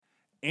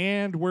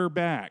And we're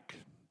back.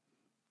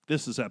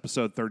 This is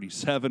episode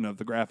 37 of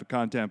the Graphic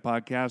Content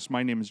Podcast.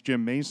 My name is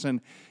Jim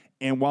Mason,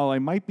 and while I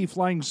might be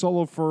flying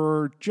solo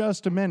for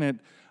just a minute,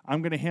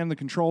 I'm going to hand the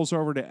controls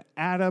over to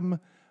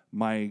Adam,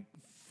 my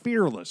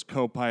fearless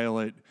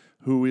co-pilot,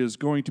 who is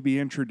going to be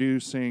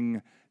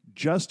introducing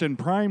Justin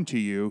Prime to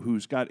you,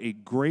 who's got a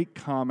great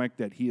comic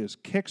that he is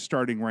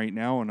kickstarting right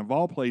now, and of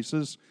all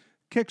places,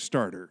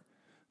 Kickstarter.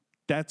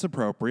 That's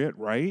appropriate,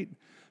 right?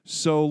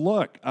 So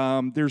look,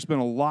 there's been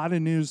a lot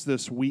of news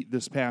this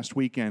past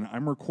weekend.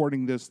 I'm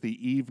recording this the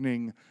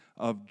evening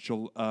of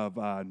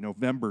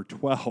November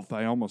 12th.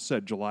 I almost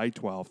said July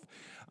 12th.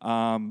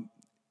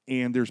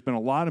 And there's been a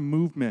lot of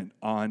movement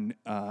on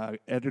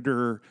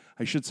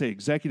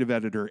executive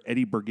editor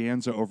Eddie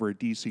Berganza over at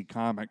DC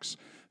Comics.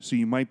 So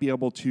you might be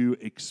able to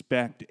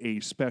expect a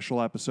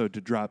special episode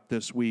to drop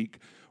this week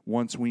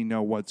once we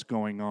know what's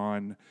going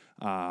on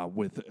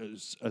with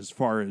as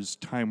far as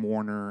Time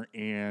Warner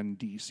and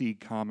DC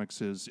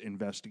Comics'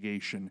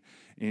 investigation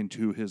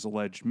into his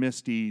alleged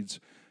misdeeds,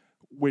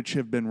 which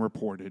have been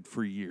reported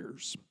for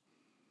years.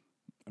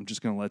 I'm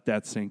just going to let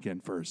that sink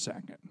in for a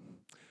second.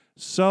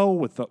 So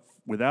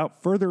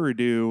without further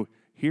ado,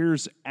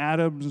 here's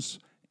Adam's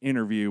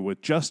interview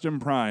with Justin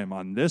Prime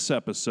on this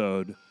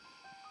episode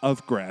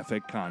of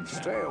Graphic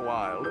Content. Stay a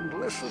while and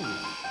listen.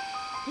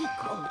 He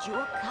called you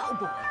a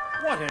cowboy.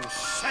 What in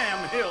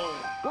Sam Hill?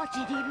 What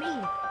did he mean?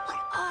 What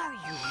are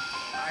you?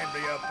 I'm the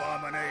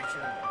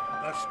Abomination,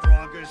 the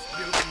strongest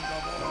mutant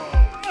of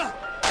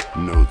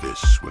all. Know this,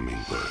 swimming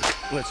bird.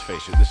 Let's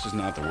face it, this is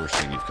not the worst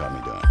thing you've caught me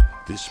doing.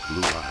 This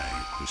blue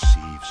eye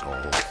perceives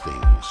all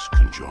things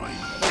conjoined.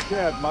 I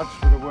cared much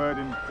for the word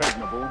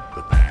impregnable.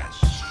 The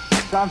past,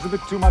 Sounds a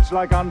bit too much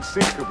like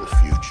unsinkable. the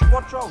future,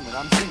 What's wrong with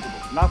unsinkable?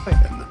 Nothing.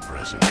 and the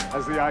present.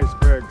 As the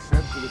iceberg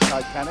said to the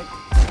Titanic.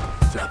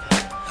 What's up?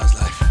 How's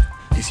life?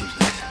 He seems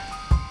nice.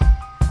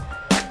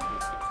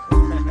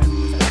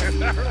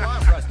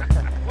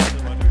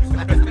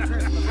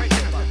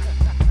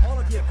 All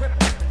of the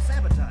equipment has been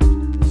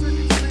sabotaged.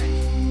 Circuits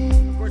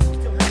smashed. Of course, we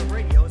still have the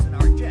radios in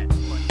our jet.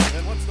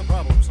 Then what's the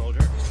problem,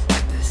 soldier?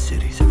 This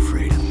city's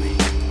afraid of me.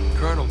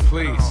 Colonel,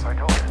 please.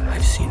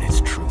 I've seen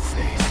its true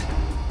face.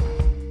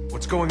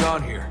 What's going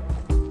on here?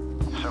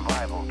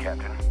 Survival,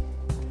 Captain.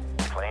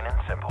 Plain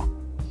and simple.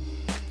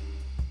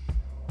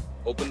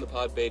 Open the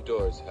pod bay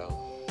doors,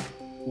 Hal.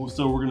 Well,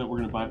 so we're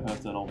gonna bypass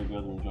that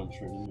altogether and jump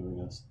straight into it,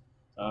 I guess.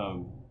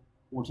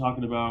 We're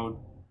talking about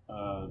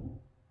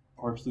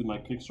partially my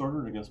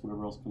Kickstarter, and I guess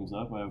whatever else comes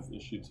up. I have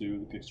issue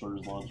 2. The Kickstarter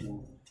is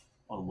launching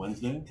on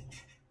Wednesday.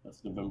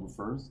 That's November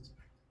 1st.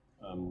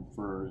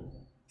 For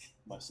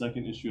my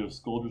second issue of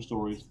Scoldger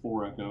Stories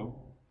 4 Echo.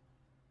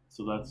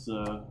 So that's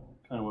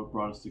kind of what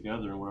brought us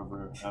together, and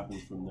whatever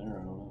happens from there,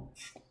 I don't know.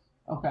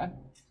 Okay.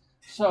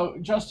 So,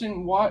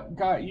 Justin, what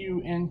got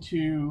you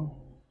into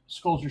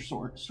Scoldger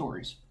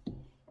Stories?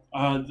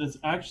 That's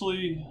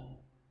actually,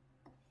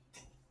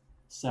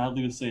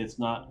 sadly to say, it's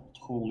not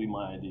totally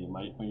my idea.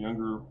 My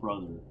younger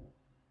brother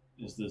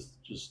is this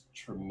just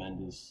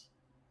tremendous,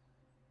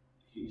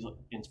 he's like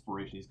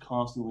inspiration. He's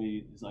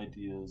constantly, his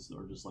ideas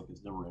are just like,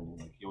 it's never ending.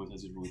 Like, he always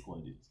has these really cool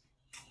ideas.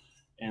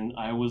 And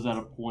I was at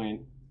a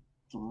point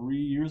 3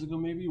 years ago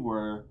maybe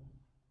where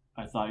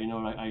I thought, you know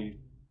what, I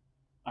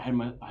had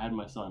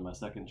my son, my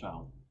second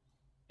child,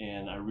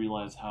 and I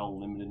realized how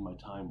limited my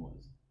time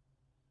was.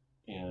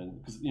 And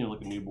because, you know,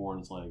 like a newborn,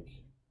 it's like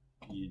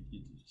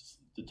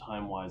the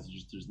time wise,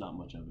 there's not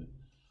much of it.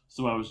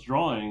 So I was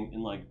drawing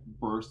in like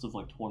bursts of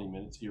like 20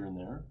 minutes here and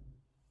there.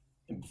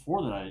 And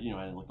before that, I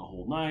had like a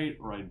whole night,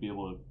 or I'd be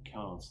able to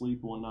count on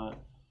sleep and whatnot.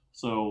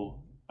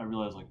 So I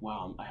realized, like,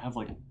 wow, I have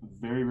like a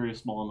very, very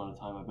small amount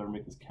of time. I better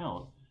make this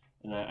count.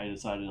 And I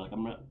decided, like,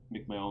 I'm gonna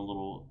make my own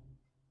little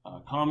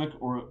comic,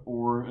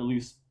 or at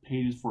least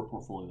pages for a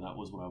portfolio. That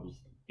was what I was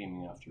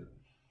aiming after.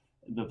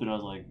 But then I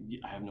was like,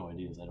 I have no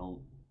ideas.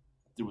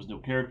 There was no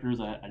characters.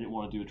 I didn't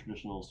want to do a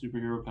traditional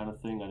superhero kind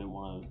of thing. I didn't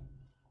want to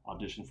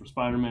audition for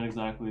Spider-Man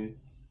exactly.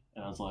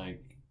 And I was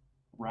like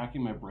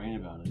racking my brain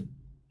about it.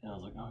 And I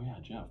was like, oh yeah,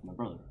 Jeff, my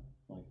brother.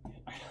 Like,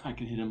 I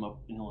could hit him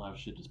up and he'll have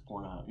shit just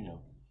pouring out, you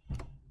know.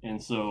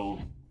 And so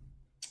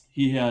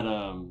he had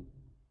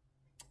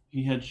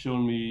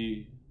shown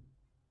me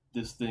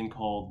this thing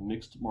called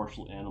Mixed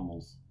Martial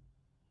Animals,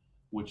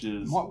 which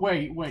is...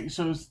 Wait,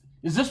 so is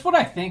this what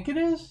I think it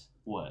is?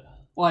 What?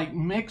 Like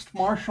Mixed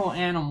Martial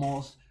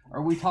Animals.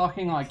 Are we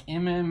talking like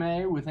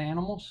MMA with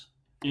animals?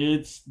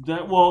 It's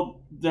that,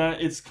 well,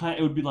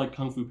 it would be like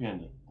Kung Fu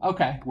Panda.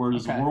 Okay. Where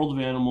there's a world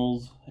of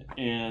animals,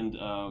 and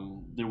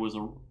there was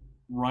a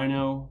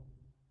rhino,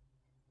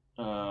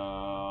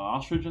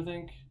 ostrich, I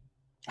think,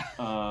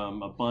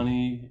 a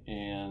bunny,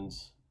 and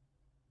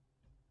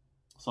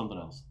something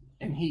else.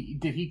 And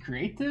did he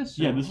create this?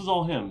 Yeah, this is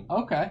all him.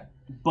 Okay.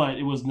 But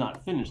it was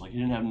not finished. Like, he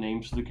didn't have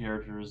names for the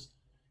characters.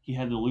 He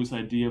had the loose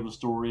idea of a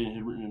story and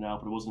had written it out,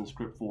 but it wasn't in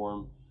script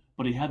form.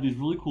 But he had these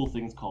really cool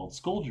things called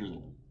Scoldgers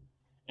in him.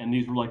 And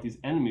these were like these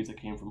enemies that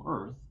came from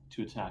Earth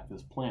to attack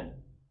this planet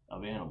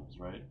of animals,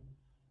 right?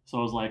 So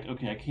I was like,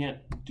 okay, I can't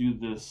do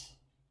this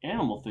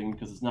animal thing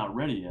because it's not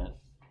ready yet.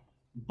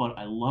 But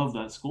I love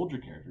that Scoldra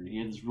character. He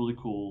had this really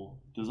cool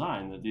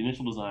design. That the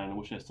initial design, I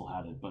wish I still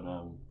had it, but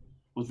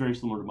was very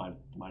similar to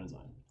my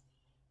design.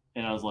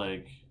 And I was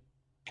like,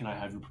 can I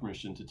have your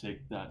permission to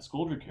take that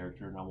Scoldra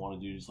character, and I want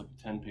to do just like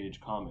a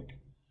 10-page comic.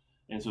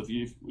 And so if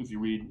you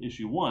read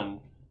issue 1,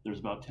 there's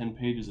about 10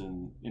 pages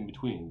in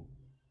between.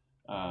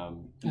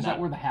 Is that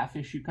where the half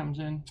issue comes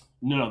in?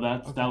 No,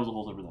 that was the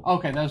whole separate thing.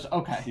 Okay, that was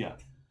okay. Yeah.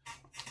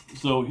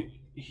 So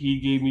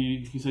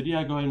he said,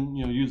 yeah, go ahead and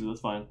use it.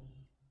 That's fine.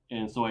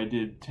 And so I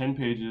did 10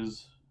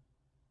 pages,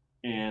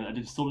 and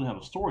I still didn't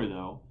have a story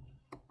though.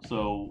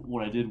 So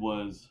what I did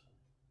was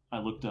I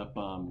looked up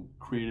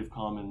Creative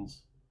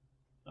Commons,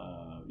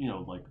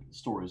 like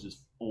stories,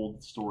 just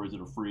old stories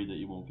that are free that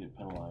you won't get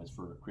penalized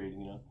for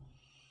creating,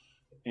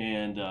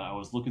 And I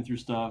was looking through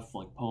stuff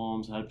like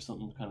poems. I had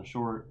something kind of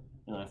short,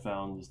 and I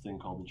found this thing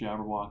called the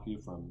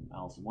Jabberwocky from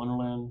Alice in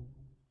Wonderland.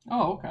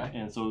 Oh, okay.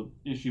 And so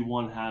issue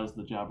 1 has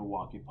the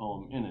Jabberwocky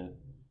poem in it,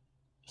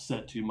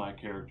 set to my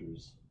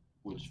characters,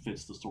 which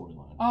fits the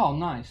storyline. Oh,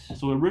 nice.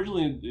 So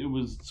originally it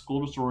was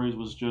Scoldra Stories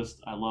was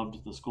just I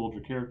loved the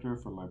Scoldra character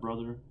from my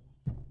brother,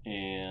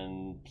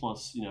 and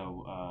plus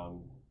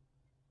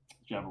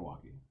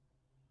Jabberwocky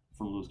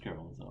from Lewis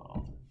Carroll is the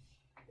author.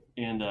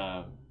 And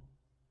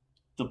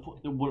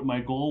what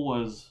my goal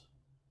was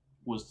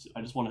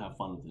I just want to have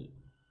fun with it.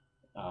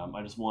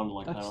 I just wanted to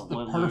like that's kind of the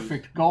let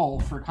perfect loose. Goal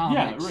for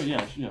comics.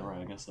 Yeah,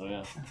 right. I guess so.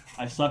 Yeah,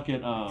 I suck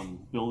at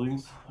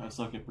buildings. I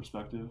suck at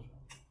perspective,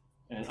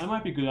 and I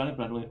might be good at it,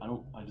 but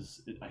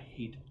I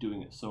hate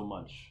doing it so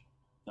much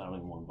that I don't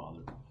even want to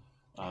bother.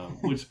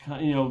 Which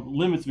kind of,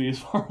 limits me as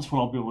far as what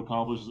I'll be able to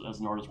accomplish as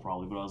an artist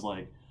probably. But I was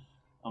like,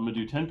 I'm gonna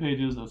do 10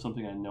 pages of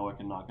something I know I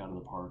can knock out of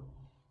the park.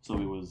 So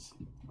it was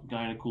a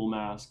guy in a cool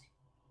mask,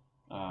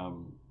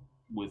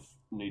 with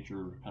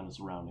nature kind of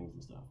surroundings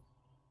and stuff.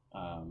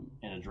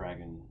 And a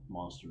dragon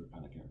monster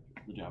kind of character,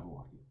 the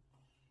Jabberwocky.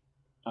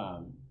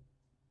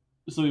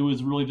 So it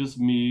was really just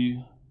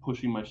me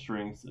pushing my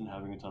strengths and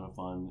having a ton of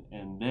fun.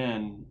 And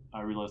then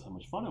I realized how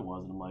much fun it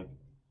was, and I'm like,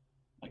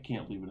 I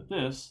can't leave it at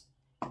this.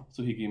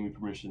 So he gave me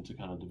permission to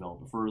kind of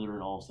develop it further,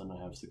 and all of a sudden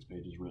I have 6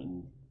 issues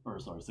written.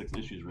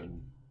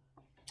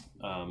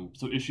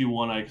 So issue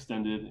 1 I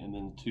extended, and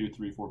then 2,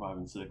 3, 4, 5,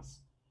 and 6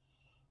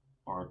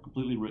 are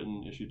completely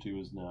written. Issue 2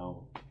 is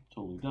now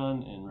totally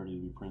done and ready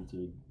to be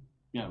printed.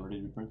 Yeah, ready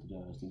to be printed.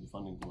 I just need the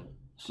funding for it.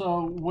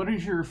 So, what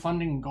is your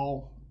funding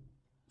goal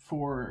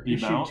for The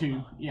issue amount?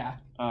 2? Yeah.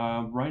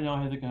 Right now,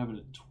 I think I have it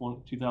at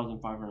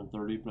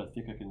 2,530, but I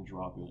think I can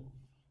drop it.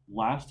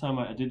 Last time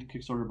I did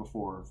Kickstarter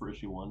before for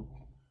issue 1,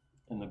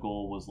 and the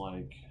goal was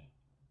like,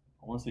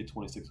 I want to say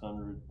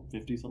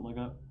 2,650, something like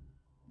that.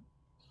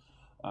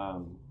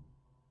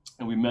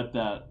 And we met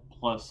that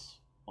plus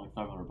like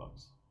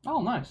 $500.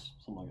 Oh, nice.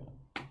 Something like that.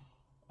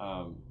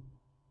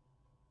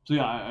 So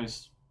yeah,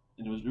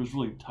 and it was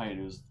really tight.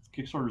 It was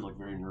Kickstarter is like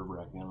very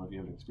nerve-wracking. I don't know if you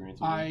have an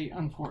experience with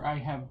it. I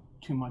have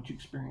too much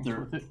experience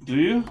with it. Do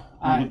you?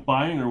 With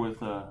buying or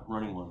with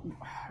running one?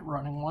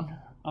 Running one.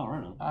 Oh,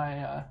 right on.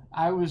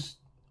 I was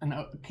a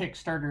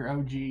Kickstarter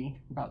OG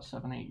about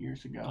 7-8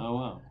 years ago. Oh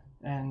wow.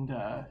 And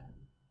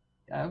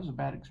it was a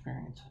bad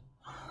experience.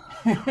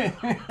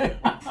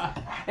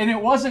 And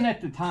it wasn't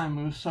at the time.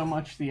 It was so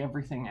much the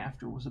everything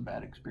after was a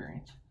bad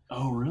experience.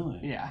 Oh really?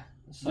 Yeah.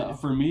 So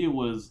for me, it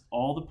was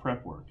all the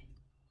prep work,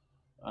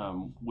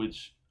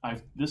 which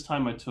I've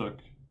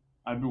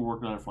been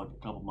working on it for like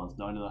a couple months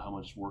now. I know how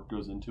much work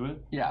goes into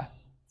it. Yeah.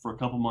 For a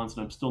couple months,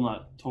 and I'm still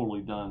not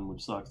totally done,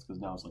 which sucks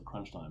because now it's like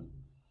crunch time.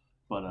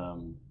 But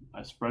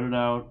I spread it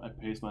out. I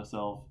paced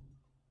myself.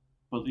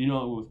 But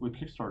with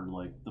Kickstarter,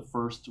 like the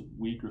first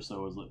week or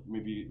so is like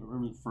maybe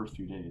the first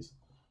few days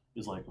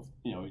is like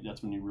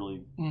that's when you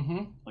really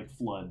like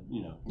flood.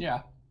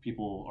 Yeah.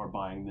 People are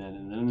buying then,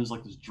 and then there's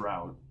like this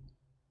drought.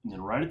 And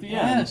then right at the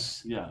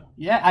yes. end,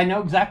 yeah, I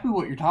know exactly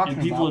what you're talking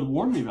about. And people had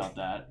warned me about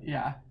that.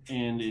 Yeah.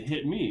 And it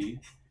hit me.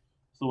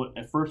 So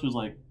at first it was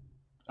like,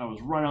 I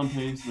was right on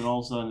pace, then all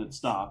of a sudden it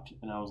stopped,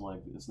 and I was like,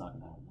 it's not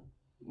going to happen.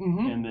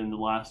 Mm-hmm. And then the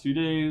last few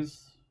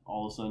days,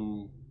 all of a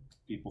sudden,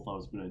 people thought it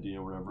was a good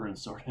idea or whatever, and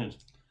started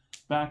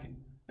backing.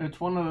 It's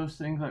one of those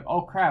things like,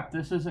 oh crap,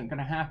 this isn't going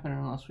to happen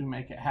unless we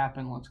make it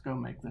happen. Let's go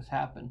make this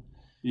happen.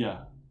 Yeah.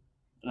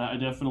 And I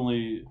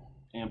definitely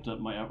amped up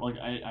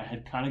I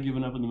had kind of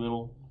given up in the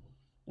middle.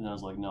 And I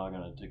was like, no, I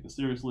gotta take this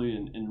seriously,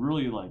 and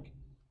really like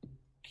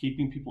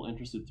keeping people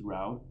interested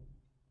throughout.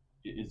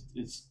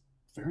 It's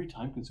very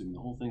time consuming. The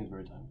whole thing is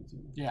very time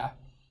consuming. Yeah.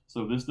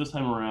 So this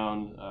time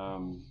around,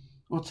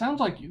 well, it sounds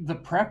like the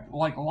prep,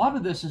 like a lot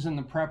of this is in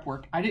the prep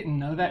work. I didn't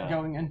know that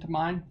going into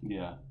mine.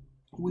 Yeah.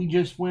 We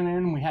just went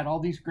in, we had all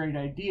these great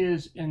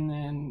ideas, and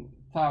then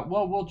thought,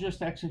 well, we'll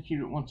just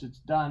execute it once it's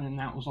done, and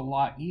that was a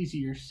lot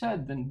easier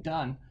said than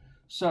done.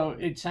 So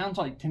it sounds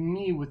like to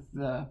me with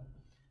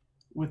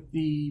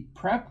the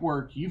prep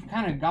work, you've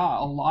kind of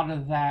got a lot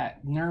of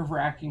that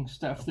nerve-wracking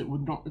stuff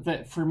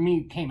that for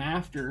me came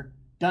after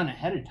done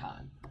ahead of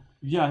time.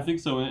 Yeah, I think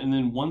so. And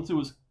then once it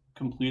was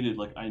completed,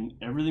 like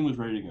everything was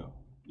ready to go.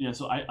 Yeah,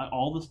 so I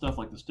all the stuff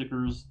like the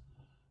stickers,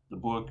 the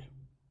book,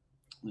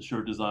 the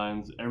shirt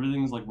designs,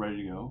 everything's like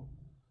ready to go.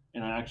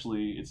 And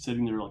it's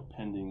sitting there like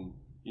pending,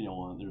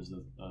 there's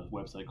a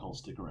website called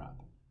Sticker App.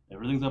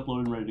 Everything's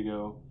uploaded and ready to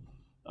go.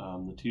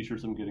 The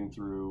t-shirts I'm getting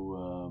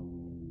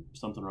through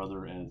something or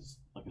other, and it's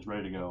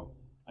ready to go.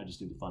 I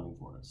just need the funding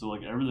for it. So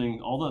like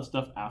everything, all that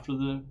stuff after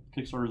the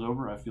Kickstarter's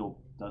over, I feel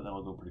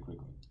that'll go pretty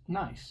quickly.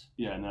 Nice.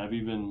 Yeah, and I've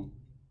even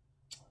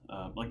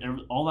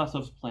all that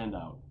stuff's planned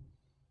out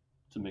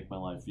to make my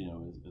life,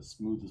 as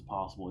smooth as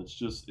possible.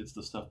 It's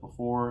the stuff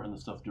before and the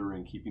stuff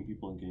during, keeping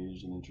people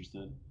engaged and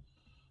interested.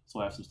 So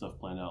I have some stuff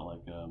planned out,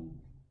 like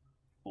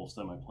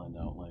semi-planned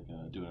out, like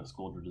doing a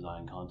sculpture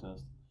design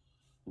contest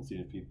and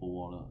seeing if people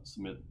want to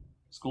submit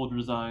sculpture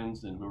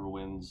designs, and whoever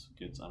wins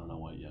gets, I don't know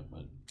what yet,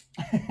 but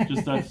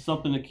just that's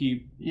something to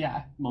keep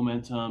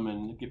momentum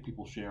and get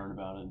people sharing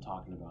about it and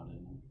talking about it,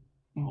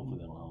 and hopefully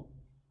that'll help.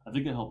 I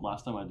think it helped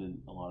last time I did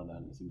a lot of that,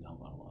 and it seemed to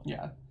help out a lot.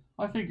 Yeah.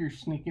 I figure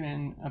sneaking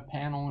in a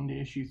panel into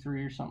issue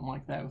 3 or something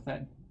like that with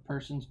that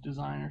person's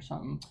design or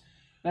something,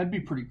 that'd be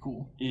pretty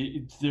cool.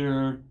 I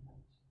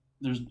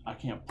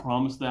can't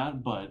promise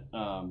that, but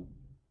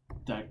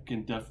that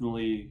can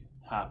definitely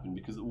happen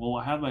because,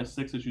 I have my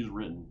 6 issues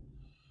written,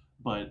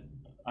 but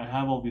I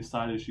have all these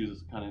side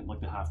issues, kind of like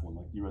the half one,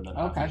 like you read that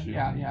half issue.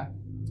 Yeah.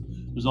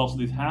 There's also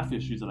these half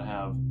issues that I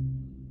have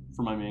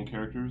for my main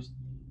characters,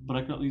 but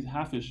I got these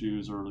half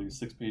issues or these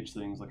 6-page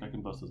things, like I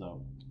can bust those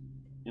out,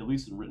 at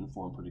least in written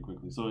form, pretty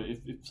quickly. So if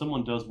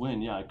someone does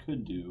win, I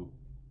could do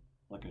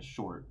like a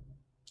short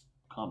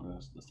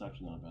comic. That's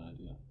actually not a bad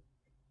idea.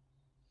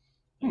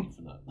 Thank you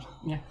for that.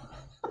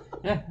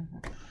 Yeah.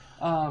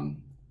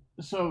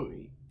 So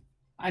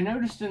I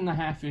noticed in the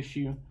half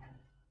issue,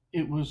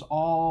 it was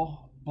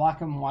all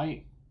black and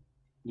white.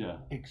 Yeah.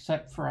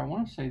 Except for, I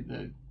want to say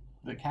the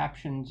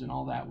captions and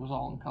all that was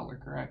all in color,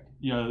 correct?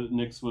 Yeah,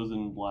 Nick's was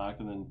in black,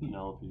 and then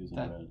Penelope's in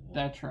red. Yeah.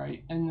 That's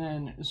right. And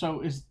then,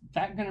 so is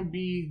that going to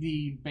be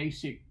the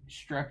basic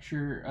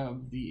structure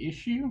of the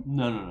issue?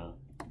 No.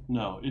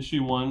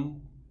 Issue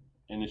 1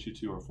 and issue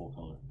 2 are full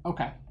color.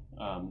 Okay.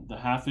 The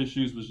half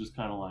issues was just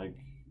kind of like,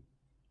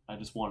 I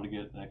just wanted to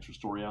get an extra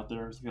story out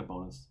there. It's like a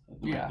bonus.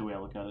 The way I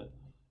look at it,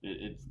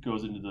 it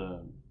goes into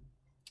the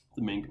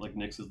main, like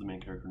Nyx is the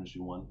main character in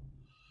issue 1.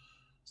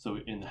 So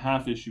in the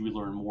half issue, we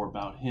learn more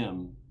about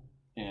him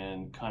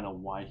and kind of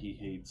why he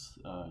hates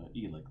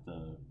ELIC,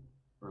 the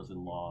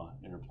Earth-in-Law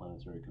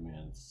Interplanetary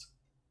Command. It's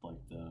like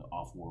the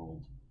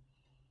off-world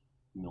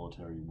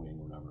military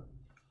wing or whatever.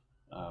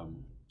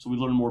 So we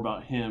learn more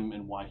about him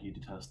and why he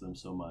detests them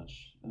so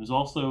much. And there's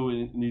also,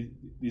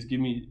 these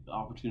give me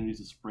opportunities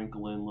to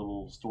sprinkle in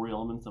little story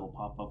elements that will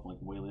pop up like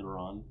way later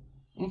on.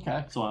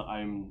 Okay. So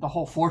I'm... The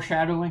whole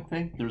foreshadowing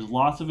thing? There's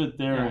lots of it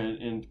there,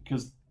 and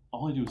because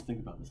all I do is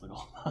think about this like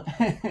all the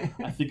time.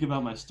 I think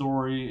about my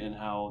story and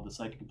how the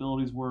psychic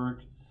abilities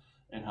work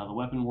and how the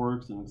weapon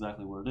works and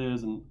exactly what it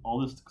is and all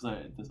this, because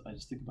I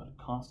just think about it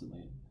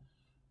constantly.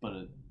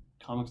 But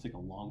comics take a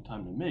long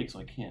time to make, so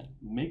I can't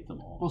make them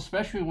all. Well,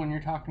 especially when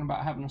you're talking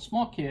about having a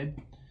small kid.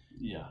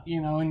 Yeah.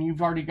 And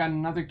you've already got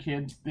another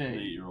kid that...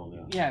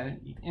 8-year-old, yeah.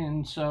 Yeah,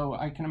 and so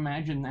I can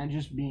imagine that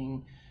just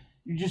being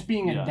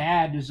a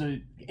dad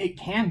it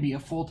can be a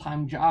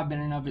full-time job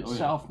in and of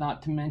itself,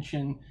 not to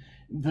mention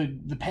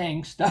the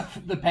paying stuff,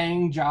 the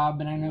paying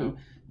job, and I know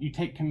you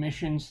take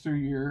commissions through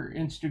your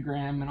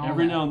Instagram and all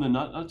Every that. now and then,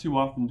 not too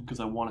often, because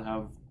I want to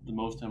have the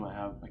most time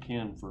I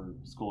can for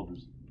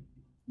Scolders.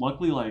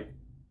 Luckily, like,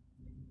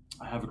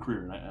 I have a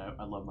career and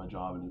I love my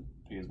job and it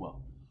pays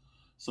well.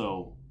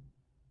 So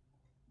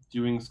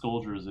doing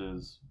Scolders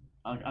is,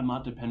 I'm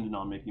not dependent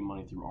on making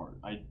money through art.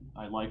 I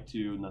like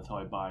to, and that's how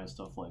I buy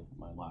stuff like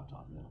my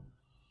laptop now.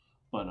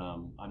 But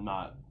I'm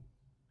not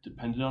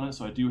dependent on it,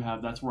 so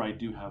that's where I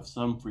do have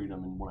some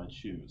freedom in what I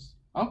choose.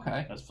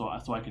 Okay.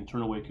 So I can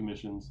turn away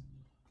commissions,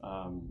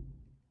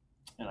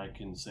 and I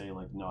can say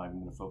like, no, I'm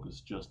going to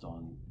focus just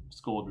on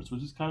Scolders,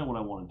 which is kind of what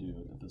I want to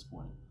do at this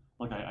point.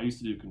 Like I used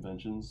to do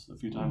conventions a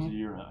few times a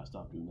year, and I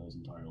stopped doing those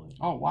entirely.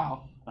 Oh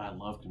wow! I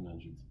love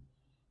conventions,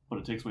 but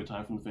it takes away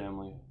time from the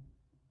family,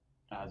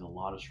 adds a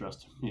lot of stress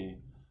to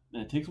me,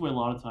 and it takes away a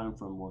lot of time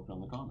from working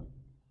on the comic.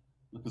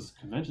 Because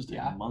conventions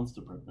take months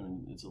to prepare. I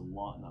mean, it's a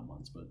lot, not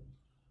months, but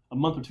a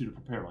month or two to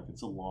prepare. Like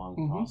it's a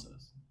long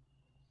process.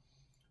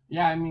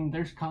 Yeah, I mean,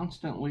 there's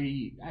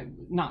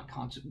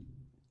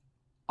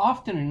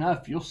often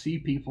enough, you'll see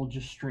people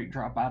just straight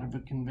drop out of a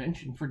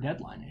convention for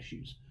deadline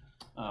issues.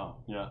 Oh,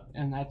 yeah.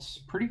 And that's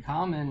pretty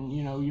common.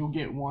 You'll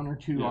get one or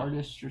two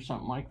artists or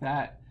something like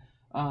that.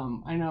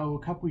 I know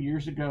a couple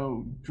years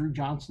ago, Drew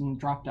Johnson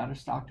dropped out of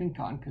Stockton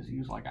Con because he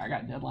was like, I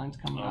got deadlines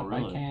coming up.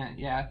 Really? I can't.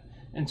 Yeah.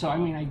 And so, I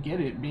mean, I get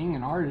it. Being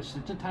an artist,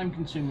 it's a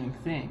time-consuming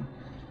thing.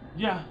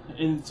 Yeah.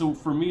 And so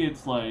for me,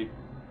 it's like,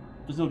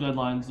 there's no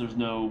deadlines. There's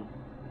no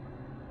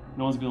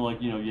one's going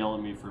to, yell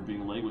at me for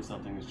being late with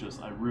something. It's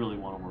just, I really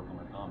want to work on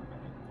my comic.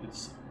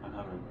 I'm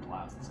having a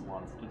blast.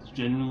 It's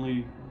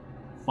genuinely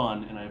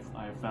fun, and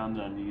I've found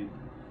that I need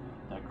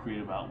that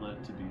creative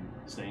outlet to be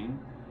sane,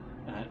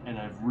 and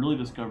I've really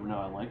discovered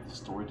now I like the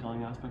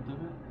storytelling aspect of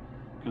it,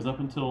 because up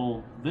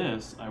until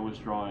this I was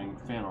drawing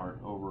fan art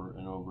over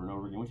and over and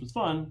over again, which was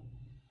fun,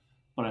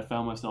 but I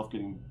found myself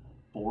getting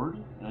bored,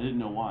 and I didn't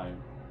know why.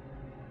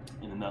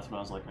 And then that's when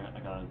I was like,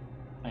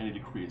 I need to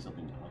create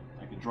something now.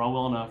 I can draw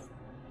well enough.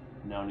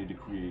 Now I need to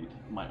create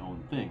my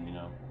own thing, you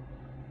know.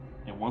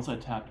 And once I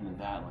tapped into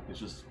that, like, it's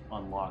just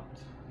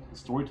unlocked the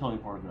storytelling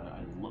part of it.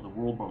 I love the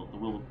world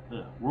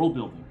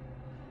building.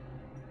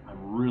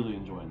 I'm really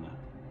enjoying that.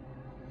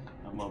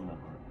 I'm loving that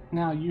part.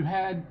 Now you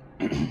had.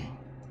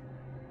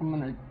 I'm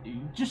gonna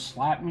just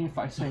slap me if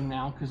I say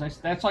now, because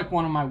that's like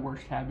one of my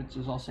worst habits.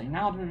 Is I'll say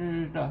now.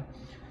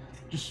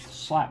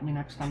 Just slap me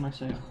next time I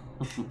say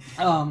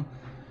it.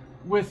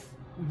 With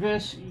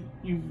this,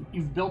 you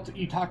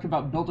talked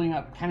about building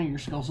up kind of your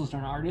skills as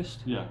an artist.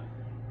 Yeah.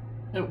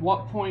 At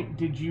what point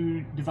did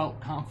you develop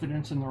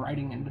confidence in the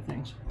writing end of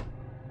things?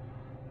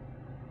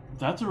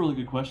 That's a really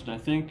good question. I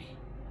think,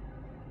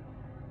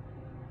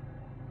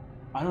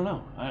 I don't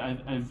know. I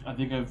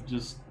think I've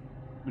just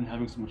been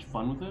having so much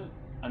fun with it.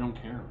 I don't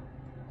care.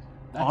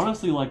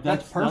 Honestly, like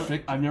that's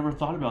perfect. I've never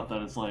thought about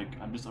that. It's like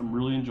I'm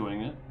really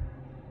enjoying it,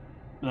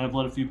 and I've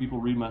let a few people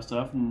read my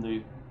stuff, and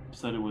they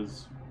said it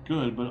was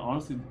good. But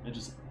honestly,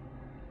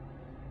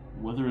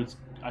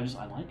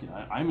 I like it.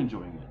 I'm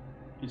enjoying it.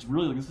 It's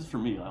really like, this is for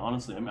me.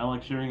 Honestly, I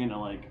like sharing it. And I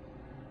like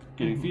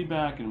getting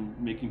feedback and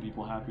making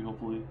people happy,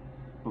 hopefully.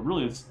 But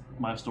really, it's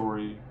my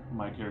story,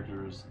 my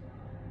characters.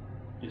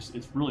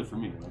 It's really for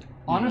me. Like,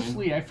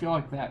 honestly, I feel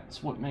like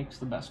that's what makes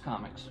the best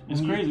comics.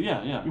 It's crazy,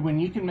 yeah. When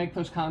you can make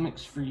those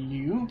comics for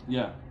you,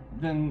 yeah,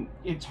 then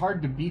it's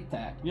hard to beat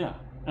that. Yeah,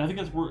 and I think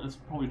that's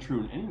probably true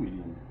in any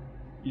medium.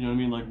 You know what I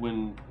mean? Like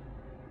when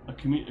a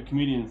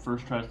comedian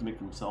first tries to make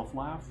themselves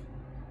laugh,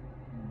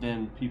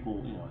 then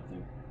people, I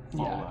think,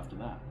 follow after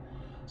that.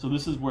 So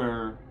this is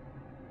where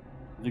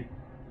I think,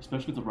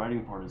 especially with the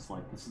writing part, it's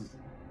like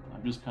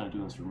I'm just kind of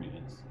doing this for me.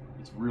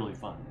 It's really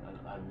fun.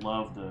 I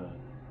love the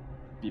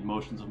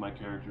emotions of my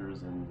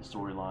characters and the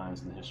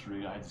storylines and the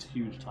history. I have this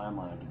huge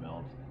timeline I've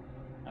developed.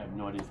 I have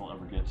no idea if I'll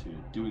ever get to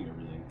doing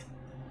everything.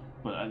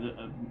 But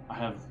I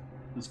have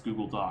this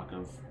Google Doc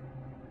of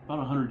about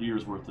 100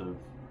 years worth of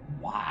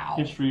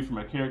history for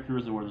my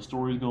characters and where the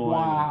story's going.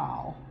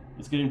 Wow.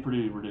 It's getting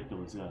pretty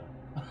ridiculous, yeah.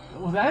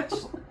 Well,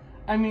 that's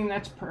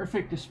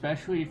perfect,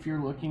 especially if you're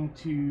looking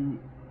to,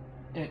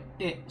 at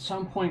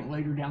some point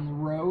later down the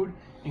road,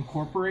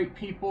 incorporate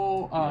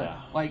people.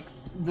 Like,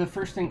 the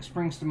first thing that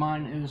springs to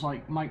mind is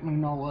like Mike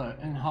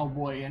Mignola and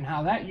Hellboy, and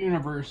how that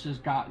universe has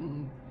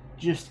gotten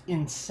just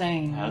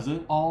insane. Has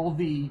it? All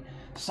the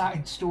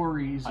side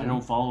stories. I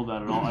don't follow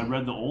that at all. I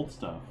read the old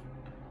stuff.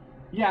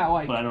 Yeah,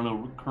 like, but I don't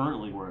know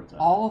currently where it's at.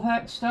 All of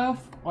that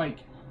stuff, like,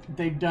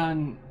 they've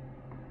done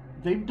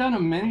a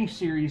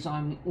mini-series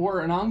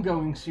or an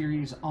ongoing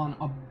series on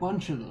a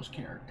bunch of those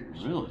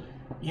characters. Really?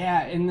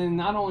 Yeah, and then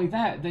not only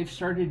that, they've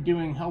started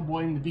doing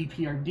Hellboy in the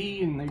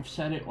BPRD, and they've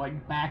set it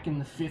like back in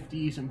the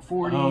 50s and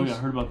 40s. Oh yeah, I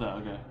heard about that.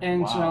 Okay.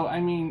 And so, I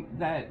mean,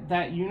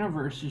 that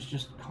universe is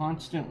just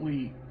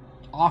constantly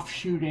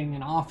offshooting,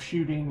 and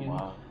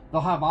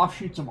they'll have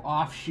offshoots of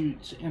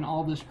offshoots and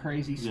all this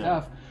crazy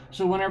stuff.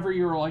 So whenever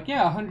you're like,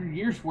 100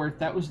 years worth,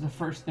 that was the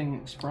first thing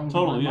that sprung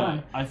to my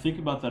mind. I think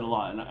about that a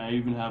lot, and I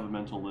even have a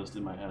mental list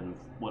in my head of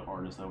what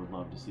artists I would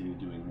love to see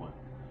doing what.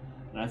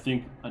 And I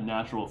think a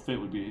natural fit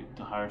would be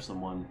to hire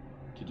someone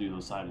to do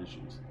those side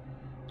issues,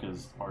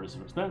 because artists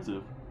are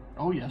expensive.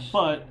 Oh yes.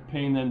 But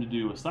paying them to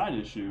do a side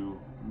issue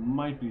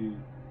might be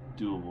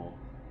doable,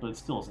 but it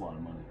still is a lot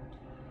of money.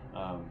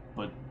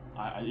 But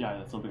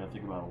that's something I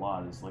think about a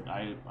lot. Is like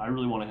I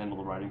really want to handle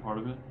the writing part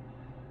of it,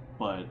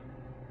 but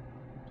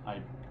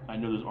I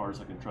know there's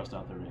artists I can trust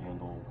out there to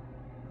handle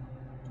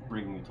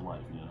bringing it to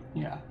life.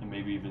 Yeah. And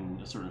maybe even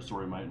a certain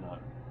story might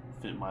not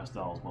fit my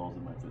style as well as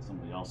it might fit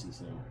somebody else's.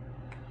 So.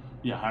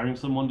 Yeah, hiring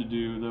someone to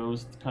do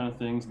those kind of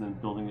things and then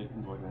building it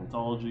into like an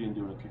anthology and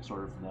doing a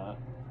Kickstarter for that.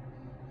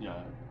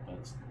 Yeah,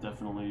 that's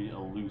definitely a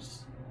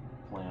loose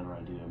plan or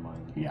idea of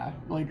mine. Yeah,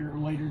 later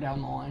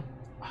down the line.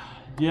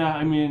 Yeah,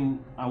 I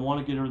mean, I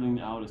want to get everything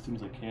out as soon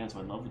as I can,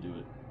 so I'd love to do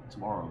it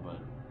tomorrow, but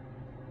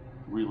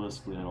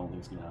realistically, I don't think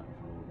it's going to happen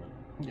for a little bit.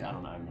 Yeah. I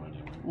have no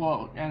idea.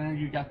 Well, I know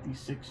you got these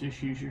 6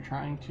 issues you're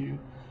trying to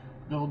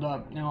build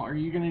up. Now, are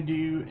you going to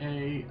do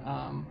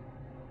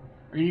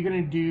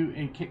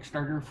a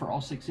Kickstarter for all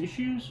 6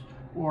 issues,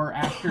 or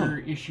after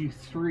issue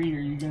 3, are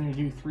you going to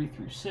do 3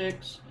 through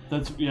 6?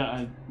 It's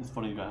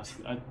funny you ask.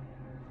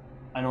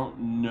 I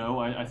don't know.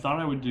 I thought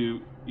I would do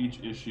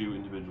each issue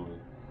individually.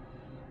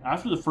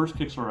 After the first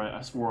Kickstarter,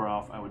 I swore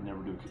off I would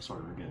never do a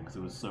Kickstarter again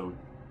because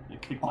it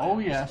kicked my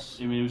ass. Yes.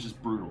 I mean, it was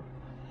just brutal.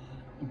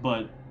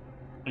 But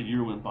a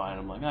year went by, and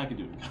I'm like, I can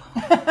do it again.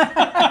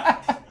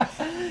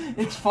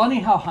 It's funny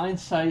how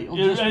hindsight will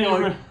just be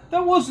like,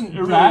 that wasn't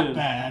that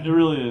bad. It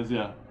really is,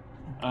 yeah.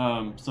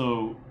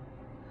 So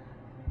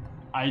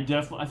I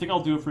think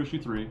I'll do it for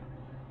issue 3.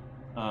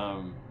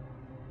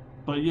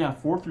 But yeah,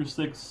 4 through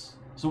 6.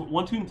 So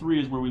 1, 2, and 3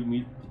 is where we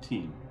meet the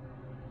team.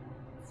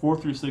 4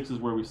 through 6 is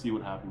where we see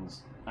what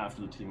happens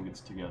after the team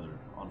gets together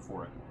on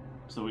 4.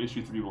 So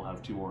issue 3 will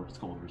have 2 more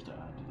Skullgers to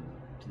add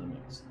to the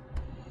mix.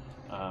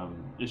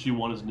 Issue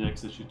 1 is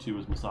Nyx. Issue 2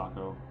 is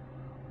Misako.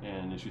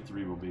 and issue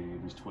 3 will be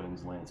these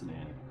twins, Lance and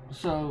Annie.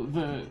 So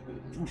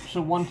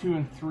 1, 2,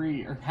 and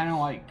 3 are kind of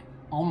like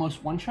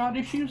almost one-shot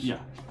issues? Yeah.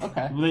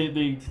 Okay.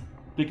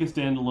 They can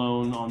stand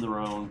alone on their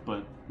own,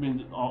 but I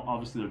mean,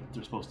 obviously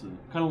they're supposed to,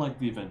 kind of like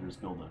the Avengers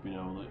build-up, you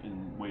know,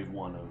 in Wave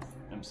 1 of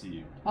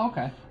MCU.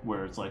 Okay.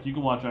 Where it's like, you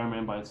can watch Iron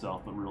Man by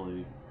itself, but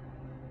really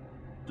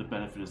the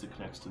benefit is it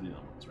connects to the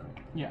other ones, right?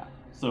 Yeah.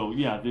 So,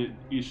 yeah, the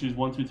issues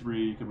 1 through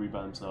 3 you can read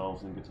by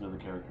themselves and get to know the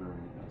character,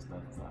 and that's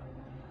that.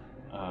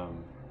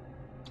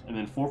 And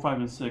then 4, 5,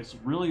 and 6,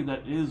 really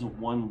that is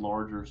one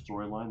larger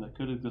storyline that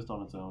could exist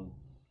on its own.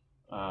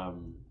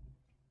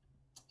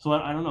 So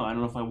I don't know. I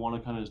don't know if I want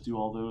to kind of just do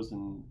all those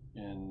and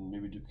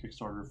maybe do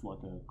Kickstarter for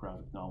like a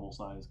graphic novel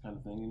size kind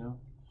of thing, you know?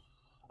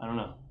 I don't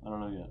know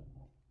yet.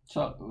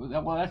 So,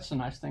 well, that's the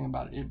nice thing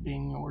about it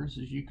being yours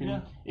is you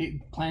can,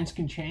 plans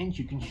can change.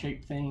 You can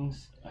shape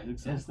things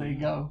as they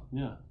go.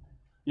 Yeah.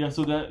 Yeah,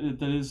 so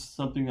that is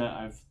something that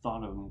I've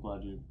thought of. I'm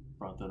glad you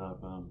brought that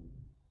up.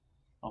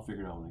 I'll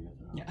figure it out when I get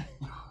there.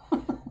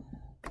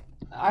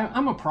 Yeah.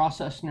 I'm a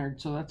process nerd,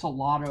 so that's a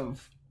lot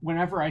of,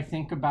 whenever I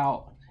think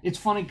about, it's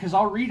funny because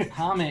I'll read a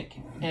comic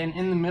and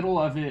in the middle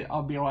of it,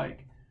 I'll be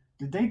like,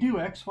 did they do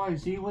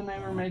XYZ when they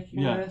were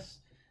making this?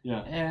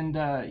 Yeah. And,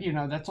 you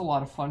know, that's a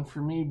lot of fun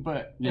for me.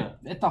 But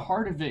at the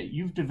heart of it,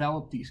 you've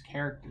developed these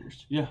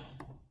characters. Yeah.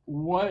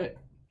 What's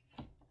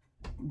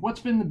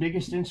been the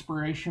biggest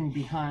inspiration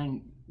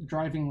behind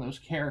driving those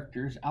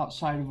characters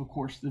outside of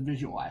course, the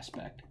visual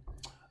aspect?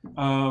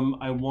 I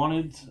don't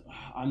want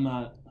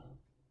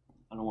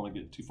to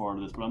get too far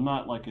into this, but I'm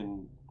not like a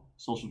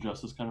social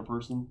justice kind of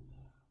person.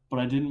 But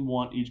I didn't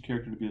want each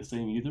character to be the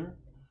same either.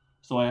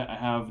 So I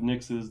have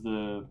Nyx is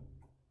the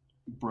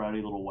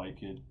bratty little white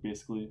kid,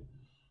 basically.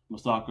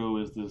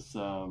 Masako is this,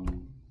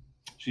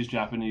 she's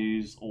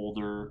Japanese,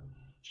 older.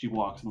 She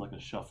walks in like a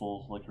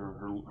shuffle, like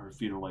her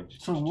feet are like...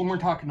 So when we're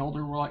talking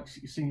older, we're like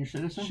senior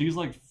citizen? She's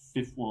like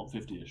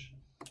 50-ish.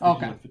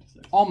 Okay. Like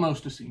 56.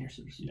 Almost a senior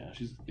citizen. Yeah,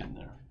 she's getting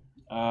there.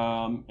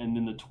 And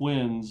then the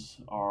twins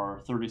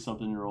are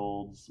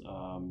 30-something-year-olds.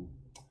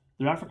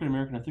 They're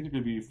African-American. I think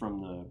they're going to be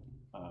from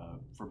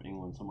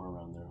England, somewhere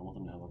around there. I want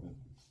them to have like a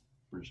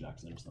British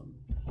accent or something.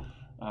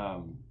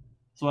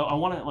 So I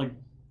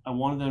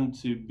wanted them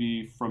to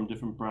be from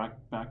different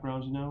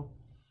backgrounds, you know.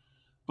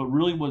 But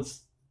really,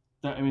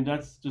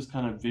 that's just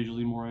kind of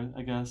visually more,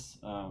 I guess.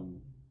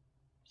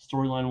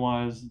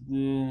 Storyline-wise,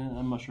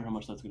 I'm not sure how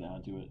much that's going to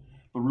add to it.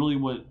 But really,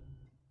 what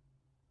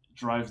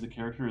drives the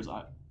character is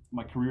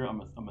my career.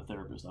 I'm a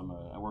therapist.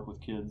 I work with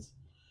kids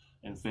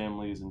and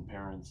families and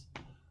parents.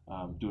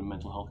 Doing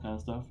mental health kind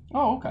of stuff.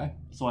 Oh, okay.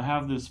 So I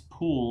have this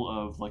pool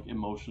of like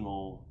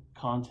emotional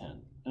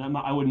content, and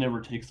I would never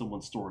take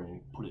someone's story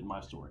and put it in my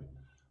story,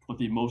 but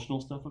the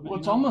emotional stuff of it. Well,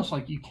 it's almost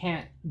like you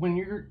can't, when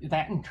you're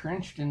that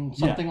entrenched in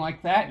something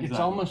like that. Exactly. It's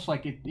almost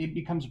like it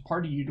becomes a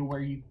part of you to where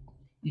you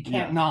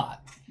can't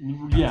not.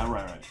 Yeah,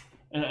 right.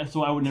 And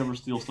so I would never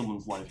steal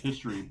someone's life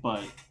history,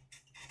 but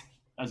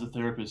as a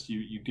therapist,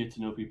 you get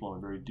to know people on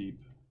a very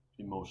deep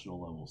emotional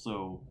level.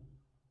 So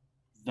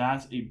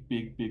that's a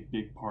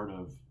big part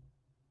of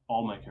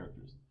all my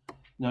characters.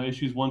 Now,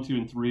 issues 1, 2,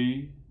 and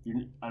 3,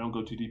 I don't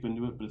go too deep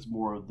into it, but it's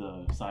more of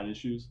the side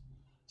issues.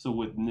 So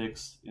with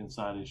Nyx in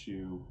side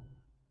issue,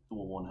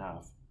 one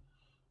half,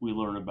 we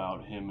learn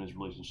about him and his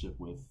relationship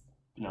with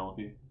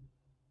Penelope,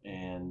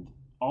 and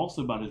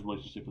also about his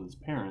relationship with his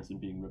parents and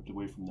being ripped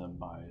away from them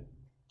by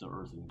the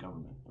Earthen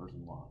government,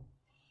 Earthen law,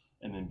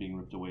 and then being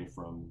ripped away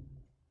from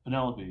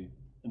Penelope,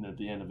 and then at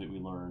the end of it we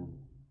learn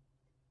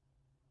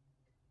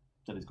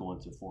that he's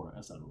going to Foraco.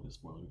 That's not really a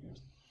spoiler, who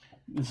cares?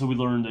 And so we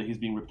learned that he's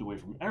being ripped away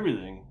from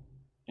everything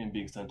and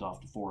being sent off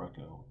to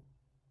Foraco.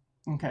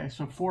 Okay,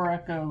 so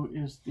Foraco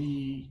is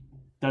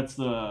it's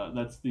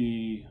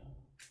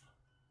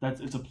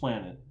a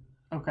planet.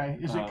 Okay,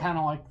 is it kind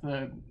of like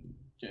to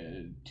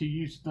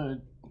use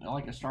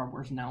like a Star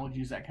Wars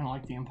analogy, is that kind of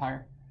like the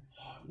Empire?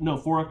 No,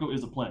 Foraco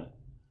is a planet.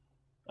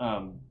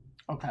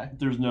 Okay.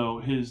 There's no,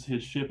 his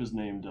ship is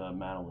named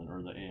Madeline,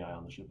 or the AI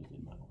on the ship is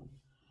named Madeline.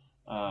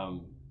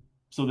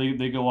 So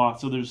they go off.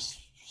 So there's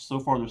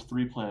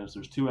 3 planets.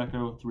 There's 2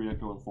 Echo, 3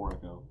 Echo, and 4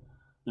 Echo.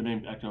 They're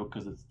named Echo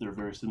because they're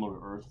very similar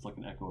to Earth. It's like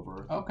an echo of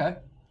Earth. Okay.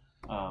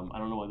 I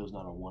don't know why there's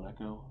not a 1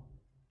 Echo.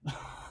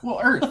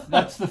 Well, Earth,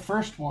 that's the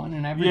first one,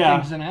 and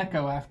everything's an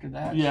Echo after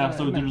that. Yeah,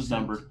 so they're just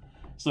sense. numbered.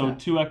 So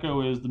 2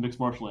 Echo is the mixed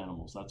martial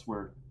animals. That's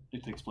where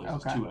it takes place.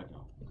 Okay. It's 2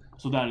 Echo.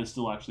 So that is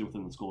still actually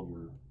within the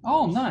Skulldugger.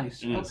 Oh,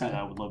 nice. It is, and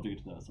I would love to get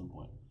to that at some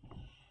point.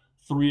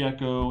 3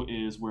 Echo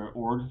is where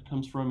Org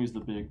comes from. He's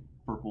the big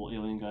purple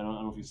alien guy. I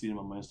don't know if you've seen him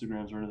on my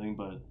Instagrams or anything,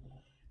 but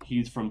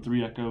he's from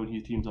 3 Echo, and he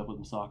teams up with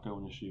Masako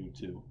in issue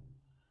 2.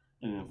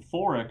 And then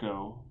 4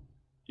 Echo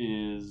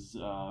is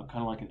kind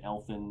of like an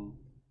elfin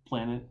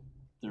planet.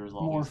 There's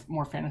all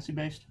more fantasy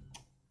based.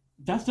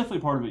 That's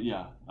definitely part of it,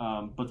 yeah.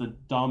 But the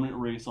dominant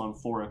race on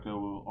 4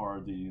 Echo are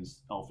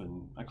these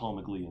elfin. I call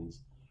them Agleans.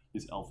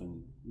 These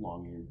elfin,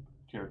 long-eared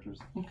characters.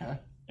 Okay.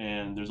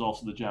 And there's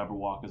also the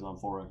Jabberwockas on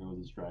 4 Echo,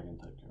 this dragon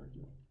type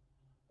character.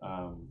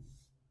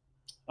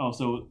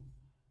 So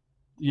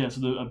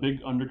a big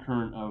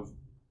undercurrent of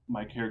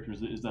my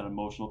characters is that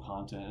emotional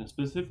content, and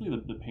specifically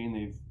the pain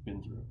they've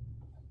been through.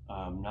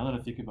 Now that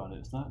I think about it,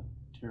 it's not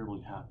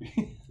terribly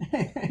happy.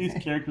 These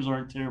characters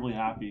aren't terribly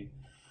happy.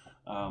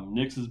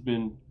 Nix has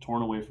been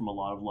torn away from a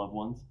lot of loved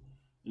ones,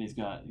 and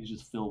he's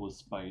just filled with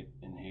spite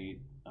and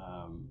hate.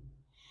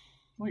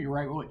 Well, you're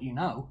right what you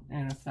know,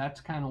 and if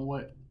that's kind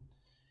of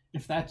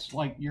if that's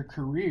like your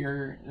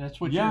career, that's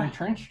what you're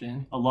entrenched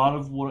in. A lot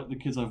of what the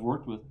kids I've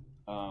worked with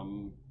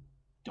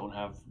don't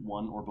have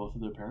one or both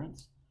of their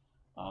parents,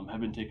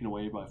 have been taken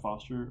away by by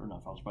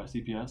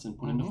CPS and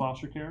put into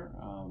foster care.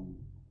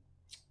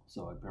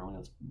 So apparently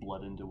that's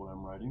bled into what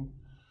I'm writing.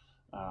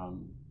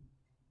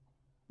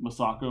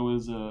 Masako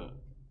is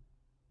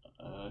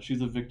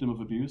she's a victim of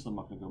abuse. I'm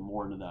not going to go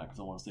more into that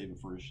because I want to save it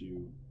for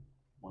issue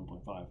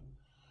 1.5.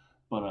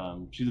 But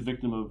she's a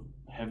victim of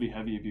heavy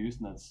abuse,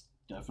 and that's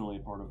definitely a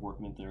part of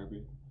working in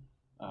therapy.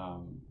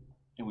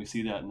 And we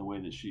see that in the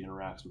way that she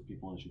interacts with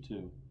people in issue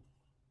 2.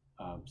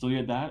 So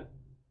yeah,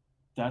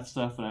 that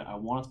stuff, and I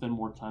want to spend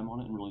more time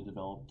on it and really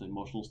develop the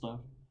emotional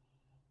stuff.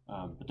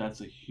 But that's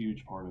a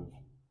huge part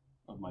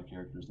of my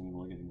characters and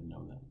really getting to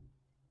know them.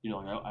 You know,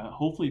 like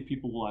hopefully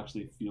people will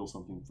actually feel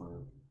something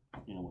for,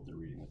 what they're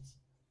reading. That's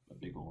a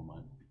big goal of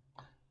mine.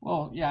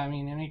 Well, yeah, I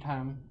mean,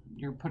 anytime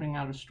you're putting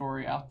out a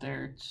story out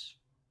there, it's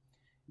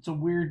a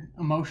weird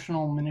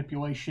emotional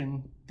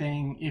manipulation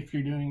thing if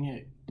you're doing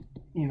it,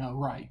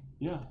 right.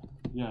 Yeah,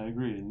 I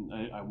agree. And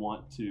I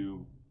want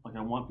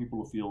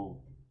people to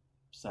feel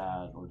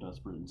sad or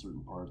desperate in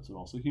certain parts, and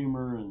also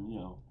humor, and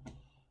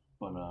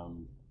but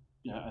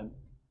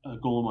a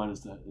goal of mine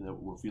is that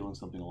we're feeling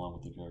something along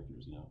with the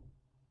characters,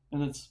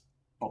 and that's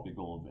probably a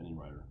goal of any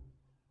writer.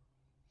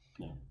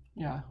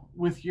 Yeah.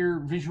 With your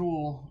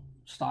visual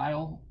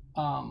style,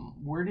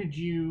 where did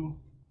you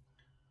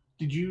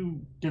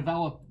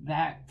develop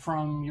that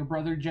from your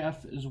brother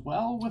Jeff as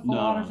well with a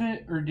lot of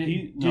it, or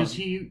is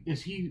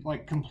he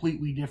like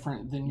completely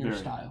different than your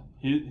style?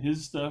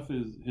 His stuff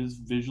is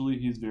visually,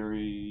 he's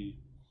very,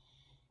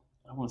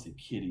 I don't want to say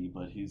kiddie,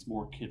 but he's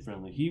more kid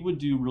friendly. He would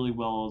do really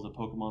well as a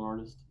Pokemon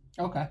artist.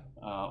 Okay.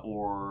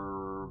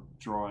 Or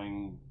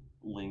drawing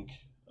Link.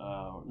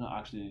 No,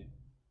 actually,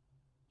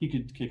 he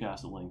could kick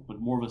ass at Link, but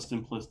more of a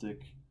simplistic,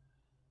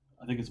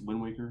 I think it's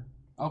Wind Waker.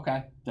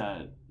 Okay.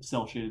 That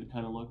cell shaded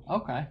kind of look.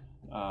 Okay.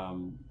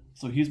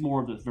 So he's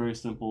more of this very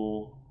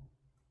simple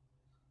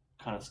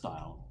kind of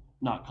style,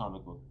 not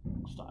comic book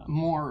style.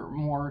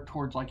 More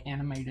towards like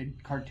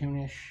animated,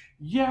 cartoonish.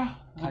 Yeah,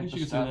 I guess you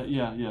could say that.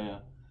 Yeah.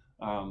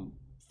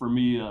 For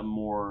me,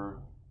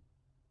 more,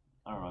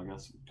 I don't know, I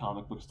guess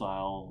comic book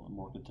style,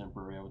 more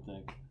contemporary, I would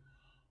think.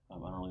 I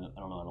don't know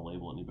how to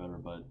label it any better,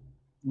 but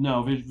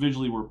no,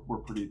 visually we're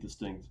pretty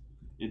distinct.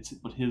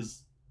 But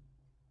his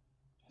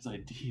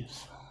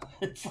ideas,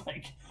 it's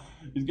like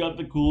he's got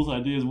the coolest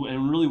ideas,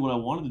 and really what I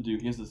wanted to do,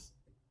 he has this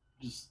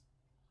just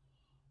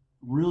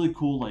really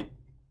cool like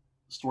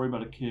story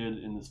about a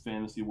kid in this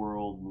fantasy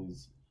world, and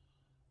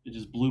it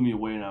just blew me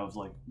away, and I was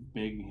like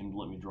begging him to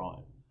let me draw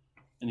it,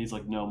 and he's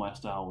like, no, my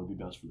style would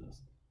be best for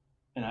this.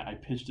 And I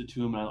pitched it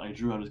to him, and I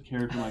drew out his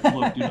character, and I'm like,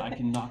 look, dude, I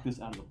can knock this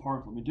out of the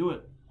park, let me do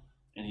it.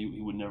 And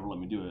he would never let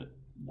me do it.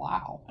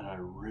 Wow. And I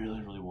really,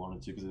 really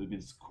wanted to, because it would be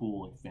this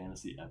cool like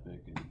fantasy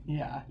epic, and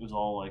yeah, it was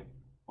all like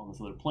on this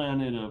other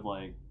planet of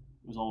like,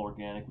 it was all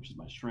organic, which is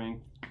my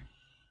strength.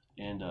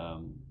 And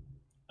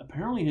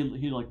apparently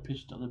he like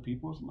pitched to other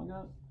people or something like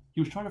that.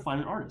 He was trying to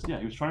find an artist. Yeah,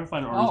 he was trying to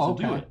find an artist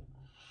to do it.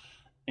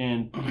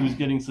 And he was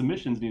getting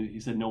submissions, and he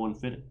said no one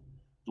fit it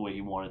the way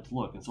he wanted it to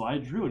look. And so I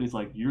drew it. He's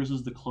like, yours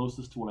is the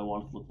closest to what I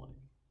want it to look like.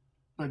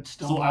 But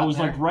still, so I was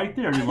like right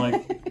there. And he's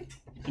like,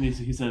 and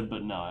he said,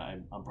 but no,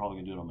 I'm probably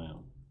gonna do it on my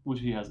own. Which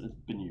he has. It's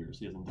been years.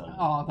 He hasn't done it.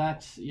 Oh,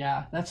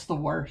 that's the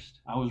worst.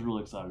 I was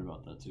really excited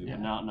about that too. Yeah.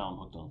 But now I'm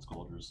hooked on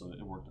Scolders, so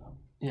it worked out.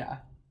 Yeah.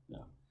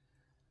 Yeah.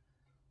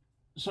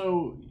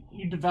 So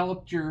you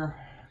developed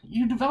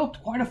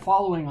quite a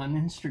following on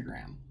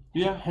Instagram.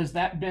 Yeah. Has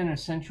that been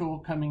essential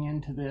coming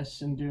into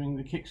this and doing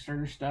the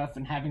Kickstarter stuff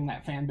and having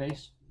that fan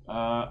base?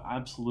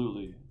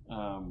 Absolutely.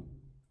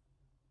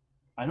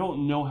 I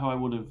don't know how I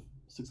would have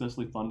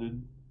successfully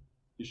funded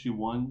issue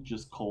 1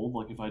 just cold.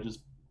 Like if I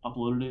just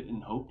uploaded it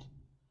and hoped.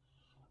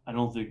 I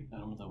don't know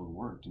if that would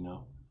work,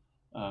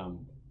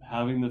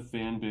 having the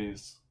fan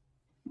base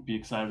be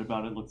excited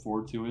about it, look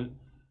forward to it,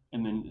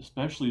 and then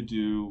especially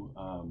do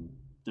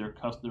their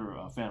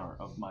fan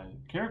art of my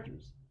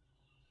characters,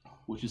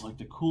 which is like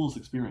the coolest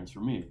experience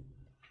for me.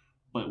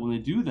 But when they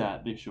do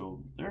that, they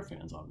show their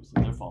fans,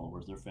 obviously, their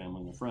followers, their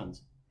family, and their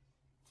friends.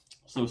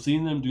 So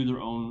seeing them do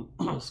their own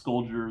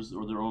Scolders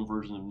or their own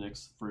version of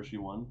Nix for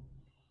issue 1,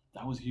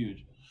 that was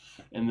huge.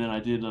 And then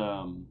I did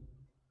some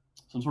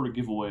sort of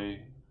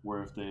giveaway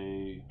where if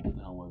they, what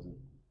the hell was it?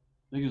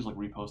 They could just like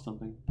repost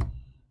something,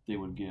 they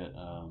would get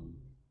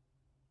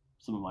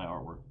some of my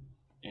artwork.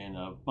 And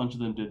a bunch of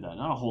them did that.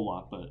 Not a whole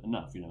lot, but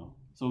enough,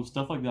 So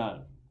stuff like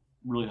that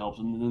really helps.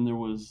 And then there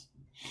was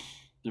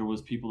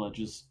people that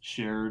just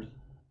shared,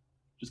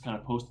 just kind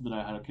of posted that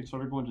I had a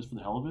Kickstarter going just for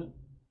the hell of it,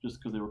 just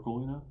because they were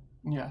cool,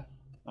 Yeah.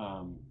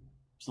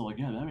 So like,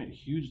 yeah, that made a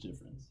huge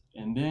difference.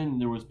 And then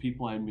there was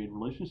people I had made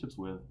relationships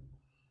with.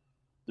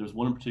 There's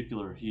one in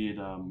particular. He had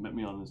met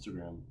me on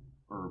Instagram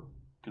or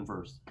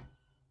conversed.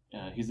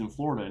 He's in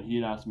Florida, and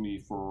he had asked me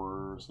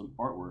for some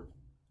artwork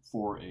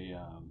for a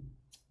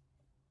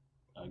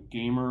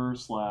gamer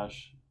 /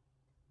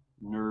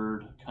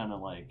 nerd kind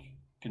of like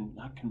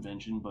not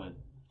convention, but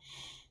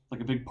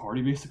like a big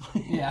party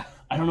basically. Yeah.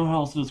 I don't know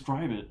how else to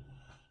describe it.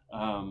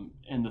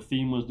 And the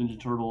theme was Ninja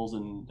Turtles,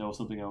 and that was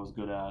something I was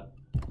good at.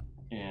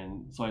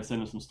 And so I sent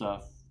him some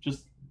stuff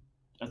just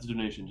as a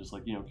donation, just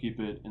like, keep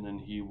it, and then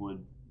he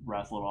would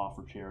raffle it off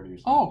for charity or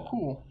something. Oh, like that.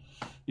 cool.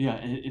 Yeah,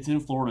 it's in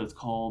Florida. It's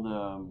called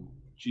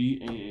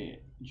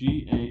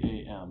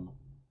GAAM,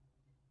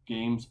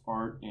 Games,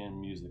 Art,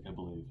 and Music, I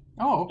believe.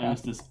 Oh, okay. And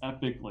it's this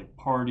epic like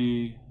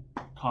party,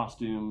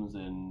 costumes,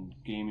 and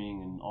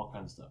gaming, and all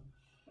kinds of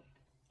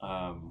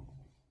stuff.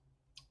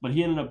 But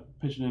he ended up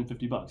pitching in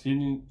 $50.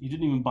 He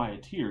didn't even buy a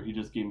tier. He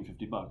just gave me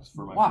 $50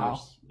 for my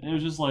first. And it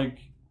was just like,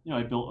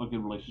 I built a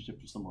good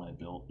relationship with someone I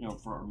built,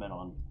 met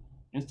on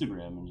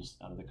Instagram, and just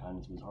out of the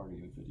kindness of his heart,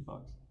 he gave me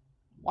 $50.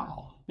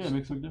 Wow. Yeah, it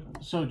makes a big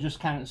difference. So just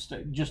kind of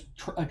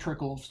a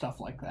trickle of stuff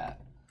like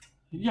that.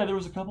 Yeah, there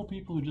was a couple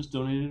people who just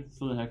donated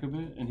for the heck of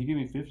it, and he gave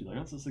me $50. Like,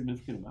 that's a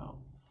significant amount.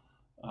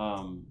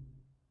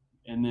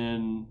 And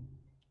then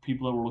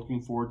people that were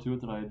looking forward to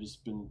it that I had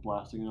just been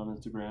blasting it on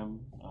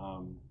Instagram.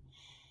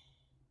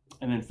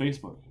 And then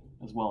Facebook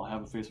as well. I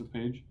have a Facebook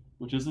page,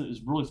 which is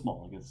really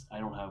small. Like, I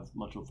don't have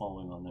much of a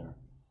following on there.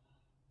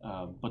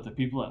 But the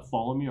people that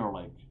follow me are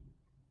like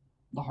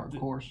the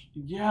hardcores.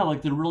 Yeah,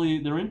 like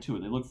they're into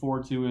it. They look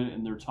forward to it,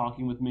 and they're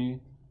talking with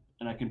me,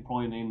 and I can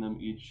probably name them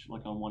each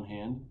like on one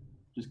hand,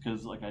 just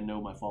because like I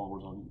know my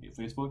followers on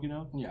Facebook,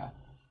 Yeah.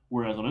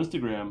 Whereas on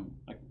Instagram,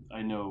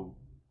 I know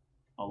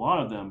a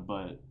lot of them,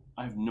 but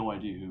I have no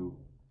idea who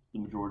the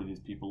majority of these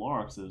people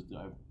are, because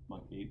I have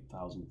like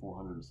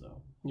 8,400 or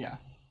so. Yeah.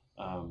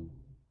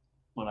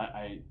 But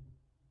I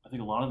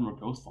think a lot of them are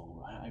ghost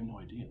followers. I have no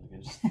idea.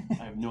 Like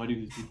I have no idea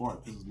who these people are.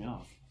 It pisses me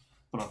off.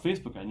 But on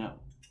Facebook, I know.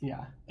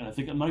 Yeah. And I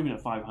think I'm not even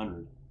at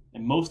 500.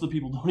 And most of the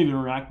people don't even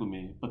interact with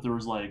me, but there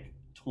was like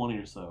 20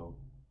 or so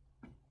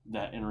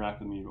that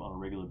interact with me on a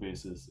regular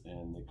basis,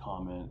 and they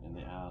comment and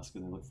they ask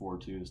and they look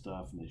forward to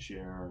stuff and they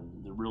share,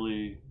 and they're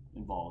really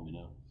involved,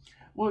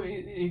 Well,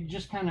 it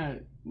just kind of,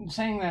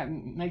 saying that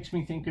makes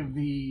me think of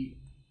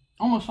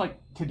almost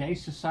like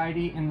today's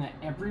society, in that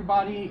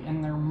everybody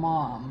and their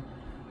mom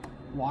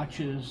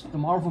watches the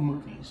Marvel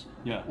movies.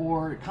 Yeah.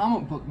 Or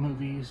comic book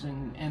movies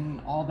and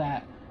all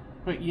that.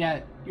 But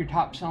yet your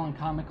top selling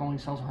comic only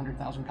sells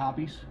 100,000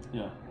 copies.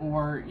 Yeah.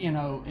 Or,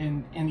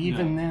 and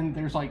even then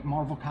there's like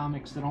Marvel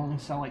comics that only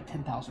sell like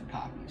 10,000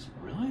 copies.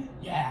 Really?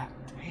 Yeah.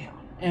 Damn.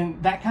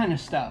 And that kind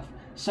of stuff.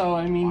 So,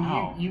 I mean,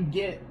 wow. you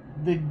get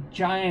the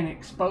giant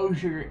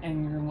exposure,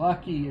 and you're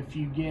lucky if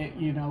you get,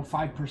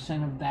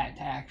 5% of that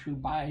to actually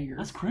buy your...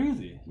 That's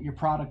crazy. Your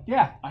product.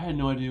 Yeah. I had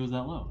no idea it was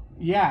that low.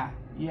 Yeah.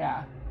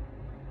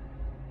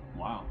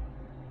 Wow.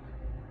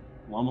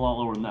 Well, I'm a lot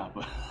lower than that,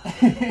 but...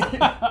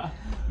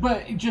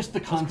 But just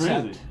the concept.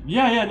 That's crazy.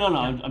 Yeah, no,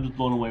 I'm just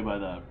blown away by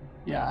that.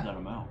 Yeah. That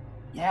amount.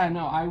 Yeah,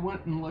 no, I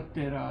went and looked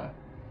at,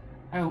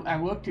 I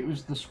looked, it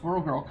was the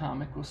Squirrel Girl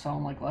comic was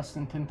selling like less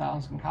than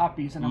 10,000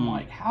 copies, and I'm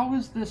like, how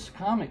is this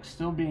comic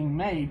still being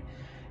made?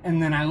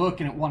 And then I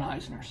look, and it won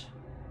Eisner's.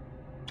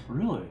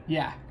 Really?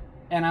 Yeah.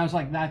 And I was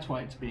like, that's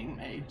why it's being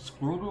made.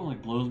 Squirrel Girl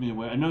like blows me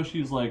away. I know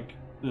she's like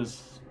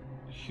this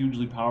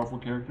hugely powerful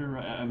character.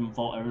 I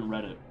haven't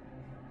read it,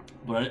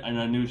 but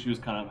I knew she was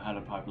kind of had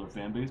a popular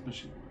fan base. But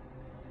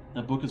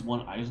that book has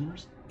won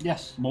Eisner's.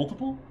 Yes.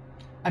 Multiple?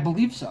 I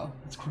believe so.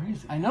 That's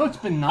crazy. I know it's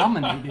been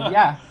nominated.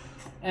 Yeah.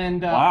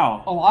 And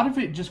wow. A lot of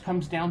it just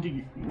comes down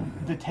to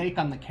the take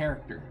on the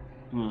character.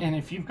 And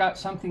if you've got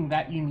something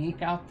that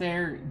unique out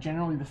there,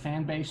 generally the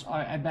fan base,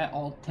 I bet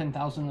all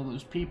 10,000 of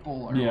those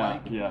people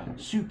are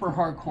super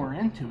hardcore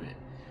into it.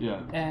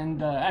 Yeah.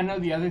 And I know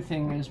the other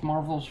thing is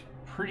Marvel's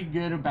pretty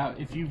good about,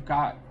 if you've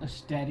got a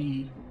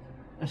steady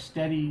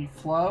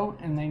flow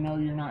and they know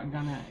you're not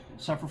going to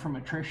suffer from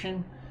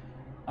attrition,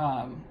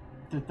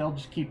 that they'll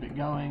just keep it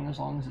going as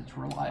long as it's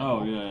reliable.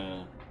 Oh,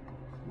 yeah.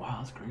 Wow,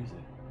 that's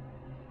crazy.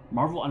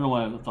 Marvel, I don't know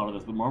why I thought of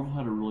this, but Marvel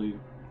had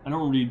I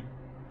don't read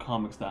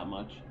comics that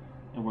much,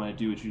 and when I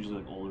do, it's usually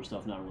like older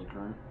stuff, not really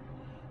current.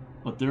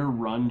 But their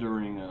run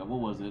during, what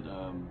was it,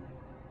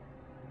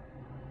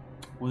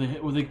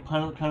 were they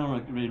kind of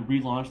like, they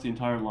relaunched the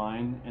entire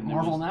line? And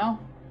Marvel Now?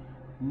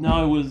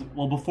 No, it was,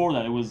 before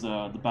that, it was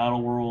the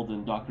Battle World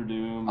and Doctor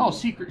Doom. Oh,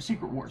 Secret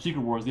Wars.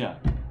 Secret Wars, yeah.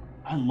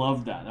 I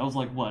loved that. That was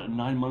like,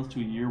 9 months to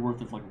a year worth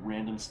of like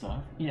random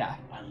stuff? Yeah.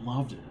 I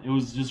loved it. It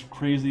was just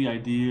crazy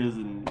ideas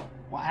and...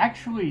 Well,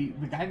 actually,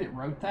 the guy that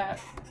wrote that,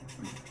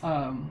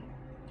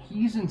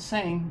 he's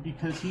insane,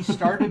 because he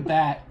started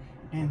that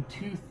in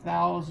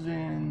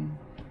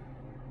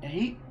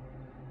 2008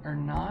 or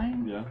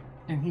 9. Yeah.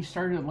 And he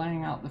started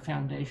laying out the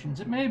foundations.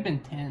 It may have been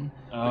 10.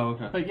 Oh,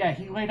 okay. But yeah,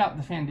 he laid out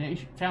the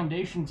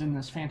foundations in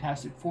this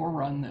Fantastic Four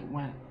run that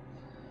went...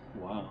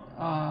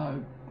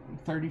 Wow.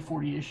 30,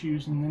 40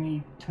 issues, and then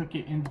he took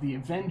it into the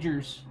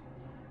Avengers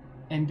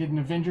and did an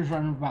Avengers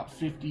run of about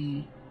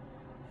 50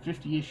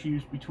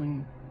 issues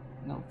between,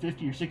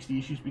 50 or 60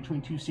 issues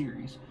between 2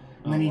 series.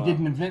 And then he did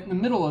an event in the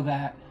middle of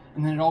that,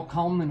 and then it all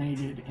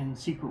culminated in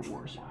Secret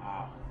Wars.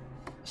 Wow.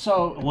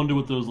 So I wonder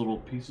what those little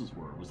pieces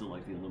were. Was it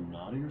like the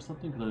Illuminati or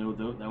something? Because I know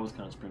that was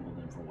kind of sprinkled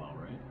in for a while,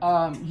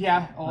 right?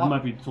 Yeah. I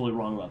might be totally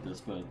wrong about this,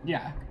 but...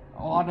 Yeah,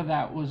 a lot of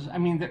that was... I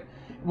mean,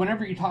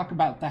 whenever you talk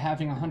about the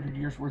having 100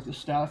 years worth of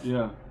stuff,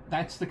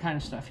 that's the kind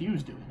of stuff he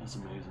was doing. That's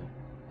amazing.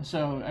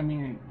 So, I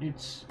mean,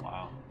 it's...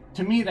 Wow.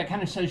 To me, that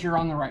kind of says you're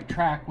on the right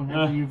track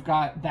whenever you've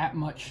got that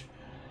much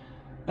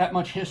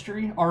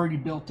history already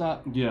built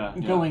up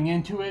going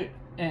into it,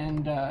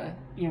 and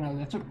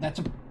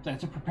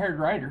that's a prepared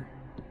writer.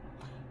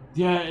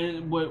 Yeah,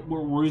 what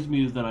worries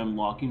me is that I'm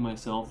locking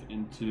myself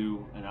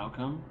into an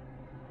outcome.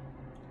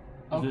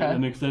 Does that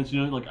makes sense?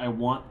 Like I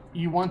want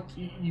you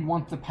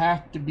want the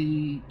path to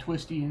be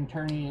twisty and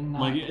turny and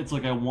not... like it's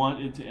like I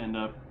want it to end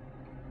up,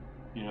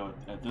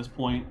 at this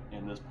point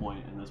and this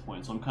point and this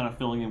point. So I'm kind of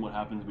filling in what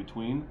happens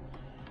between,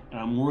 and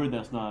I'm worried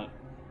that's not.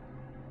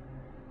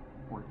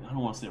 I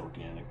don't want to say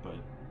organic, but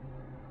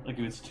like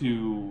if it's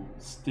too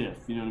stiff,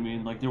 you know what I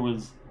mean? Like there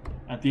was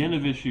at the end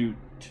of issue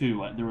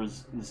 2,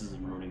 this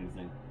isn't ruining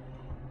anything.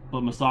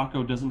 But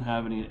Masako doesn't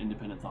have any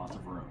independent thoughts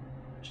of her own.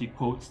 She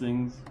quotes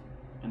things,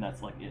 and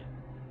that's like it.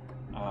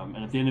 And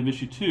at the end of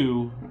issue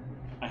 2,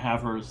 I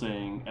have her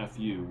saying "F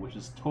you," which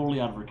is totally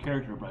out of her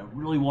character, but I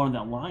really wanted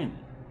that line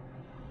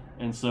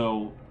in. And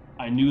so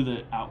I knew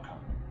the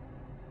outcome.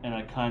 And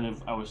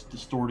I was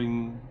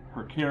distorting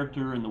her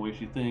character and the way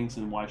she thinks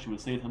and why she would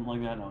say something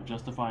like that, and I was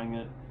justifying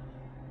it.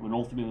 When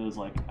ultimately it was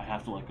like, I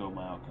have to let go of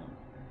my outcome.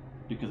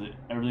 Because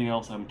everything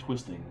else I'm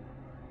twisting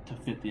to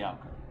fit the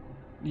outcome.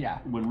 Yeah.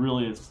 When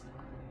really it's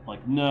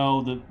like,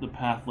 no, the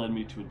path led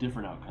me to a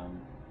different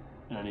outcome,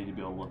 and I need to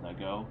be able to let that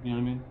go. You know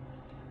what I mean?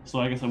 So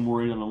I guess I'm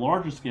worried on a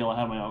larger scale. I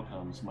have my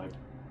outcomes, my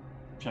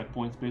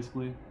checkpoints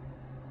basically,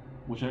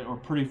 which are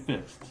pretty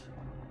fixed,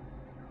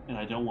 and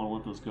I don't want to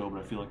let those go.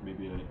 But I feel like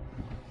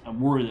I'm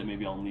worried that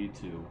maybe I'll need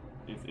to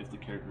if the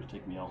characters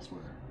take me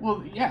elsewhere.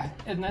 Well, yeah,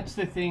 and that's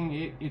the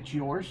thing. It's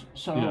yours,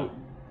 so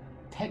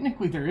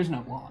technically there is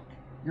no lock.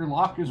 Your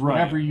lock is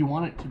whatever you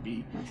want it to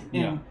be.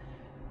 And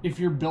if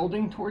you're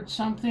building towards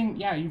something,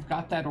 you've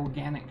got that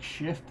organic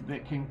shift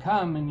that can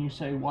come, and you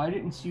say, well, I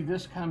didn't see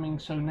this coming,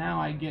 so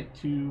now I get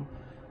to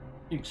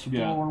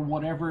explore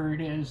whatever it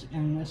is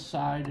in this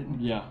side.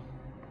 And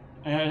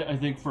I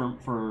think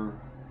for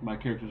my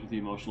characters with the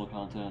emotional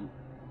content,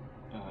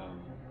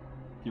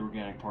 the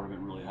organic part of it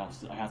really I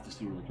have to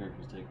see where the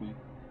characters take me.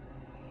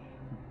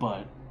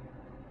 But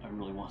I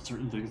really want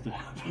certain things to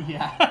happen.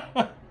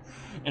 Yeah.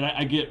 And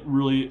I get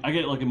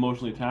like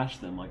emotionally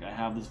attached to them. Like I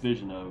have this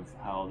vision of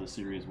how the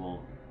series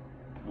will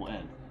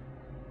end,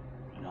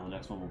 and how the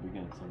next one will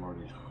begin. Because I've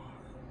already.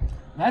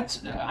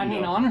 That's. I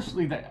mean,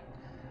 honestly,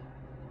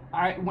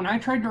 when I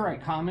tried to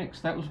write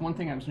comics, that was one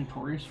thing I was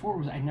notorious for.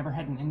 Was I never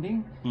had an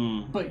ending.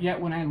 But yet,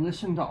 when I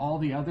listened to all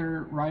the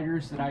other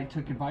writers that I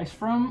took advice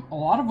from, a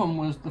lot of them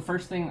was the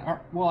first thing.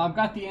 Well, I've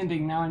got the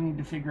ending. Now I need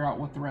to figure out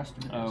what the rest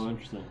of it is. Oh,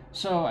 interesting.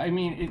 So I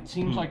mean, it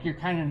seems like you're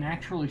kind of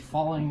naturally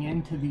falling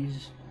into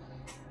these.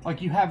 Like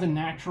you have a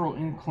natural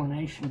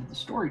inclination to the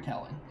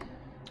storytelling.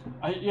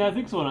 I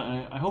think so,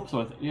 and I hope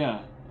so.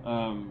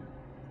 I'm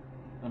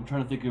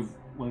trying to think of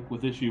like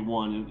with issue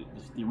 1,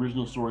 the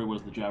original story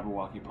was the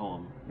Jabberwocky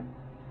poem,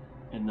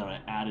 and then I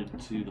added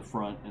to the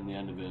front and the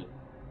end of it.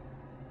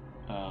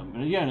 I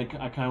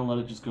kind of let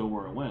it just go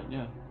where it went.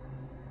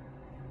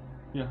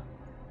 Yeah,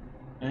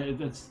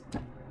 and it's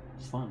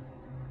fun.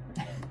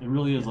 It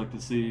really is like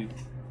to see.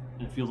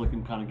 It feels like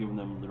I'm kind of giving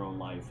them their own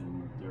life,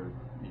 and they're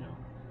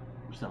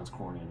which sounds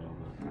corny, I know,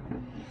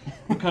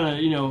 but kind of,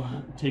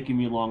 taking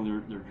me along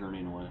their journey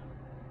in a way.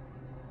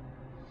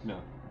 Yeah.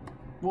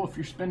 Well, if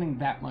you're spending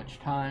that much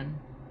time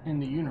in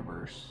the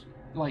universe,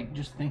 like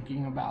just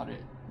thinking about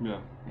it,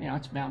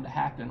 it's bound to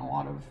happen. A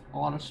lot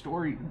of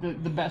story.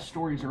 The best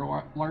stories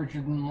are larger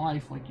than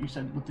life, like you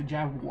said with the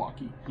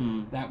Jabberwocky.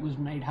 That was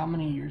made how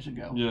many years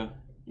ago? Yeah.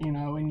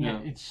 And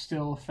yet it's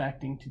still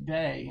affecting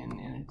today,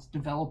 and it's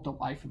developed a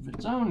life of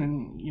its own,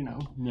 and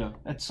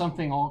that's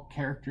something all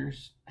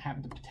characters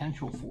have the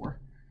potential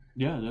for.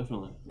 Yeah,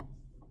 definitely.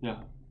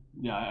 Yeah,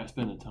 I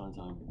spend a ton of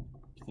time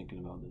thinking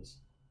about this,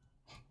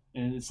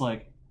 and it's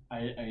like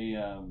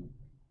the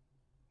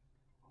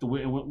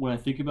way when I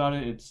think about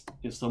it,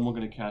 is someone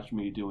going to catch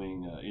me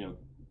doing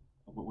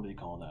what do you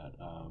call that?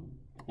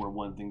 Where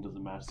one thing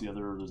doesn't match the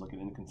other, or there's like an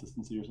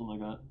inconsistency or something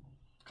like that.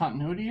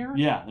 Continuity error?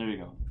 Yeah, there you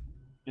go.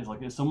 It's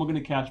like, is someone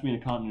going to catch me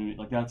in a continuity?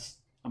 Like I'm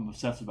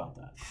obsessed about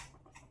that.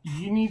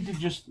 You need to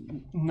just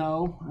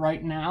know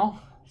right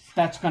now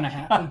that's going to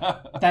happen.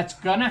 That's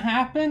going to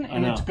happen,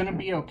 and it's going to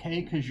be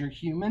okay because you're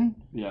human.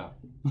 Yeah.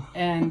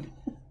 And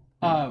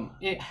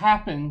it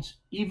happens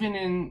even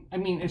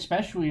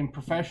especially in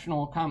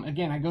professional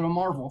Again, I go to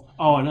Marvel.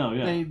 Oh, I know,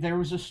 yeah. There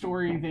was a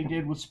story they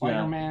did with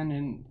Spider-Man,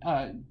 and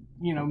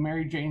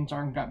Mary Jane's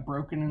arm got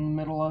broken in the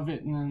middle of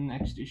it, and then the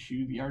next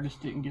issue, the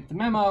artist didn't get the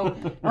memo.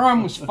 Her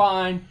arm was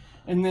fine.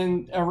 And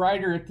then a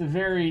writer at the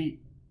very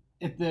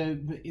at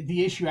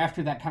the issue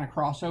after that kind of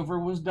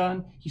crossover was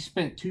done, he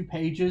spent 2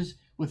 pages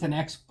with an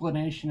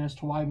explanation as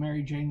to why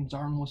Mary Jane's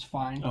arm was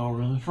fine. Oh,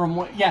 really? From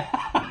what? Yeah,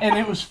 and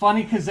it was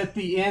funny because at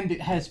the end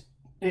it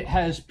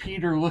has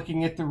Peter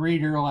looking at the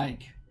reader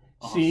like,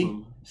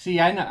 Awesome. see,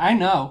 I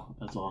know.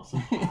 That's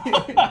awesome.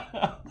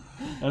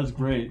 That's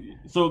great.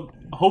 So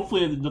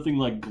hopefully there's nothing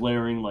like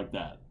glaring like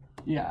that.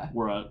 Yeah.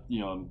 Where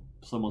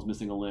someone's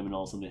missing a limb and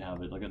all of a sudden they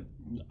have it. Like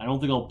I don't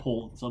think I'll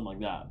pull something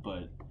like that,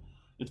 but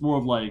it's more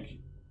of like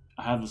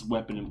I have this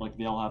weapon and like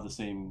they all have the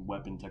same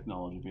weapon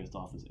technology based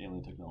off this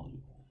alien technology.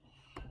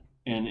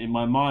 And in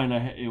my mind,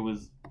 it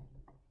was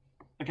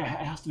like it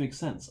has to make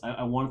sense.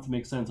 I want it to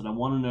make sense, and I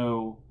want to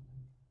know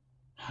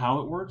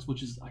how it works,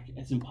 which is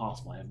it's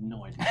impossible. I have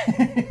no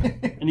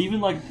idea. And even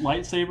like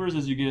lightsabers,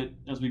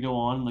 as we go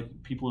on, like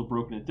people have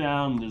broken it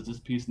down. And there's this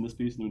piece and this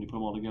piece, and when you put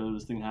them all together,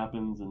 this thing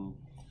happens, and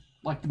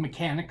like the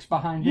mechanics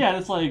behind it. Yeah,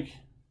 it's like,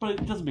 but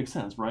it doesn't make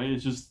sense, right?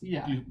 It's just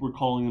yeah. We're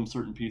calling them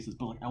certain pieces,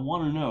 but like I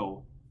want to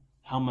know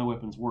how my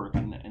weapons work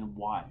and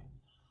why.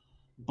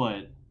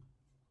 But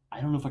I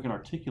don't know if I can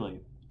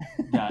articulate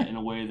that in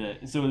a way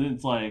that. So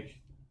it's like,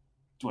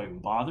 do I even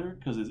bother?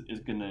 Because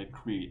it's going to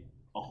create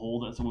a hole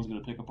that someone's going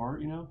to pick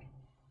apart, And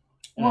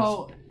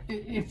well,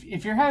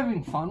 if you're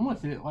having fun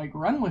with it, like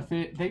run with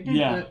it. They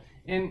did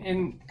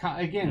and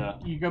again,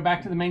 you go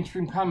back to the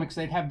mainstream comics,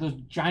 they'd have those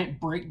giant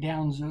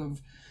breakdowns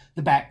of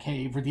the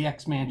Batcave or the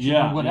X-Mansion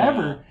or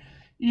whatever,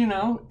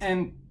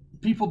 and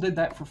people did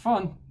that for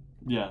fun.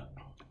 Yeah.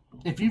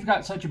 If you've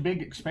got such a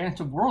big,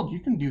 expansive world, you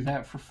can do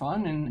that for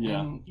fun,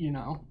 and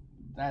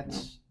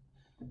that's.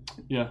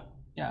 Yeah.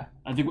 Yeah.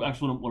 I think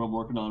actually what I'm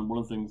working on, one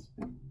of the things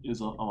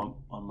is on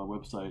my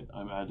website,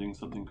 I'm adding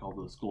something called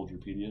the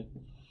Scoldropedia.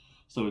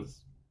 So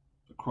it's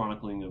a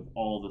chronicling of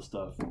all the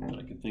stuff that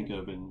I can think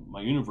of in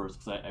my universe,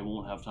 because I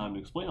won't have time to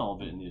explain all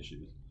of it in the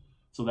issues.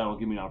 So that will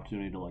give me an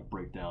opportunity to like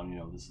break down,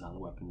 this is how the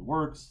weapon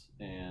works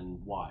and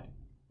why,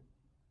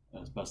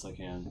 as best I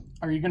can.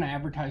 Are you going to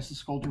advertise the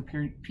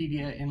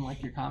Scoldropedia in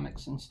like your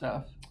comics and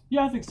stuff?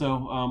 Yeah, I think so.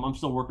 I'm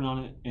still working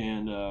on it,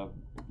 and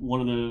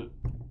one of the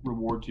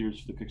reward tiers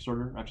for the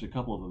Kickstarter, actually a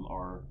couple of them,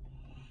 are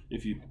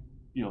if you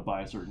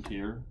buy a certain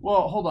tier.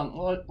 Well, hold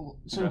on.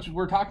 Since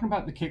we're talking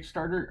about the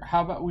Kickstarter,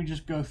 how about we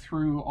just go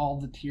through all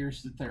the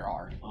tiers that there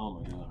are? Oh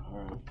my god!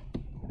 All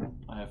right,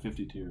 I have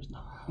 50 tiers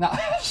now. No,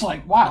 it's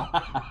like wow.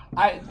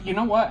 You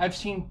know what? I've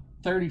seen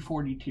 30,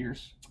 40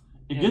 tiers.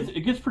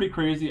 It gets pretty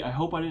crazy. I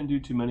hope I didn't do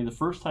too many. The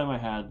first time I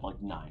had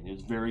like 9. It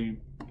was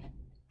very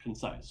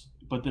concise.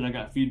 But then I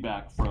got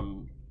feedback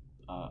from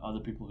other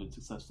people who had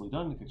successfully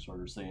done the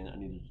Kickstarter saying I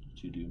needed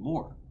to do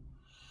more.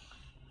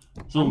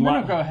 So I'm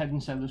going to go ahead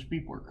and say those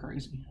people are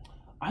crazy.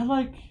 I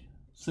like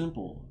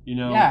simple,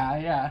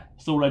 Yeah.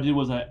 So what I did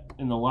was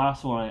in the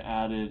last one I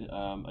added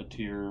a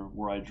tier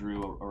where I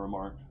drew a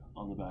remark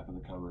on the back of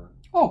the cover.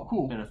 Oh,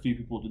 cool. And a few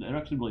people did that. It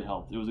actually really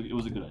helped. It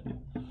was a good idea.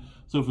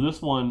 So for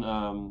this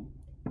one,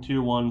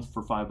 tier 1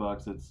 for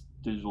 $5, it's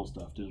digital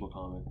stuff, digital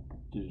comic,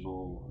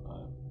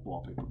 digital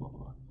wallpaper, blah, blah,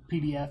 blah.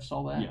 PDFs,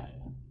 all that? Yeah.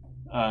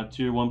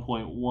 Tier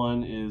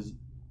 1.1 is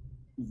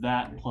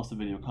that plus the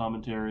video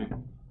commentary.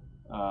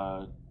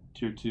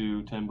 Tier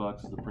 2,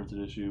 $10 is the printed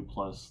issue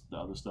plus the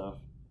other stuff.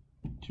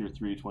 Tier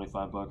 3,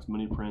 $25,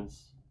 mini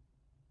prints,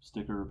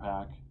 sticker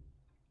pack,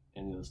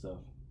 and the other stuff.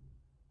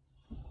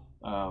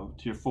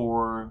 Tier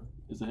 4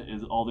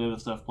 is all the other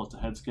stuff plus the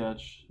head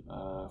sketch,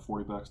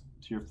 $40.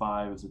 Tier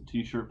 5 is a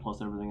t-shirt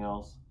plus everything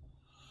else.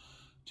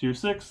 Tier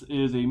 6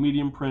 is a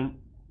medium print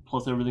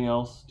plus everything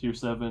else. Tier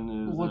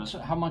 7 is...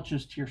 how much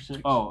is Tier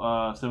 6?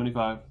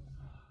 $75.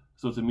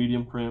 So it's a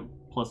medium print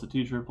plus the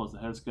t-shirt plus the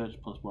head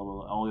sketch plus blah, blah,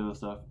 blah, all the other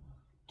stuff.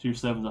 Tier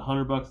 7 is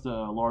 $100,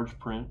 a large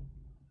print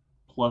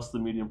plus the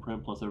medium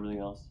print plus everything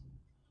else.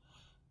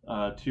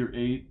 Tier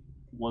 8,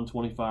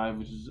 $125,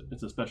 which is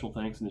it's a special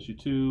thanks in issue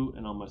 2,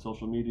 and on my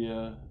social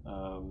media,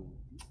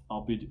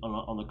 I'll be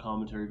on the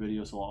commentary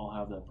video, so I'll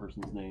have that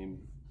person's name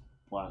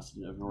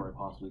blasted everywhere I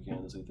possibly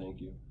can to say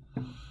thank you.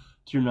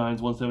 Tier 9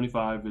 is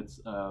 $175. It's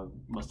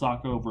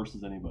Masako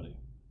versus anybody.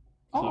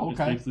 So it's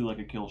basically like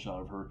a kill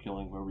shot of her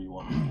killing whoever you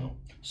want to kill.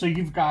 So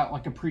you've got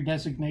like a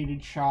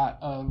pre-designated shot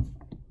of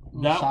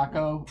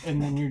Masako,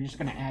 and then you're just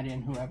going to add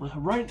in whoever.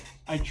 Right.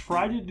 I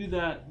tried to do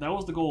that. That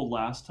was the goal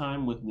last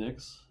time with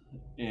Nyx,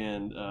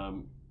 and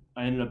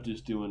I ended up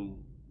just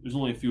doing. There's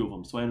only a few of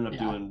them, so I ended up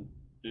doing.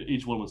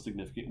 Each one was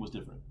significant. Was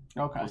different.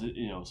 Okay.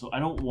 So I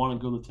don't want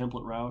to go the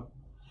template route,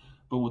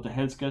 but with the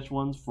head sketch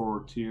ones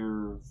for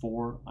tier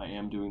 4, I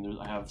am doing.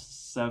 I have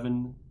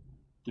 7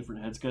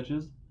 different head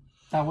sketches.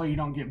 That way you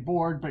don't get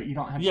bored, but you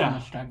don't have so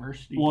much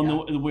diversity.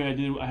 Well, the way I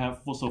did, I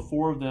have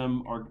 4 of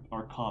them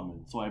are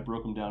common, so I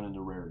broke them down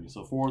into rarity.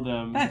 So 4 of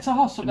them. That's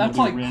awesome. That's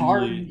like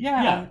hard.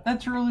 Yeah,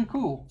 that's really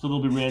cool. So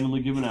they'll be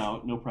randomly given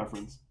out, no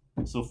preference.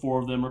 So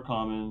 4 of them are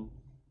common,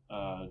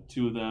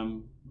 2 of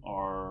them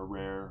are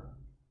rare,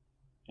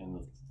 and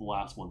the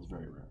last one's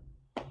very rare.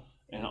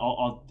 And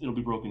it'll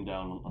be broken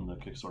down on the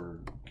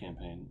Kickstarter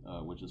campaign,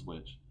 which is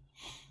which.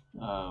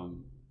 So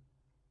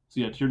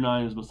yeah, tier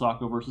 9 is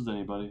Masako versus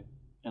anybody.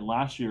 And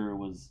last year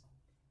was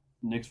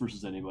Nyx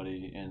versus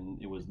anybody,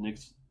 and it was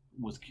Nyx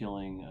was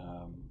killing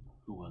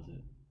who was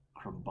it?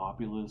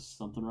 Crumbopulous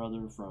something or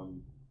other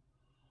from.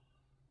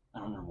 I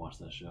don't ever watch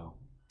that show.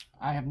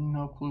 I have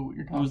no clue what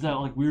you're talking about. It was that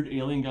like weird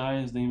alien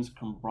guy. His name's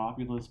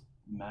Crumbopulous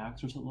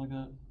Max or something like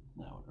that.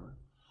 No, whatever.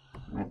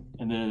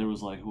 And then there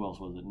was like, who else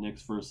was it?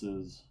 Nyx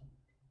versus,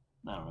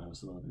 I don't know, it was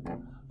some other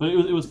people. But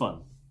it was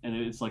fun, and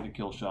it's like a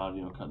kill shot,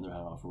 cutting their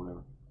head off or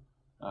whatever.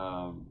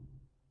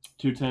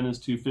 210 is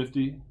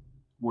 250,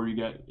 where you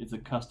get it's a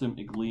custom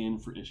Iglean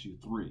for issue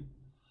 3.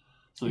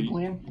 So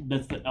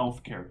that's the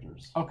elf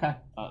characters. Okay.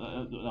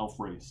 The elf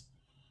race.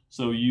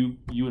 So you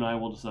and I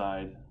will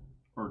decide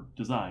or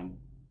design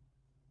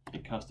a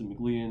custom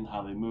Iglean,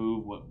 how they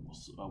move, what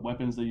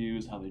weapons they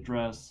use, how they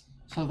dress.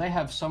 So they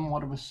have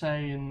somewhat of a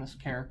say in this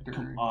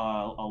character. A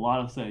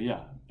lot of say,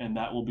 yeah. And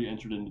that will be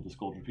entered into the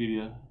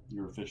Scoldropedia.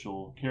 Your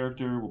official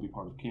character will be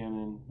part of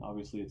canon.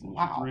 Obviously, it's in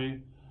issue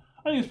 3.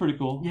 I think it's pretty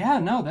cool. Yeah,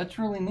 no, that's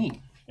really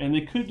neat. And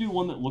they could do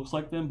one that looks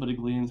like them, but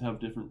Igleans have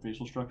different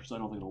facial structures. I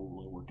don't think it'll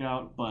really work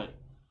out. But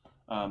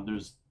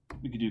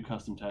we could do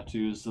custom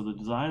tattoos. So the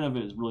design of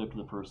it is really up to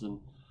the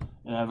person.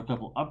 And I have a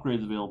couple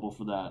upgrades available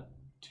for that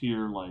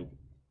tier, like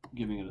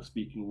giving it a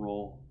speaking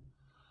role.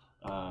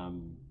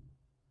 And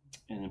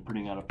then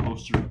printing out a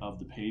poster of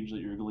the page that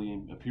your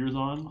Iglean appears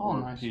on, or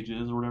nice. page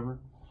is, or whatever.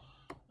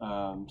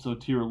 So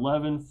tier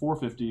 11,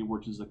 450,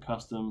 which is a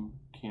custom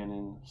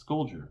canon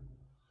Scoldger.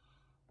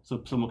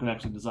 So someone can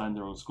actually design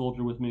their own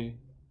Scoldger with me,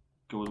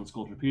 go in the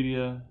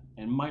Scoldropedia,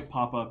 and might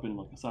pop up in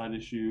like a side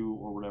issue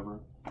or whatever.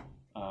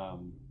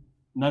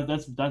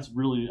 That's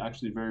really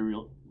actually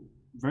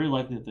very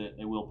likely that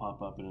they will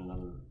pop up in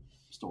another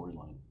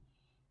storyline.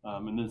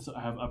 And then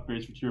I have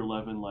upgrades for tier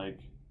 11, like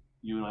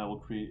you and I will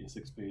create a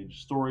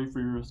 6-page story for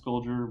your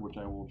Scoldger, which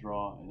I will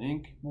draw in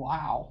ink.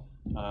 Wow.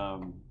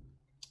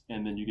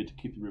 And then you get to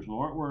keep the original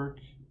artwork.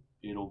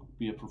 It'll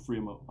be up for free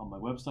on my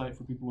website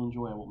for people to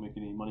enjoy. I won't make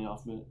any money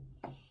off of it,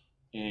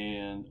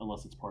 and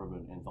unless it's part of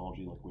an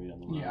anthology, like way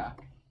down the road. Yeah.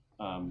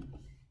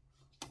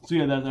 So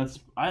yeah, that's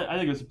I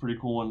think it's a pretty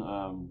cool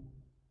one.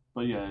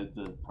 But yeah,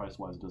 the price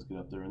wise it does get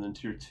up there. And then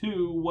tier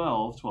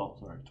 12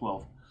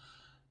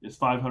 is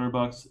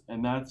 $500,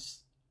 and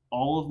that's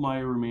all of my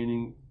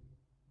remaining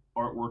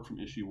artwork from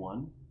issue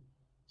 1.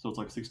 So it's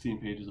like 16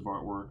 pages of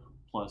artwork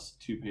plus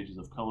 2 pages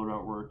of colored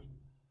artwork.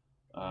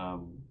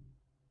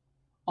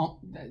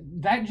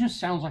 That just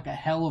sounds like a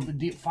hell of a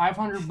deal.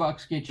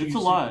 $500 gets you. It's a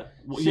lot.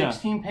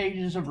 16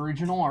 pages of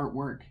original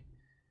artwork.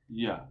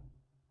 Yeah,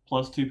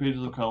 plus 2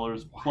 pages of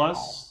colors, wow.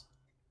 Plus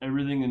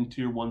everything in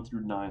tier 1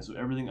 through 9. So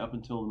everything up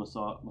until the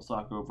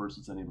Masako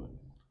versus anybody.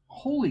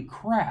 Holy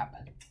crap!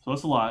 So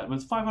that's a lot, but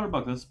it's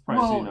 $500. That's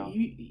pricey, Well,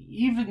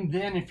 even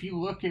then, if you're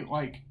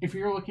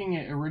looking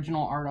at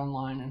original art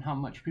online and how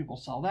much people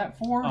sell that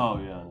for, oh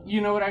yeah, you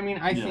know what I mean.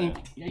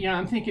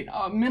 I'm thinking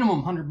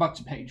minimum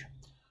 $100 a page.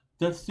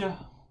 That's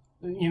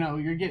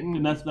you're getting.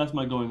 And that's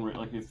my going rate.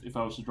 Like if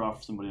I was to draw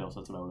for somebody else,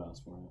 that's what I would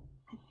ask for.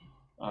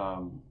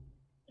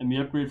 And the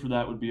upgrade for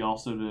that would be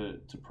also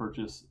to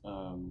purchase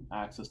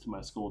access to my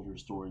Scoldger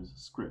Stories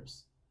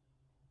scripts.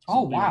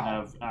 So they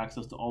have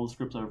access to all the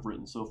scripts I've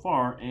written so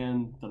far,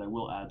 and that I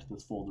will add to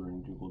this folder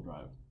in Google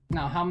Drive.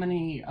 Now, how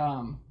many?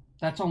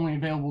 That's only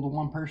available to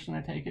one person,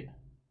 I take it.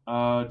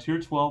 Tier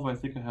 12, I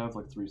think I have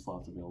like 3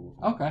 slots available.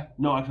 Okay.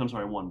 No, actually, I'm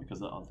sorry, 1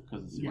 because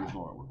it's the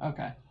original artwork.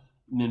 Okay.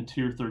 And then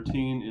tier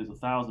 13 is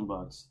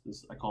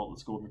 $1,000. I call it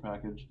the Scoldger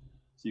package.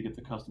 So you get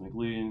the custom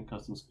Iglean,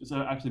 it's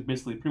actually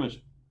basically pretty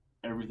much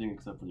everything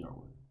except for the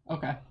artwork.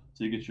 Okay.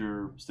 So you get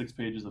your 6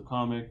 pages of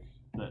comic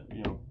that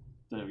you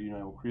and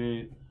I will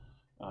create.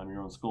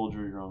 Your own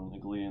Scoldger, your own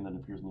Iglean that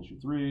appears in issue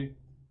 3,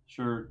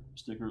 shirt,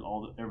 stickers,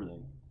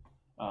 everything.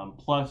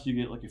 Plus, you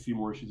get like a few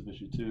more issues of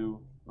issue 2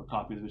 or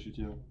copies of issue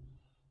 2,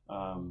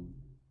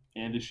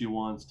 and issue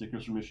 1,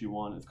 stickers from issue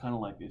 1. It's kind of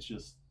like it's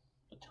just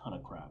a ton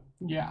of crap.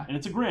 Yeah. And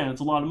it's $1,000.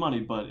 It's a lot of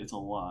money, but it's a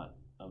lot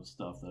of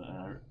stuff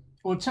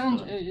Well, it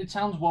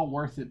sounds well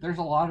worth it. There's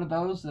a lot of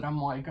those that I'm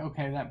like,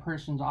 okay, that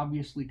person's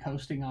obviously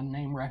coasting on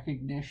name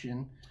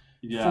recognition.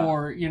 Yeah.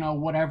 For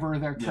whatever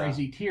their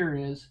crazy tier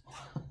is,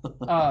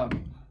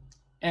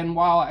 and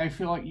while I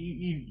feel like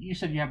you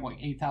said you have like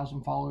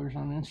 8,000 followers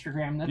on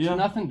Instagram, that's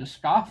nothing to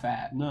scoff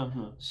at.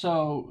 No.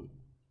 So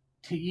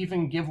to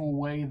even give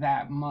away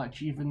that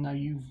much, even though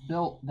you've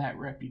built that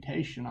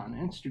reputation on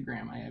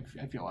Instagram,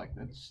 I feel like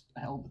that's a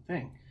hell of a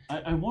thing.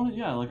 I want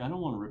to, I don't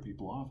want to rip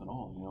people off at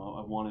all.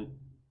 I want it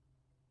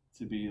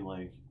to be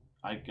like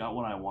I got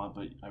what I want,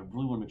 but I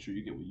really want to make sure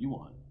you get what you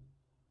want.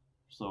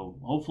 So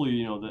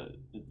hopefully, that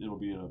it'll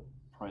be at a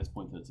price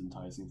point that's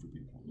enticing for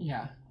people.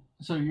 Yeah.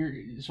 So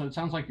it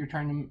sounds like you're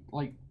trying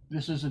to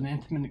this is an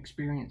intimate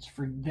experience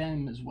for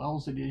them as well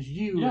as it is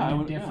you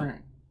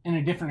in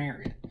a different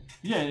area.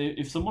 Yeah.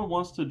 If someone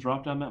wants to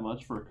drop down that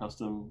much for a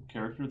custom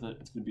character, that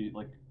it's going to be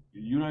like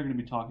you and I are going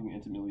to be talking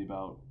intimately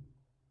about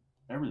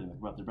everything, like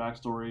about their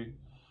backstory.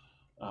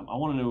 I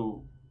want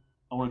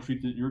to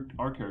treat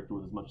our character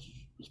with as much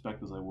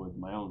respect as I would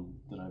my own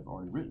that I've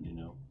already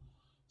written.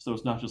 So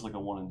it's not just like a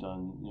one and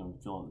done,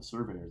 fill out the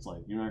survey. It's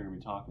like you're not going to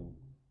be talking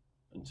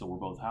until we're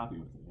both happy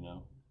with it, you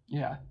know?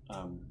 Yeah.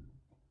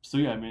 So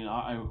yeah, I mean,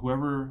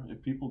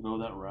 if people go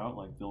that route,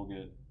 like they'll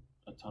get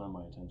a ton of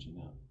my attention.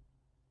 Yeah.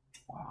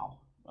 Wow.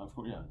 Of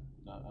course,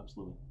 yeah,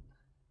 absolutely.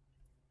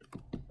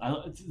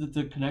 It's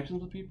the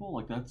connections with people,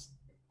 like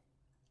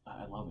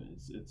I love it.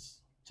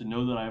 It's to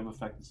know that I have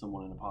affected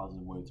someone in a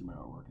positive way through my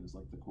artwork is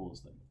like the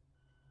coolest thing.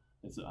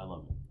 I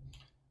love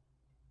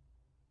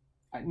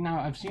it. Now,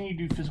 I've seen you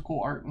do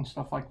physical art and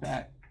stuff like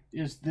that.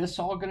 Is this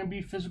all going to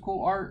be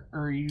physical art,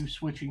 or are you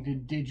switching to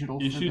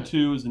digital? Issue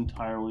 2 is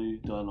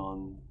entirely done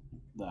on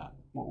that.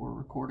 What we're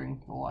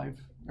recording, the live,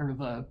 or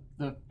the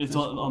It's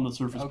on the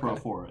Surface Pro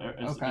 4.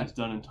 It's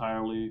done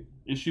entirely.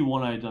 Issue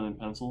 1 I had done in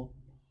pencil.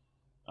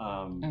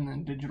 And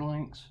then digital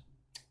inks?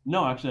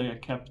 No, actually I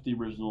kept the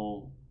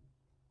original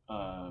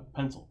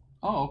pencil.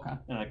 Oh, okay.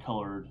 And I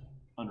colored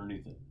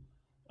underneath it.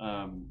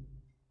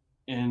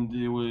 And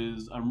it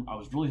was, I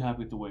was really happy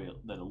with the way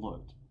that it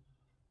looked.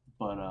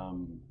 But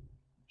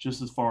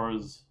just as far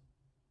as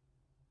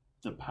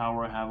the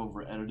power I have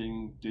over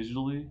editing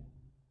digitally,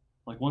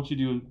 like once you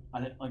do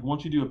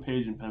a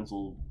page in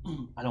pencil,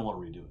 I don't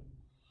want to redo it.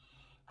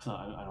 Cause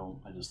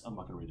I'm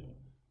not gonna redo it.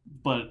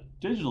 But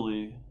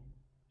digitally,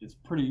 it's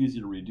pretty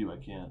easy to redo.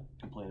 I can't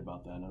complain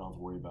about that, and I don't have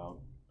to worry about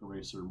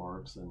eraser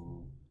marks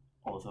and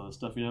all this other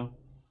stuff, you know?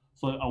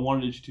 So I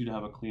wanted Issue 2 to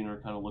have a cleaner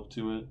kind of look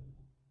to it,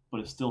 but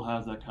it still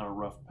has that kind of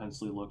rough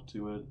pencil-y look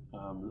to it.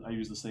 I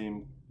use the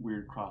same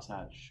weird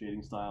crosshatch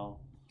shading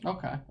style.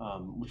 Okay.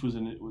 Which was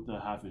in it with the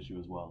half issue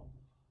as well.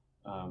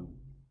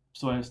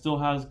 So it still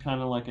has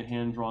kind of like a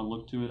hand-drawn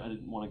look to it. I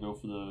didn't want to go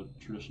for the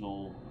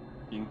traditional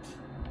inked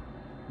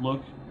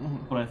look,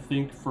 but I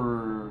think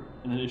and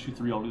then Issue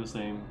 3 I'll do the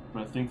same,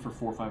 but I think for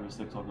 4, 5, and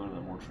 6 I'll go to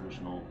that more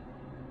traditional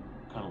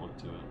kind of look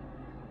to it.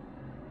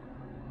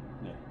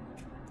 Yeah.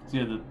 So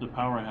yeah, the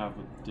power I have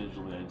with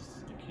digitally,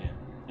 I can't.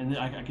 And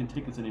I can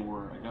take this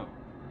anywhere I go.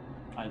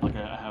 I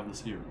have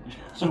this here.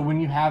 So when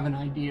you have an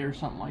idea or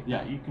something like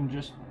that, you can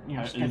just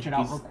sketch it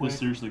out real quick. This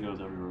seriously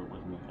goes everywhere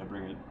with me. I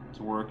bring it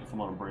to work if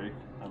I'm on a break.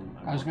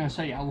 I was going to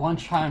say,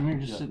 lunchtime, you're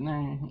just sitting there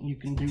and you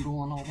can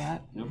doodle and all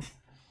that. Yep.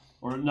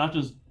 Or not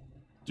just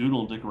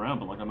doodle and dick around,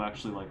 but like I'm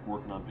actually like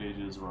working on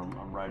pages, or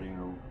I'm writing,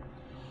 or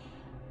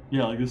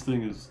like this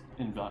thing is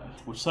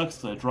which sucks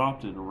because I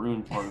dropped it or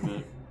ruined part of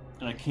it,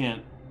 and I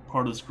can't.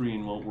 Part of the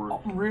screen won't work.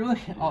 Oh,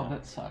 really? Yeah. Oh,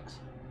 that sucks.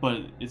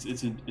 But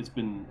it's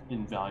been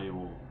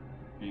invaluable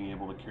being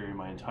able to carry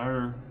my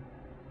entire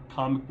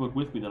comic book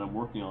with me that I'm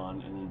working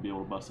on, and then be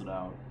able to bust it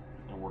out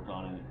and work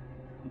on it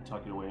and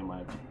tuck it away in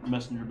my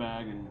messenger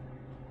bag and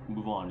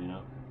move on. You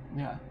know?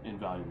 Yeah.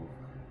 Invaluable.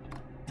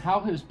 How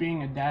has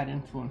being a dad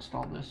influenced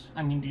all this?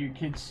 I mean, do your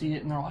kids see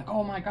it and they're like,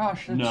 "Oh my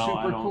gosh, that's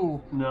super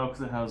cool"? No,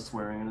 because it has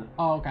swearing in it.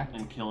 Oh, okay.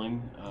 And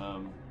killing.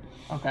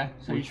 Okay,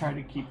 so you try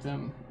to keep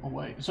them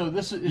away. So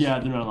this is... Yeah,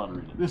 they're not allowed to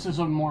read it. This is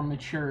a more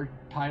mature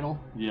title?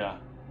 Yeah.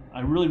 I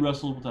really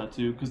wrestled with that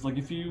too, because like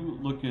if you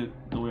look at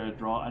the way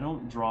I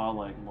don't draw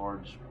like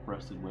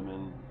large-breasted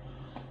women,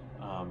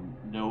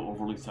 no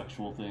overly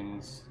sexual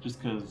things, just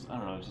because, I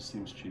don't know, it just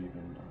seems cheap,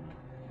 and I don't know.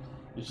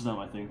 It's just not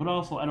my thing. But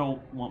also, I don't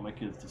want my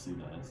kids to see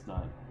that. It's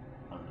not,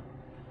 I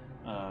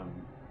don't know.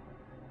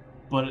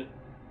 But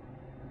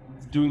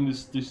doing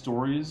these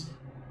stories,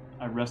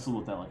 I wrestled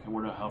with that, like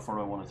how far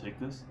do I want to take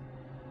this?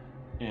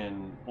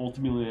 And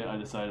ultimately, I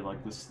decided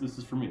like this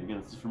is for me.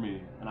 Again, this is for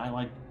me, and I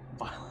like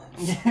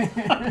violence.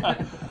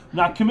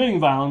 Not committing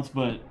violence,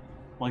 but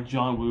like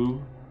John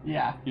Woo.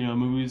 Yeah.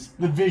 Movies.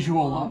 The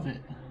visual of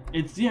it.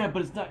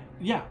 But it's not.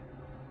 Yeah.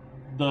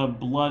 The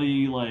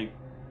bloody like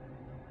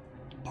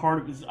part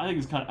of it. I think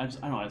it's kind of.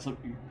 I don't know.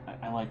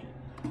 I like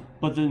it,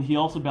 but then he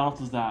also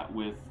balances that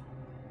with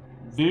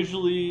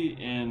visually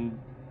and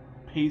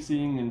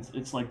pacing, and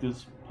it's like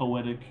this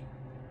poetic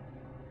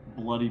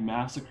bloody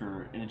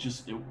massacre, and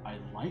I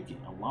like it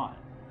a lot.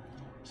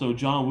 So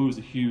John Woo is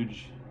a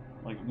huge,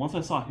 like, once I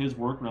saw his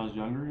work when I was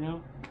younger,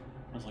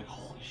 I was like,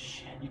 holy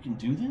shit, you can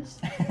do this?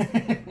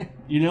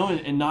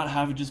 And not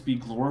have it just be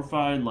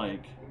glorified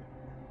like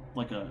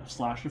a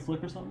slasher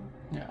flick or something.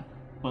 Yeah.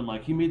 But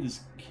like he made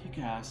this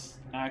kick-ass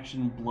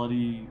action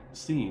bloody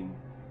scene,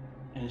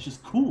 and it's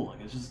just cool. Like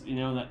it's just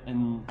that,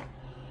 and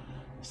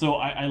so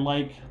I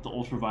like the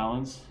ultra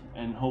violence,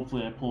 and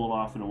hopefully I pull it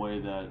off in a way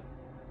that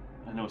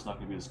I know it's not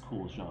going to be as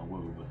cool as John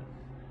Woo,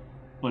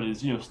 but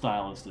it's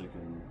stylistic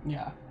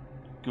and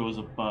goes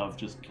above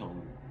just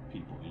killing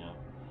people.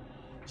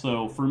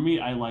 So for me,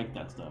 I like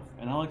that stuff,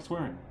 and I like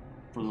swearing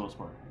for the most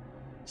part.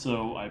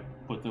 So I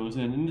put those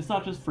in, and it's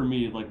not just for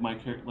me. Like my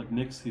character, like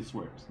Nyx, he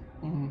swears.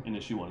 Mm-hmm. In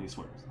issue 1, he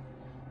swears.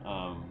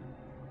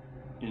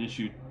 In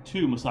issue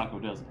 2, Masako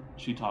doesn't.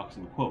 She talks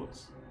in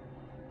quotes,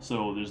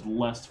 so there's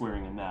less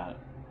swearing in that.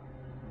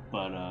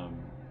 But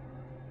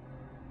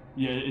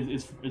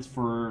it's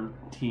for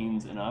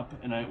teens and up.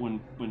 And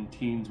when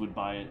teens would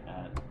buy it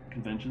at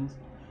conventions,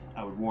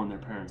 I would warn their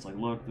parents, like,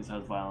 look, this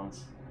has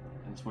violence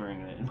and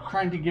swearing in it.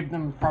 Trying to give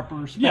them proper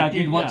respect.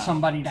 You'd want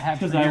somebody to have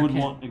for their kid.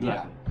 Exactly.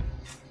 Yeah.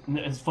 And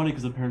it's funny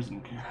because the parents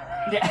didn't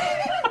care.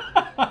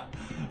 Yeah.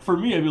 For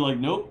me, I'd be like,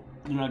 nope,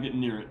 you're not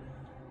getting near it.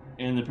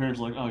 And the parents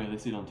are like, oh yeah, they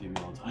see it on TV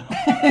all the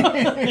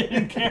time. They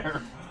didn't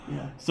care.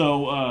 Yeah.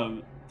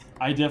 So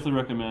I definitely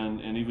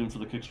recommend, and even for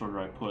the Kickstarter,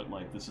 I put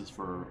like this is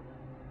for,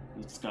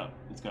 it's got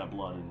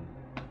blood and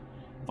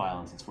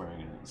violence and swearing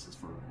in it. This is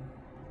for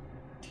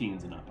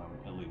teens and up,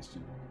 at least.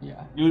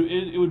 Yeah.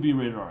 It would be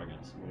rated R, I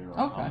guess. Rated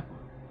R, Okay.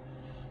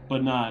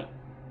 But not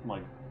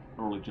like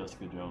early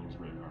Jessica Jones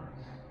rated R.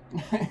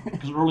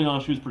 Because early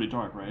on she was pretty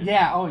dark, right?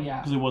 Yeah. Oh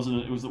yeah. Because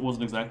it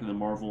wasn't exactly the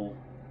Marvel.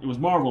 It was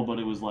Marvel, but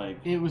it was like.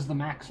 It was the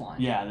Max line.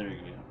 Yeah, there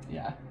you go.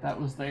 Yeah, that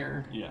was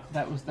their. Yeah.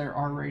 That was their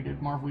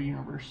R-rated Marvel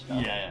Universe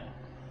stuff.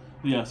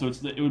 Yeah. So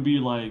it would be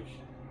like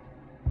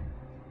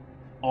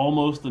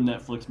almost the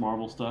Netflix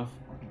Marvel stuff,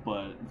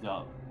 but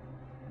without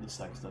the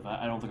sex stuff.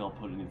 I don't think I'll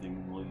put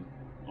anything really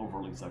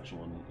overly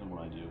sexual in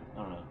what I do.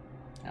 I don't know.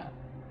 Yeah.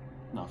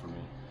 Not for me.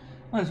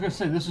 I was gonna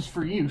say this is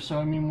for you, so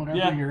I mean, whatever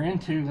Yeah. you're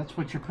into, that's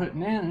what you're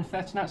putting in. If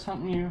that's not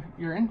something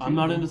you're into, I'm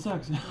not then- into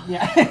sex.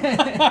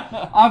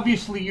 Yeah.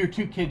 Obviously, your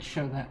two kids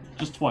show that.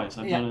 Just twice.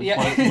 I've done it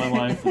twice in my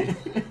life.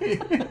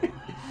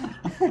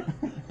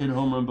 Hit a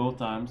home run both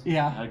times.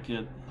 Yeah. Had a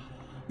kid.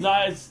 No,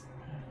 I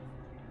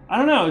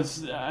don't know.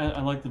 I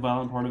like the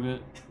violent part of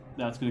it.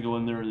 That's gonna go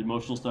in there. The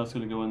emotional stuff's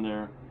gonna go in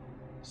there.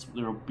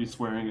 There'll be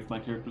swearing if my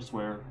characters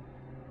swear.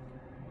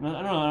 I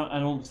don't know. I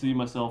don't see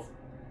myself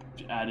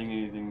adding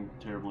anything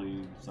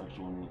terribly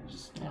sexual in it.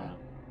 Just I don't know.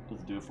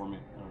 Doesn't do it for me.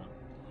 I don't know.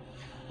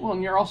 Well,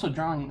 and you're also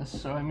drawing this,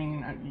 so I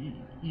mean,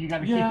 you got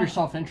to Yeah. keep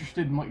yourself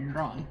interested in what you're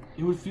drawing.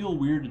 It would feel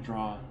weird to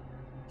draw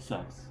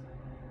sex.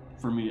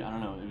 For me, I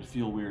don't know. It would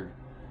feel weird.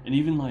 And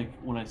even like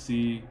when I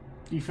see.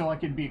 Do you feel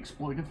like it'd be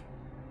exploitive?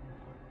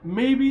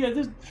 Maybe. I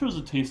think there's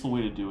a tasteful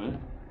way to do it.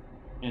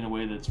 In a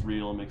way that's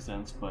real and makes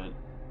sense, but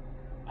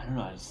I don't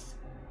know. It's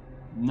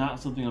not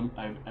something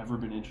I've ever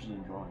been interested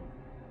in drawing.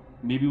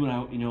 Maybe when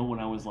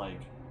I was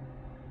like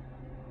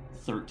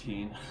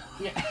 13.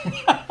 Yeah.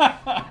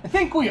 I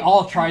think we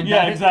all tried that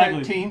Yeah,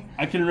 exactly. at 13.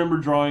 I can remember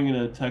drawing in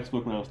a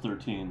textbook when I was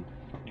 13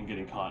 and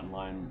getting caught in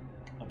line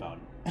about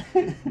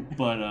it.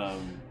 But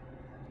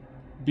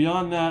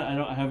beyond that,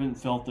 I haven't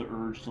felt the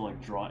urge to like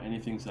draw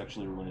anything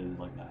sexually related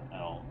like that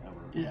at all ever.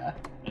 Yeah.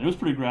 And it was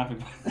pretty graphic.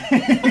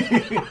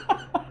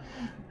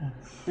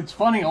 It's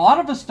funny, a lot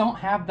of us don't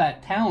have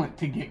that talent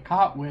to get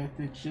caught with.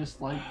 It's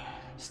just like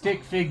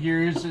stick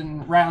figures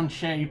and round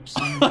shapes.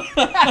 And,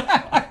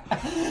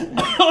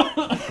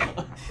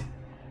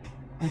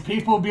 and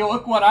people will be,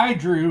 look what I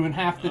drew, and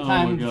half the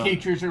time my God.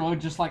 teachers are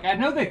just like, I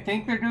know they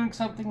think they're doing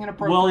something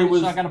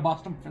inappropriate, so I gotta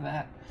bust them for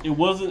that. It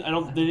wasn't.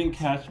 They didn't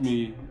catch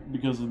me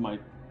because of my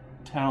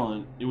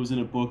talent. It was in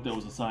a book that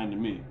was assigned to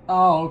me.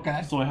 Oh,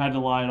 okay. So I had to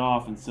lie it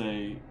off and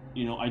say,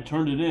 I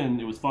turned it in.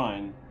 It was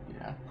fine.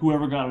 Yeah.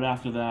 Whoever got it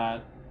after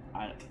that,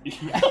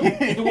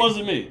 it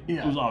wasn't me.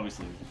 Yeah. It was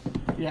obviously.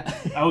 Yeah.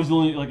 I was the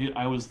only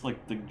I was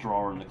like the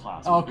drawer in the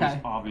class. Okay. It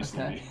was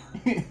obviously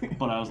me.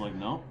 But I was like,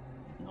 no.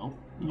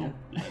 Yeah.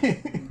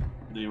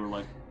 They were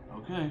like,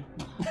 okay.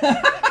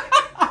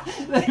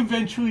 They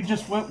eventually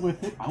just went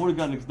with it. I would have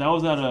gotten. That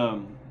was at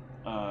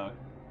a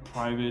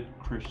private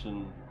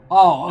Christian.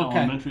 Oh, okay.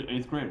 Elementary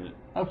 8th grade.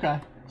 Okay.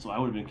 So I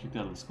would have been kicked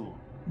out of the school.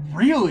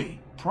 Really?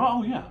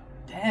 Oh yeah.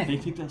 Dang. They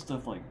take that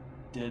stuff like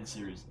dead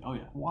serious. Oh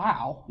yeah.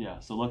 Wow. Yeah.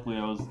 So luckily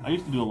I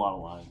used to do a lot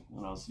of lying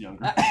when I was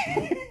younger.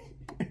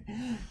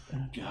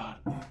 God.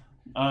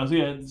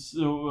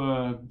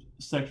 So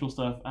sexual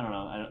stuff. I don't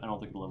know. I don't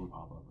think it'll ever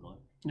pop up really.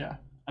 Yeah.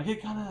 I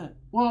get kind of.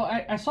 Well,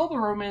 I saw the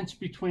romance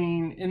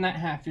between, in that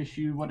half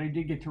issue, what I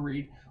did get to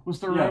read was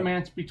the Yeah.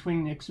 romance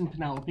between Nyx and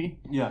Penelope.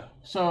 Yeah.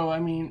 So, I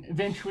mean,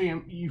 eventually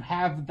you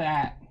have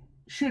that,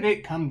 should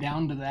it come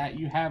down to that,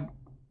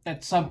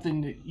 that's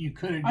something that you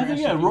could address. I think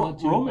if you want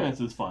to,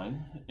 romance is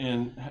fine,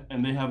 and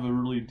they have a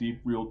really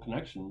deep, real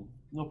connection.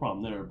 No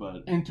problem there,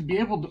 but and to be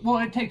able to,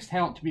 it takes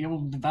talent to be able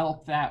to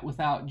develop that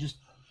without just,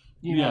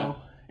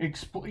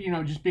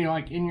 just being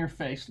like in your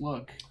face.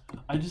 Look,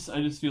 I just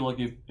feel like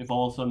if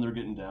all of a sudden they're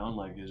getting down,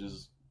 like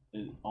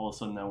all of a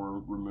sudden now we're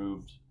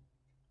removed.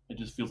 It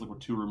just feels like we're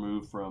too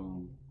removed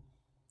from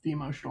the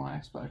emotional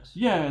aspects.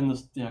 Yeah, and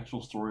the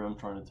actual story I'm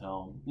trying to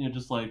tell.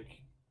 Just like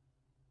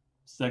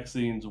sex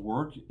scenes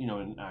work,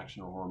 in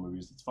action or horror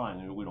movies, it's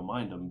fine. We don't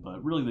mind them,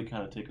 but really they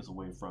kind of take us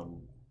away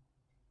from.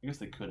 I guess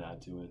they could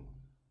add to it,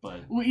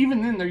 but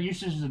even then they're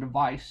used as a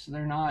device.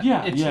 They're not.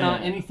 Yeah, it's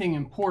not anything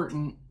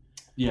important.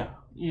 Yeah.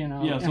 In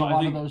so a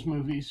lot of those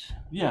movies.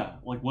 Yeah,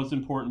 like what's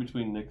important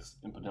between Nyx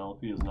and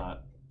Penelope is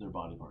not their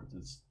body parts.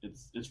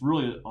 It's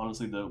really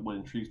honestly what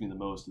intrigues me the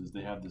most is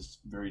they have this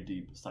very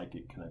deep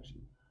psychic connection.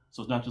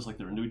 So it's not just like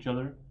they're into each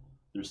other.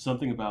 There's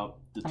something about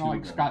the two. Like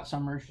of them. Scott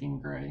Summers, Jean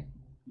Grey.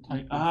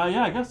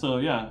 Yeah, I guess so.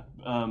 Yeah.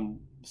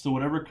 So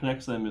whatever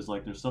connects them is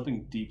like there's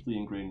something deeply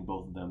ingrained in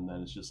both of them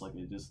that it's just like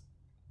it just.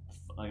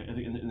 I think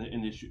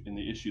in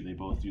the issue they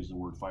both use the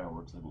word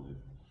fireworks, I believe.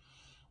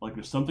 Like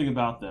there's something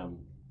about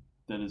them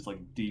that is like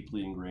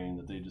deeply ingrained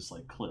that they just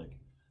like click.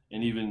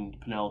 And even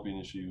Penelope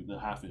in the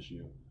half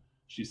issue,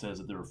 she says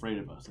that they're afraid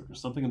of us. Like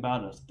there's something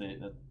about us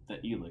that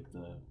ELIC,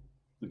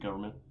 the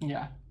government,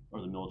 or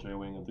the military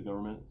wing of the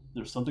government,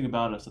 there's something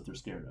about us that they're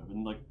scared of,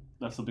 and like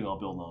that's something I'll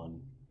build on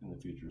in the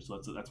future. So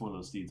that's one of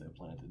those seeds I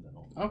planted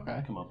that'll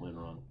come up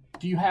later on.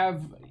 Do you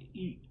have,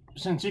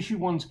 since issue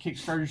 1's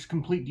Kickstarter's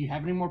complete, do you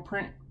have any more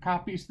print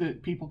copies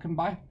that people can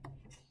buy?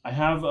 I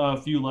have a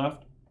few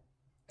left.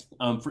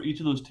 For each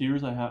of those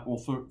tiers, I have, well,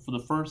 for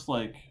the first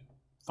like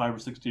 5 or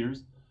 6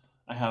 tiers,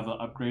 I have an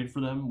upgrade for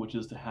them, which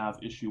is to have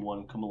issue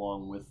 1 come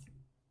along with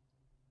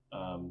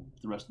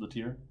the rest of the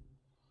tier.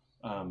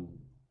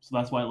 So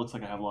that's why it looks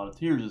like I have a lot of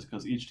tiers, is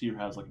because each tier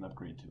has like an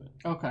upgrade to it.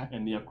 Okay.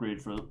 And the upgrade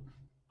for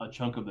a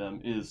chunk of them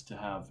is to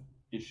have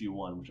issue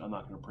 1, which I'm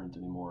not going to print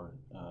anymore.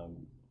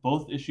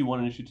 Both issue 1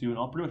 and issue 2, and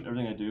all pretty much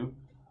everything I do,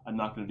 I'm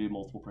not going to do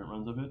multiple print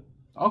runs of it.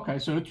 Okay,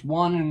 so it's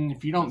 1, and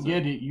if you don't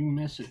get it, you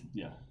miss it.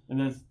 Yeah,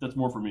 and that's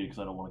more for me because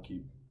I don't want to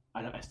keep.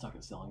 I suck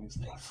at selling these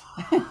things.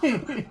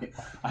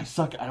 I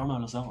suck. I don't know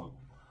how to sell them.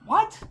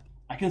 What?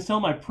 I can sell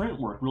my print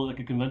work really like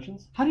at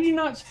conventions. How do you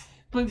not?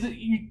 But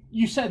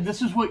you said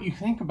this is what you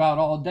think about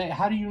all day.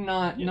 How do you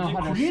not know how to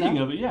sell? The creating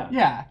of it, yeah.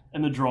 Yeah.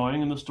 And the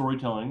drawing and the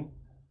storytelling.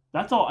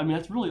 That's all. I mean,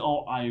 that's really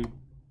all I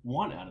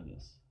want out of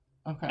this.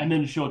 Okay. And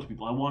then to show it to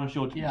people. I want to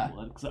show it to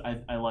people because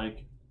I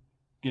like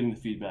getting the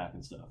feedback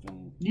and stuff.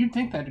 And you'd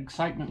think that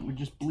excitement would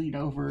just bleed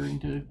over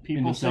into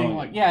people saying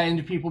like,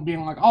 into people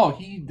being like, oh,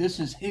 this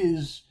is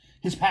his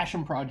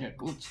passion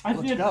project. Let's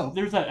go.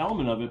 There's that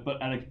element of it, but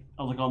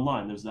like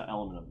online, there's that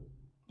element of it.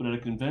 But at a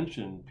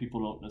convention, people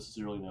don't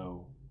necessarily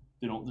know.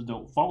 They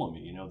don't follow me,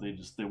 you know.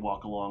 They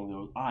walk along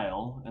the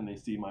aisle and they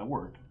see my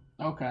work.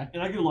 Okay.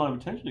 And I get a lot of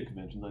attention at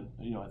conventions. I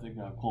think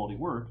I have quality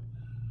work,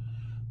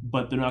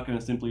 but they're not going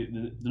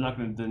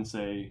to then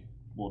say,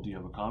 well, do you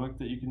have a comic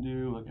that you can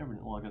do? Like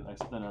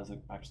that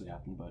hasn't actually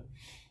happened, but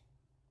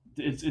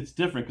it's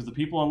different because the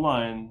people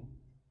online,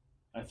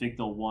 I think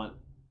they'll want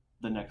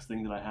the next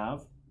thing that I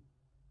have,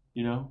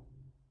 you know.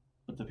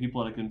 But the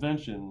people at a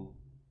convention,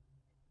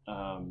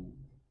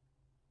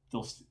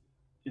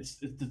 it's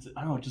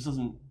I don't know, it just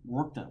doesn't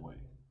work that way,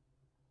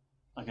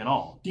 like at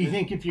all. Do you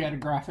think if you had a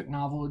graphic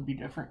novel, it'd be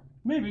different?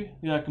 Maybe,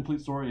 yeah, a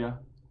complete story, yeah.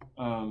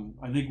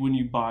 I think when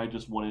you buy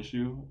just one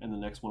issue and the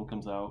next one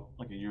comes out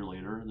like a year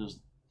later, there's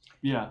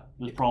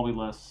probably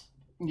less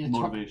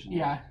motivation.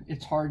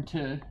 It's hard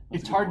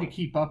to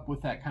keep up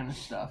with that kind of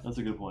stuff. That's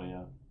a good point,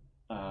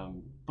 yeah.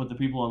 But the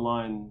people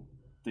online,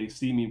 they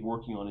see me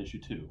working on issue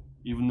 2,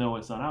 even though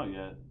it's not out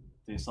yet.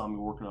 They saw me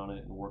working on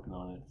it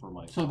for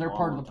like. So they're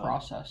part of the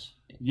process.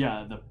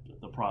 Yeah,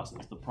 the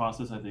process. The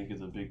process, I think,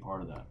 is a big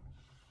part of that.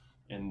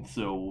 And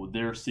so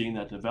they're seeing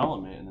that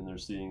development, and then they're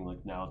seeing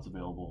like now it's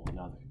available.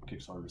 Now the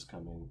Kickstarter's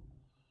coming.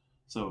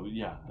 So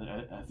yeah,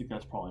 I think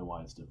that's probably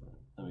why it's different.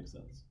 That makes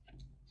sense.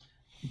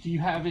 Do you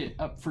have it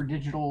up for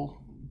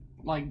digital,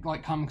 like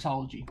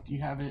Comixology? Do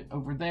you have it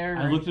over there?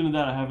 I looked into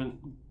that.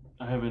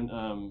 I haven't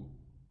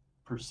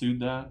pursued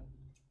that.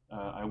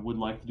 I would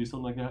like to do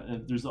something like that.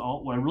 And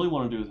what I really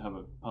want to do is have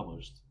it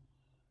published.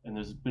 And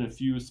there's been a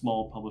few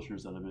small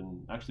publishers that have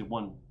been, actually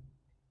one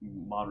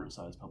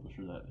moderate-sized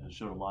publisher that has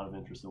shown a lot of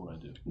interest in what I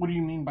do. What do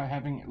you mean by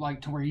having it, like,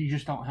 to where you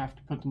just don't have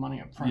to put the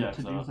money up front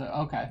to do that?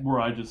 Okay.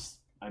 Where I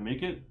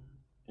make it,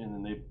 and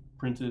then they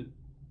print it,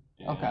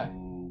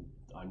 and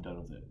I'm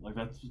done with it. Like,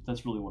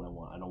 that's really what I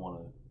want. I don't want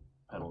to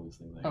peddle these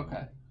things.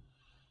 Okay.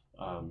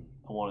 I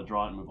want to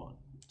draw it and move on.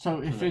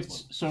 So if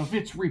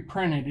it's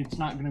reprinted, it's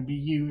not going to be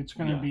you. It's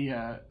going to be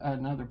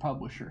another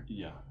publisher.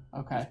 Yeah.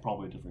 Okay. It's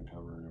probably a different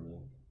cover and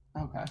everything.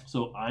 Okay.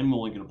 So I'm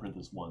only going to print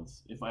this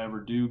once. If I ever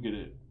do get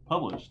it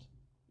published,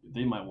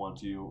 they might want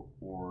to,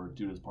 or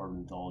do it as part of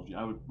an anthology.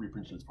 I would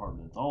reprint it as part of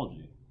an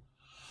anthology.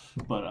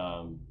 But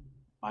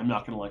I'm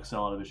not going to like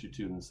sell out of issue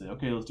 2 and say,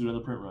 okay, let's do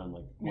another print run.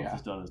 Like once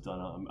it's done, it's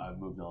done. I've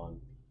moved on.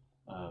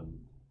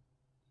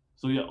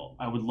 So yeah,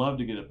 I would love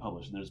to get it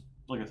published. And there's,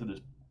 like I said, there's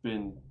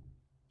been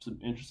some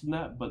interest in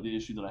that, but the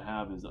issue that I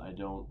have is that I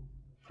don't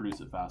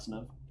produce it fast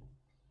enough.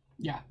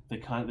 Yeah.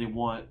 They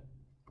want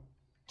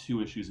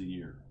 2 issues a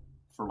year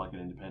for like an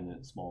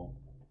independent small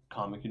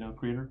comic,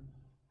 creator.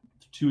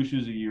 2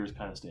 issues a year is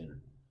kind of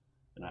standard,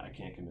 and I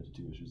can't commit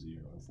to 2 issues a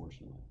year,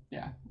 unfortunately.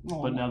 Yeah.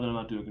 Well, but now that I'm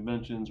not doing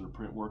conventions or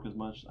print work as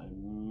much, I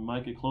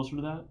might get closer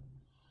to that.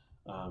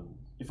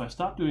 If I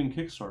stopped doing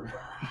Kickstarter,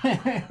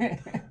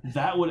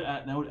 that would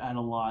add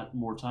a lot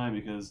more time,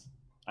 because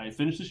I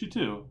finished issue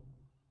 2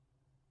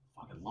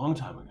 a long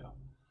time ago,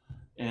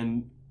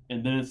 and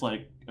then it's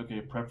like, okay,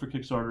 prep for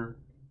Kickstarter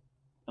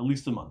at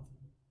least a month,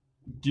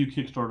 do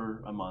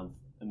Kickstarter a month,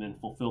 and then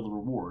fulfill the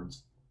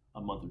rewards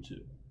a month or 2.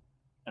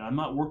 And I'm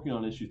not working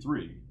on issue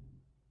 3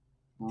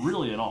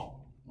 really at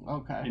all.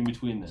 Okay. In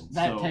between then.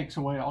 That takes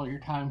away all your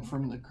time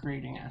from the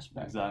creating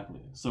aspect.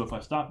 Exactly. So if I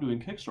stopped doing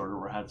Kickstarter,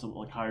 or had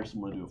hired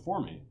someone to do it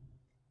for me,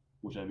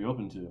 which I'd be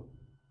open to,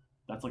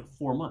 that's like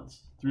 4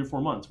 months, 3 or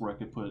 4 months, where I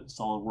could put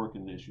solid work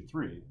into issue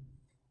 3.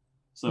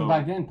 So and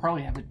by then,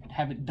 probably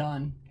have it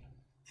done.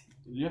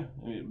 Yeah,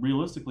 I mean,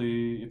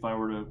 realistically, if I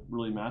were to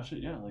really match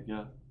it,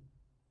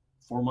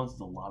 4 months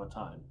is a lot of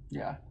time.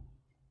 Yeah.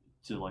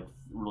 To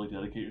really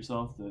dedicate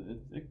yourself,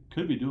 it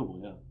could be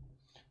doable.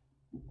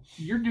 Yeah.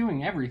 you're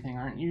doing everything,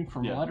 aren't you?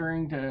 From Yeah.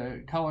 lettering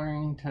to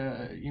coloring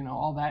to,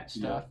 all that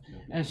stuff. Yeah.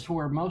 As to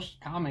where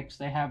most comics,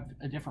 they have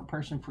a different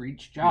person for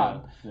each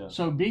job. Yeah.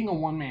 So being a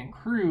one-man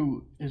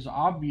crew is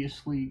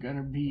obviously going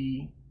to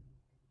be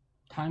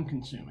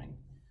time-consuming.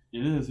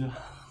 It is, yeah.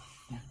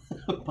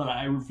 But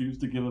I refuse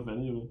to give up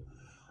any of it.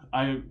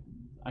 I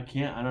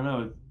can't. I don't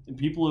know.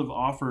 People have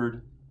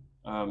offered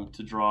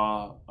to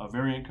draw a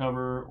variant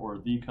cover or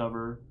the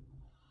cover,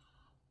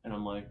 and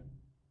I'm like,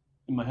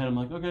 in my head, I'm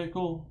like, okay,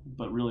 cool.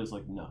 But really, it's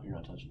like, no, you're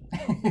not touching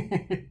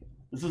it.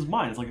 This is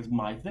mine. It's like, it's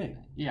my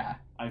thing. Yeah.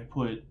 I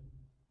put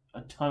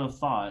a ton of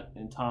thought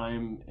and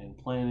time and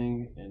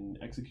planning and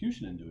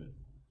execution into it.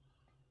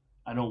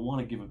 I don't want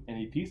to give up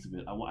any piece of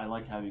it. I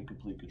like having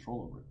complete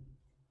control over it.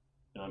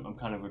 And I'm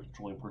kind of a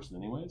controlling person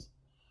anyways.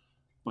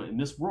 But in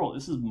this world,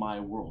 this is my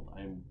world.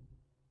 I'm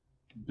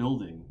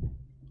building.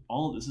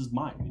 All of this is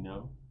mine,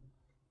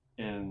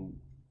 And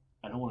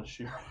I don't want to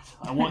share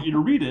it. I want you to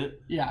read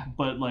it. Yeah.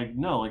 But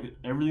no,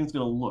 everything's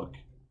going to look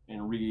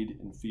and read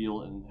and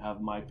feel and have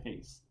my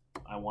pace.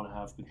 I want to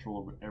have control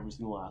over every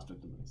single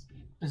aspect of this.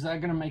 Is that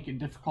going to make it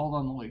difficult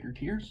on the later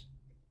tiers?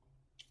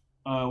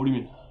 What do you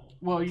mean?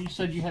 Well, you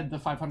said you had the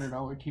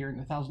 $500 tier and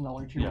the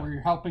 $1,000 tier where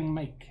you're helping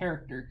make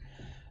character.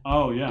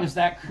 Oh, yeah. Is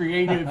that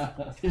creative?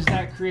 This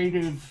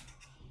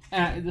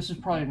is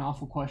probably an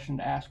awful question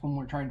to ask when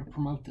we're trying to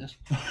promote this.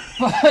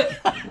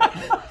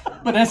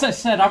 But as I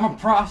said, I'm a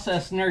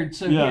process nerd,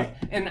 so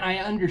and I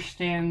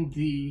understand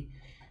the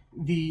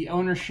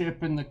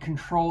ownership and the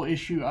control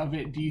issue of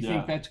it. Do you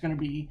think that's going to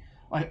be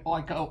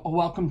like a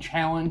welcome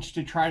challenge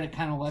to try to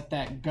kind of let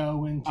that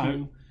go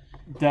into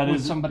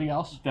somebody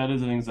else? That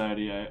is an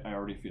anxiety I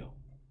already feel.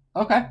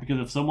 Okay. Because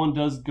if someone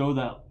does go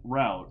that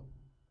route,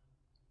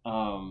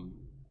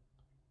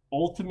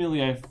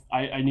 ultimately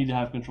I need to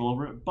have control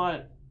over it,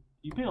 but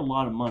you paid a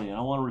lot of money and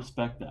I want to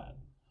respect that.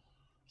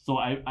 So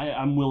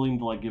I'm willing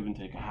to give and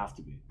take. I have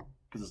to be,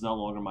 because it's no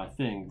longer my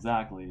thing.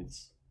 Exactly.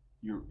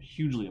 You're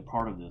hugely a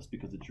part of this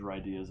because it's your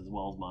ideas as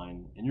well as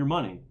mine and your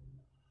money.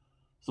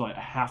 So I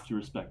have to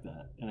respect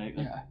that.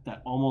 And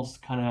that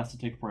almost kind of has to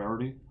take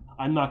priority.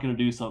 I'm not going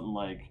to do something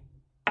like,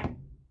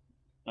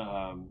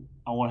 I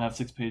want to have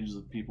 6 pages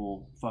of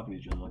people fucking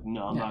each other.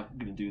 No, I'm not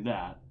going to do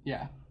that.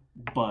 Yeah.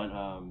 But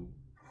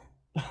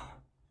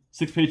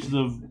 6 pages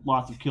of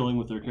lots of killing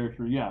with their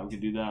character, we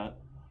could do that.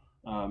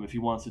 If he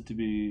wants it to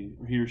be,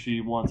 or he or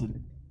she wants it,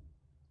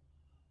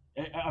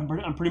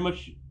 I'm pretty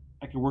much,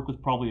 I can work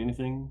with probably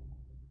anything,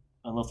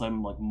 unless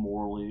I'm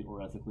morally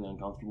or ethically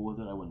uncomfortable with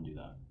it. I wouldn't do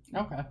that.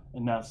 Okay.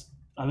 And I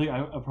think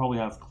I probably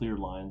have clear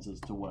lines as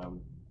to what I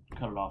would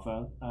cut it off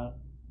at.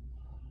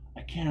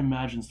 I can't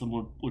imagine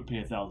someone would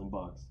pay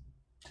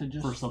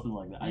 $1,000 for something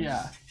like that.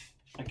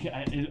 I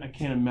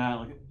can't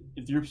imagine,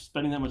 if you're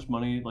spending that much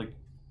money,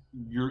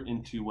 you're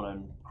into what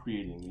I'm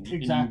creating, and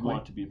you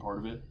want to be a part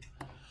of it.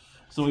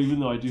 So even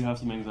though I do have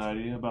some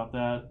anxiety about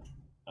that,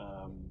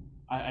 I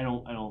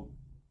don't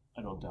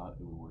doubt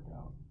it would work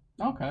out.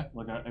 Okay.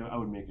 I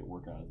would make it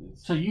work out.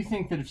 So you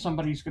think that if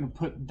somebody's going to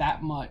put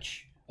that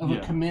much of a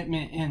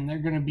commitment in, they're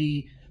going to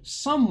be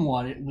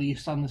somewhat, at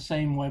least, on the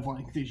same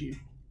wavelength as you?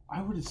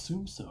 I would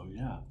assume so,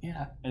 yeah.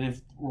 Yeah. And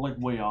if we're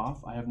way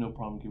off, I have no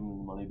problem giving them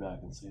the money back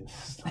and saying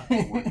this is not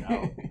going to work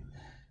out.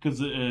 Because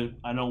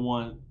I don't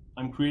want.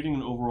 I'm creating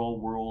an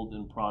overall world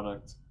and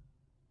product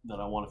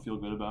that I want to feel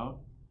good about.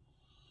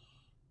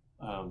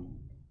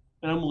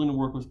 And I'm willing to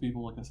work with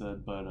people, like I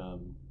said, but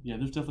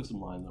there's definitely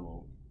some lines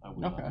I would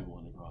not be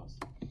willing to cross.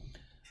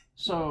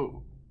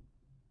 So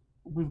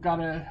we've got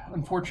to,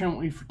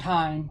 unfortunately for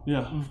time,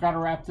 we've got to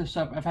wrap this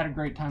up. I've had a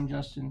great time,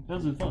 Justin.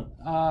 That's been fun.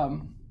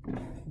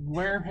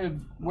 Where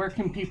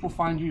can people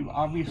find you?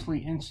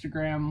 Obviously,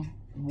 Instagram.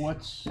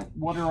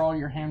 What are all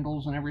your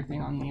handles and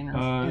everything on the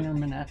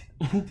internet?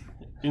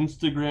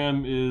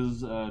 Instagram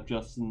is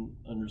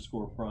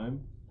Justin_Prime.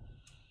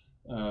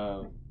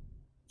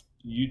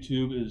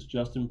 YouTube is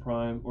Justin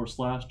Prime or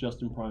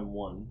 /Justin Prime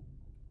 1,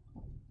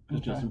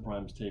 because Justin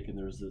Prime's taken.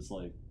 There's this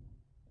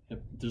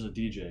there's a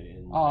DJ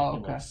in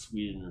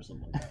Sweden or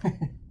something like that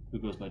who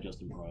goes by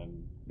Justin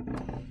Prime.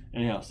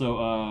 Anyhow, so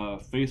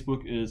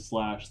Facebook is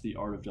 /The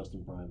Art of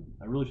Justin Prime.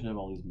 I really should have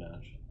all these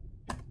matched.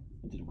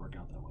 It didn't work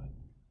out that way.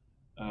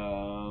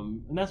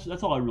 And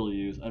that's all I really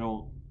use. I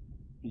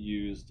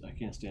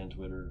can't stand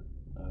Twitter.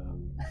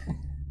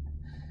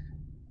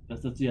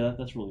 That's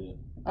really it.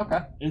 Okay.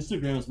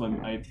 Instagram is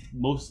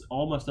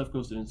all my stuff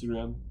goes to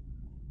Instagram.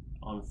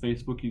 On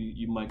Facebook,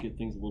 you might get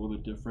things a little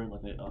bit different,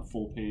 like a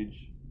full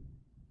page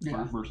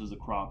versus a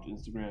cropped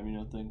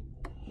Instagram, thing.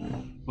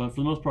 But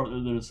for the most part,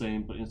 they're the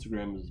same. But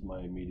Instagram is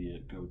my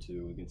immediate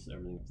go-to. It gets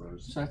everything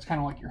first. So that's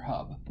kind of like your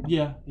hub.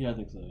 Yeah, I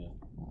think so. Yeah.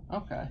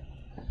 Okay.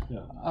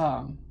 Yeah.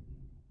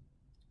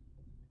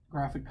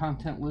 Graphic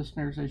content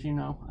listeners, as you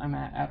know, I'm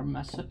at Adam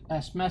S.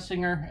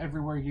 Messinger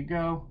everywhere you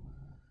go.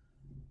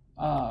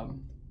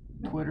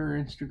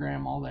 Twitter,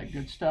 Instagram, all that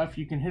good stuff.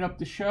 You can hit up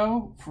the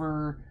show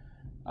for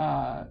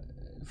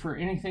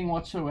anything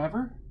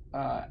whatsoever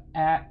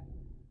at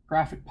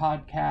Graphic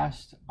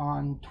Podcast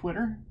on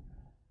Twitter.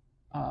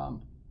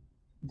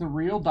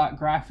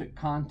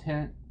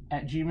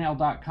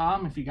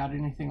 thereal.graphiccontent@gmail.com if you got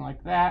anything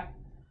like that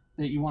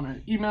you want to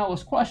email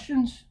us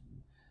questions.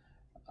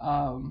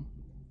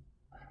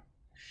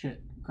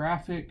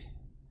 Graphic.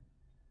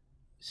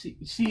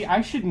 See,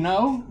 I should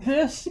know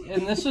this,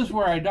 and this is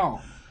where I don't.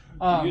 You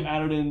can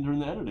add it in during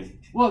the editing.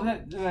 Well,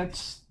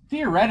 that's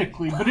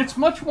theoretically, but it's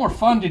much more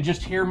fun to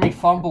just hear me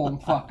fumble and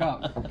fuck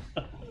up.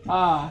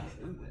 I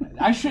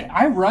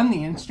run the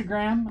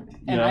Instagram,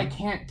 and I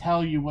can't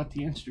tell you what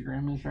the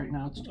Instagram is right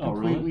now. It's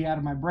completely out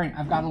of my brain.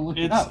 I've got to look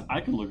it up. I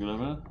can look it up,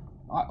 man.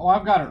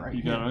 I've got it right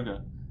here. You got it,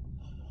 okay.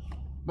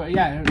 But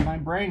yeah, my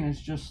brain is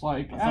just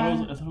like... I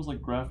thought it was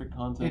like graphic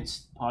content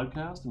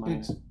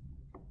podcast.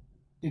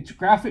 It's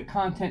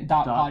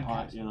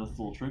graphiccontent.podcast. Yeah, that's a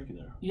little tricky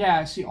there.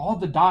 Yeah, see all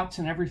the dots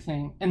and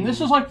everything. And this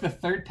is like the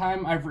third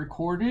time I've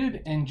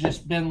recorded and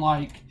just been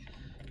like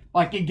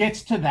it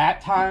gets to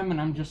that time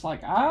and I'm just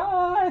like,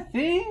 I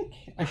think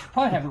I should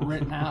probably have it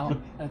written out.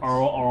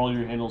 Are all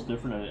your handles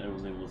different? I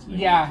wasn't able to listen to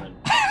yeah.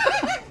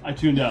 I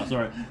tuned out,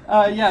 sorry.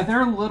 Yeah,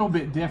 they're a little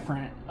bit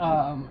different.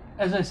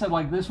 As I said,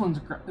 like this one's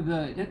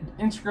the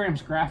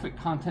Instagram's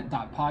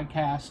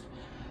graphiccontent.podcast.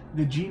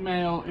 The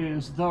Gmail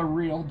is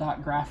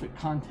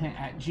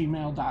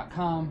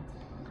thereal.graphiccontent@gmail.com.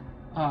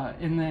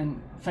 And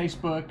then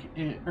Facebook,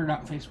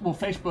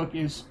 Facebook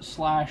is /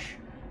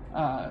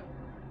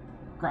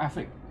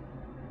 graphic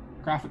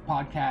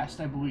podcast,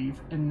 I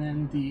believe. And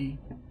then the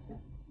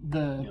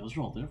those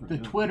are all different. The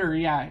Twitter,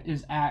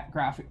 is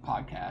 @graphic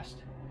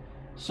podcast.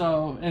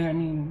 So, and I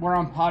mean, we're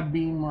on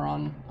Podbean, we're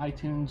on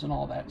iTunes and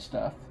all that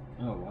stuff.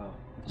 Oh, wow.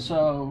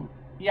 So...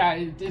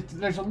 yeah,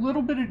 there's a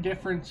little bit of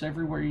difference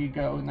everywhere you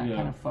go, and that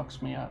kind of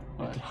fucks me up.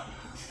 But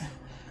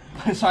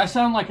so I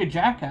sound like a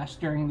jackass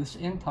during this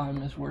end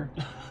time as we're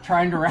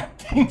trying to wrap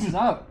things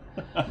up.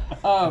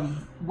 The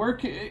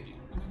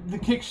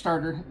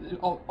Kickstarter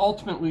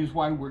ultimately is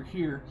why we're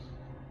here.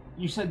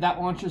 You said that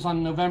launches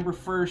on November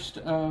 1st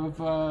of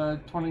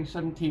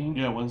 2017.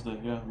 Yeah, Wednesday.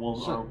 Yeah,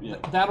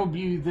 that'll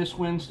be this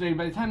Wednesday.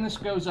 By the time this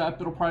goes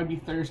up, it'll probably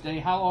be Thursday.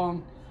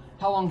 How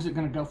long is it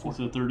going to go for? It's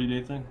a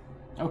 30-day thing.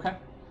 Okay.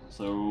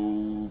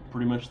 So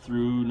pretty much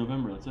through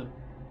November, that's it.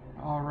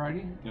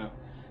 Alrighty. Yeah.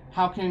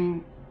 How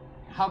can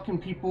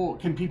people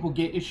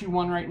get issue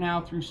 1 right now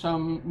through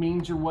some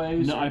means or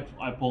ways? No, I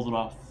pulled it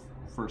off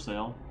for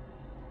sale,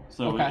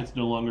 so it's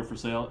no longer for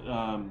sale.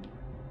 You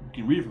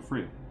can read it for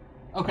free.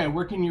 Okay,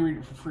 where can you read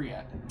it for free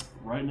at?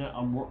 Right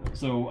now,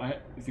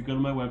 if you go to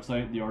my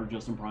website,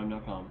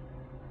 theartofjustinprime.com.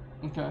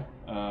 Okay.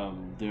 I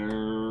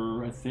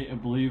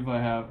believe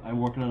I'm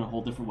working on a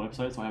whole different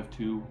website, so I have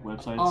 2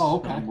 websites. Oh,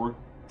 okay. That work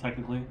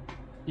technically.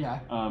 Yeah.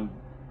 The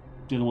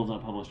other one's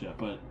not published yet,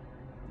 but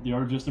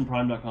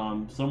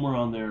theartofjustinprime.com, somewhere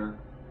on there,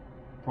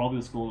 probably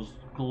the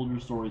Soldier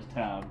Stories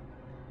tab,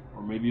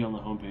 or maybe on the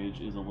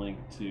homepage, is a link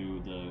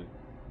to the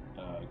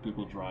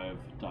Google Drive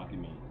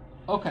document.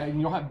 Okay, and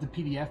you'll have the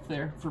PDF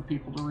there for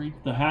people to read?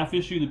 The half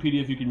issue, the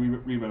PDF you can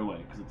read right away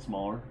because it's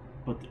smaller,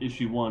 but the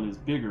issue 1 is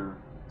bigger,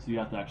 so you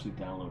have to actually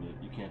download it.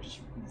 You can't just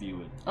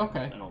view it.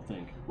 Okay. I don't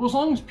think. Well, as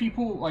long as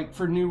people, like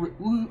for new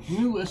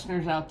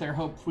listeners out there,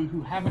 hopefully,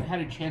 who haven't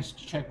had a chance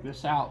to check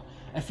this out,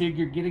 I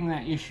figure getting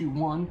that issue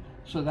 1,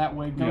 so that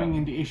way going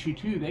into issue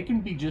 2, they can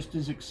be just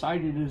as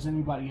excited as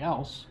anybody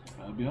else.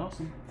 That'd be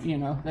awesome. You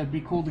know, that'd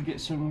be cool to get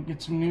some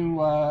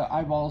new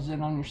eyeballs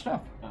in on your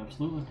stuff.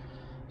 Absolutely.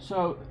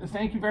 So,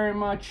 thank you very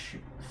much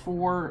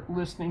for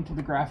listening to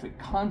the graphic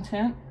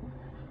content.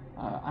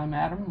 I'm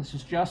Adam. This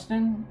is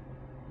Justin.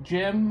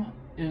 Jim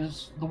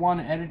is the one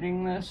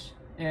editing this,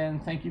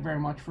 and thank you very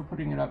much for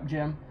putting it up,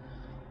 Jim.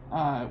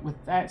 With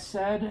that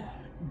said,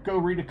 go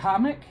read a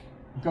comic,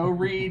 go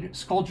read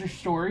Soldier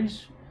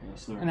Stories,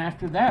 yes, sir. And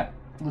after that,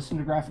 listen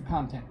to graphic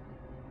content.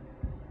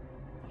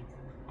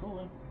 Cool,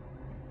 man.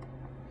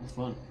 It's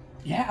fun.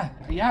 Yeah,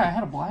 I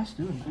had a blast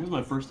doing it. It was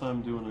my first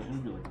time doing an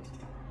interview like this.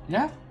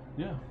 Yeah?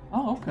 Yeah.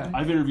 Oh, okay.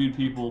 I've interviewed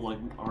people, like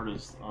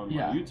artists, on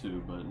my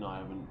YouTube, but no, I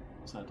haven't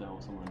sat down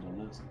with someone and done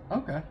this.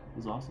 Okay. It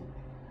was awesome.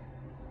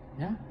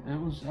 Yeah, that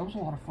was a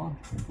lot of fun.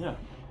 Yeah.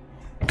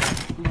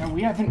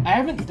 Yeah, I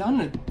haven't done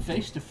it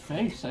face to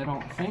face, I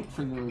don't think,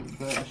 for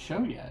the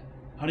show yet.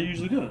 How do you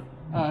usually do it?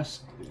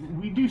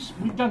 We've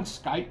done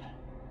Skype.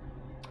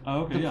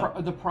 Oh, okay.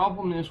 The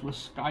problem is with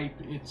Skype,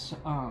 it's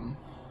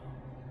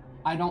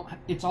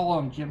it's all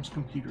on Jim's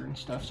computer and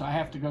stuff, so I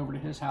have to go over to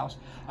his house.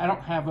 I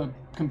don't have a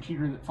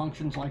computer that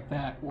functions like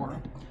that, or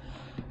a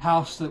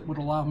house that would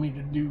allow me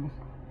to do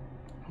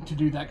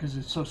that because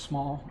it's so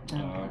small.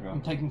 And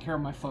I'm taking care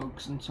of my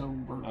folks, and so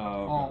we're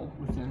all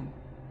within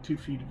 2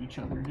 feet of each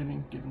other at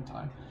any given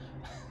time.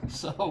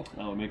 So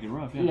that would make it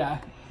rough. Yeah. Yeah.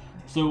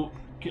 So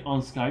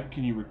on Skype,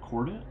 can you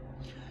record it?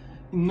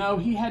 No,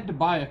 he had to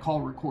buy a call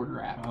recorder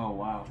app. Oh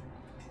wow.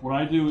 What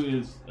I do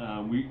is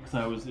because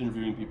I was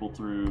interviewing people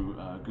through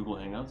Google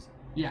Hangouts.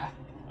 Yeah.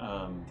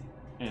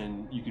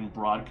 And you can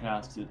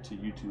broadcast it to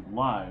YouTube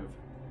live,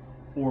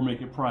 or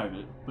make it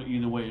private. But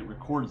either way, it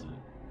records it.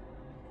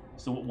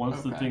 So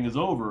once the thing is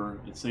over,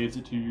 it saves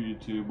it to your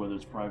YouTube, whether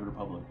it's private or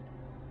public,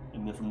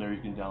 and then from there you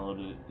can download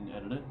it and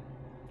edit it.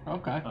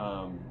 Okay.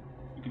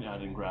 you can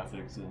add in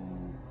graphics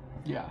and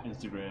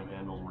Instagram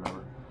handles,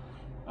 whatever.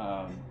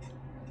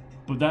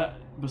 But that,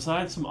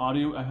 besides some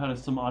audio, I've had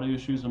some audio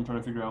issues. I'm trying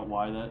to figure out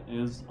why that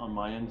is on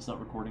my end. It's not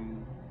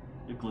recording.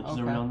 It glitches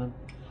every now and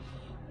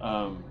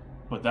then.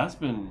 But that's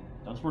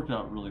worked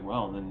out really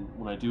well. And then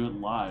when I do it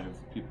live,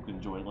 people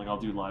can join. Like I'll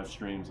do live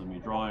streams of me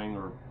drawing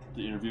or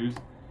the interviews.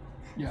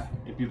 Yeah.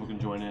 And people can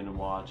join in and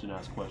watch and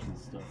ask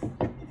questions and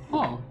stuff.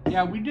 Oh,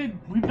 yeah, we've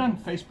done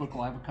Facebook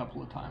Live a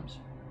couple of times.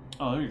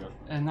 Oh, there you go.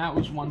 And that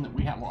was one that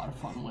we had a lot of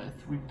fun with.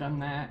 We've done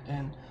that,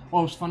 and it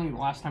was funny, the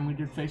last time we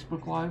did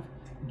Facebook Live,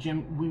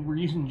 we were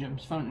using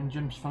Jim's phone, and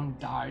Jim's phone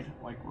died,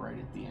 like, right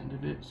at the end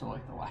of it, so,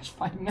 like, the last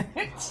 5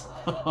 minutes.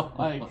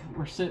 Like,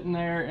 we're sitting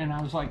there, and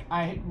I was like,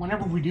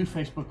 whenever we do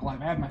Facebook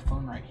Live, I have my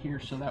phone right here,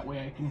 so that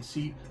way I can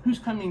see who's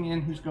coming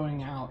in, who's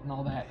going out, and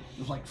all that. It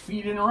was like,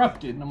 feed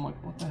interrupted, and I'm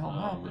like, what the hell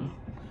happened?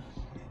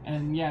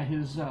 And, yeah,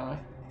 his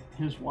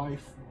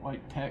wife,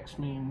 like, texted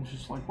me and was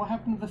just like, what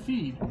happened to the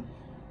feed?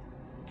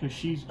 Because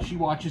she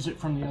watches it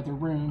from the other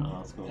room. Oh,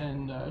 that's cool.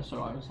 And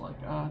so I was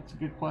like, that's a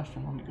good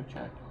question. Let me go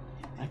check.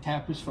 I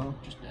tap his phone,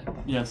 just dead.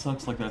 Yeah, it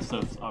sucks like that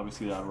stuff's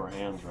obviously out of our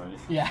hands, right?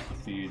 Yeah. The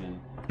feed.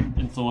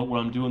 And so when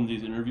I'm doing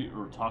these interviews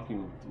or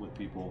talking with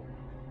people,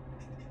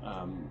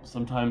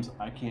 sometimes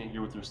I can't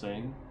hear what they're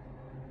saying,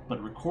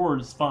 but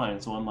record is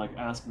fine. So I'm like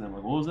asking them,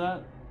 like, what was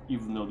that?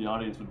 Even though the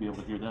audience would be able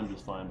to hear them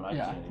just fine, but I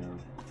can't hear them.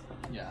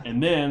 Yeah.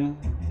 And then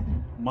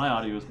my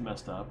audio is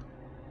messed up.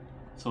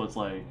 So it's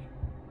like,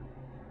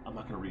 I'm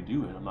not going to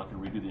redo it. I'm not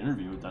going to redo the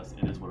interview.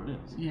 It is what it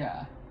is.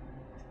 Yeah.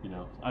 You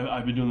know,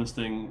 I've been doing this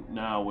thing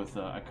now with,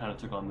 I kind of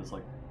took on this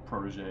like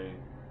protege,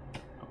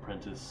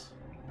 apprentice,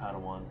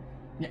 Padawan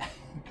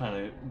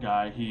kind of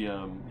guy. He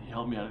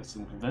helped me out at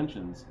some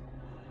conventions.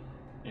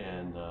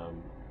 And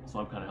so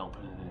I'm kind of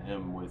helping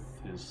him with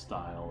his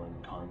style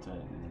and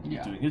content. And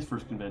he's doing his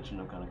first convention.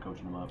 I'm kind of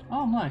coaching him up.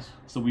 Oh, nice.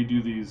 So we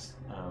do these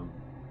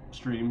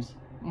streams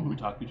where we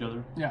talk to each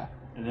other. Yeah.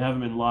 And they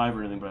haven't been live or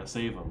anything, but I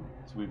save them.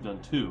 So we've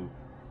done 2.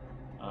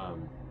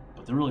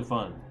 But they're really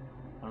fun.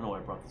 I don't know why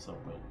I brought this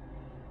up, but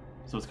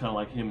so it's kind of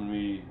like him and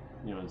me,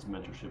 you know, this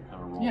mentorship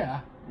kind of role.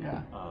 Yeah.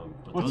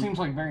 But it seems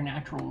like very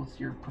natural with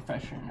your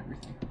profession and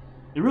everything.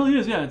 It really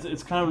is, yeah.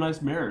 It's kind of a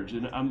nice marriage,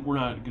 and we're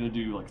not going to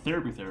do like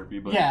therapy,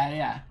 but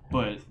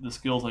But the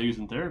skills I use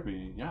in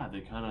therapy,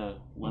 they kind of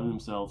lend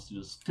themselves to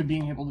just to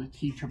being able to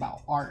teach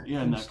about art.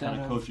 Yeah, and that kind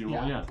of coaching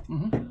role.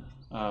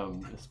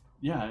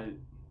 Yeah.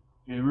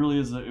 It really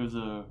is. It was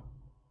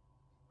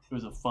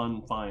a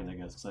fun find, I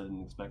guess, because I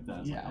didn't expect that.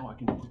 It's like, I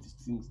can put these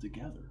things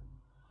together.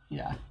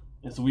 Yeah.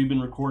 And so we've been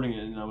recording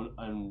it,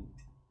 and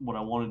what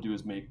I want to do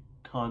is make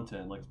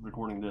content, like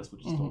recording this,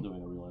 which is still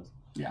doing, I realize.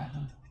 Yeah.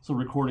 So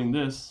recording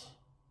this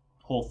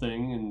whole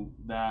thing and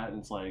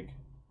it's like,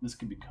 this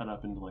could be cut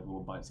up into like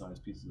little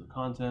bite-sized pieces of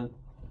content,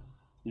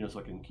 you know, so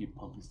I can keep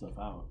pumping stuff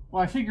out.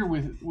 Well, I figure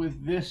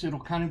with this, it'll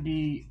kind of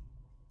be,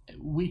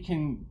 we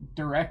can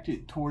direct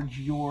it towards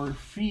your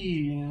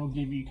feed, and it'll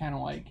give you kind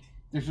of like,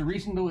 there's a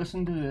reason to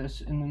listen to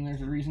this, and then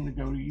there's a reason to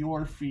go to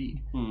your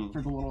feed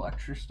for the little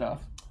extra stuff.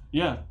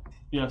 Yeah.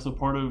 So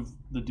part of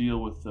the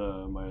deal with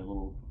my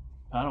little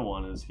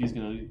Padawan is he's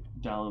going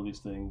to download these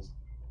things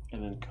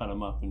and then cut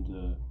them up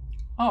into...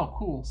 Oh,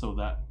 cool. So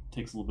that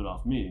takes a little bit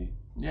off me.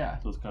 Yeah.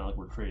 So it's kind of like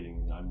we're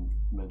trading. I'm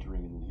mentoring,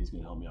 and he's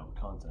going to help me out with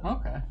content.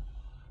 Okay.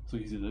 So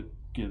he's going to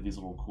get these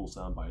little cool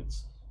sound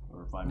bites,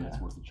 or 5 minutes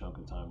worth of chunk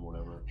of time, or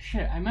whatever.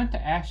 Shit, I meant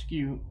to ask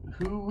you,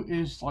 who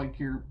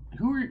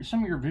are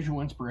some of your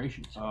visual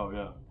inspirations? Oh,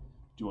 yeah.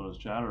 Do you want us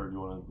to chat, or do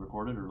you want to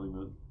record it, or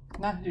leave it?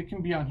 Nah, it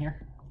can be on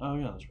here. Oh,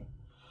 yeah, that's right.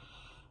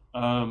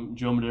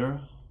 Joe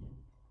Madeira.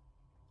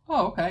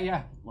 Oh, okay,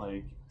 yeah.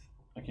 Like,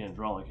 I can't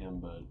draw like him,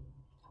 but...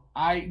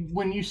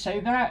 when you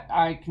say that,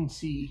 I can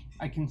see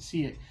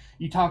it.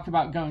 You talked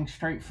about going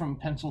straight from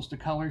pencils to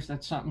colors.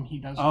 That's something he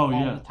does all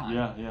the time.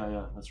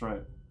 Yeah, that's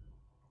right.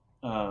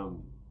 Yeah,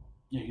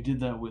 he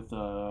did that with,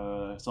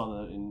 I saw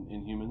that in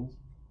Inhumans.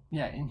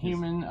 Yeah,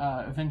 Inhuman,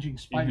 Avenging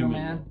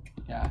Spider-Man.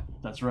 Yeah.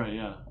 That's right,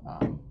 yeah.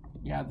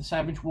 Yeah, the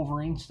Savage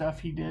Wolverine stuff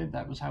he did,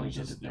 that was how he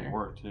did it there. It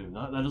worked, too.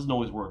 That doesn't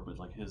always work, but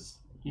like his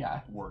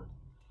work.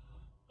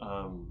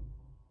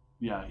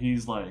 Yeah,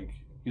 he's one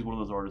of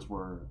those artists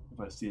where if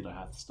I see it, I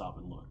have to stop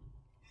and look.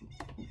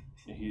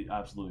 Yeah, he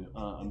absolutely.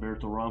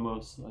 Humberto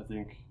Ramos, I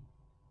think.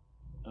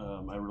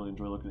 I really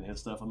enjoy looking at his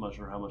stuff. I'm not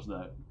sure how much of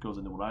that goes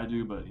into what I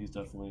do, but he's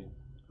definitely,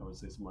 I would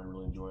say, someone I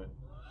really enjoy.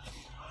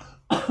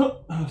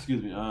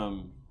 Excuse me.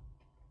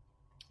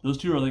 Those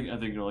two I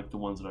think are like the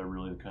ones that I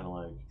really kind of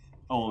like.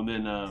 Oh, and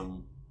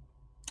then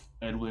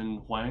Edwin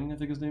Huang, I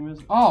think his name is.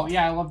 Oh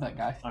yeah, I love that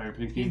guy. Iron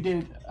Pinky. He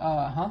did.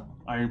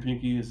 Iron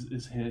Pinky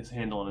is his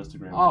handle on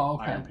Instagram. Oh,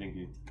 okay. Iron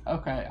Pinky.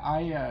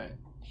 Okay,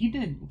 he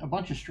did a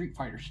bunch of Street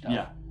Fighter stuff.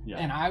 Yeah.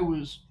 And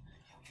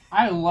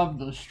I love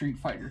those Street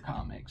Fighter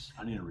comics.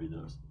 I need to read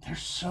those. They're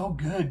so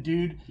good,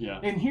 dude. Yeah.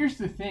 And here's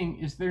the thing: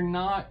 is they're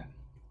not.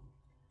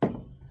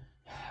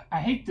 I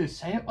hate to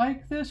say it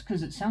like this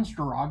because it sounds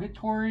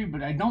derogatory,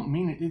 but I don't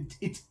mean it.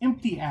 It's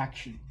empty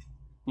action.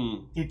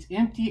 It's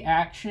empty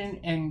action,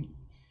 and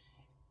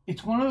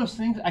it's one of those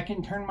things I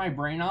can turn my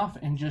brain off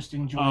and just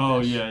enjoy. Oh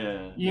this.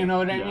 yeah. You know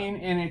what I mean?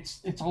 And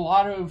it's a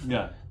lot of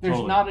There's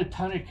totally. not a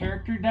ton of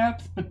character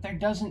depth, but there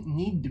doesn't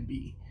need to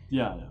be.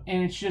 Yeah.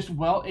 And it's just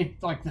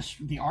it's like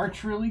the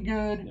art's really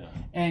good,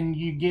 and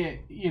you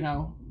get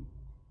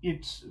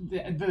it's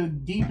the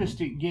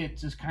deepest it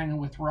gets is kind of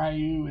with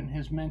Ryu and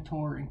his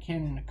mentor and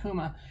Ken and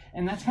Akuma,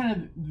 and that's kind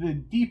of the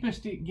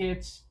deepest it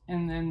gets.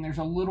 And then there's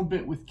a little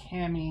bit with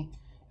Cammy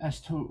as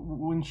to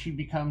when she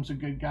becomes a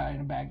good guy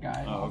and a bad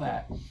guy and all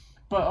that.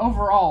 But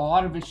overall, a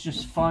lot of it's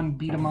just fun,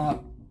 beat 'em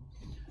up.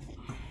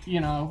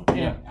 And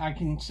I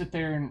can sit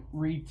there and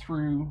read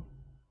through.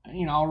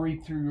 I'll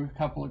read through a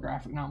couple of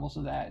graphic novels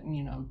of that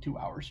in 2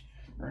 hours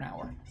or an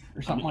hour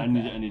or something like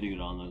that. I need to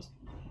get on those.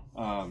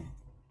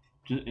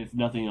 If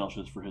nothing else,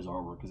 just for his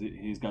artwork, because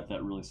he's got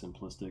that really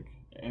simplistic.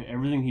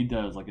 Everything he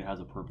does, like, it has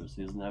a purpose.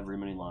 He doesn't have very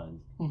many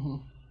lines,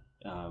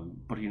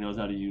 but he knows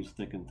how to use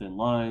thick and thin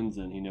lines,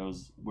 and he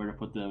knows where to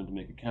put them to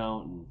make it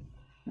count.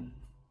 And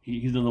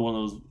he's another one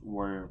of those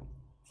where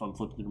if I'm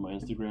flipping through my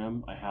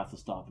Instagram, I have to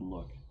stop and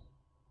look.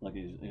 Like,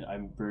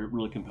 I'm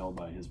really compelled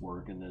by his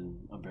work, and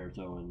then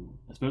Umberto, and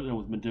especially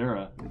with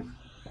Madeira,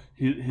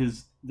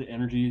 the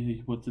energy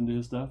he puts into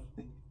his stuff.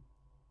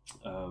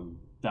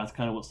 That's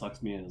kind of what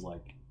sucks me in, is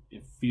like,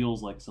 it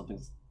feels like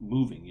something's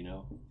moving,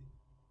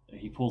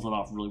 He pulls it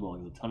off really well.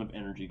 There's a ton of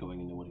energy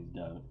going into what he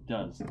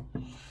does.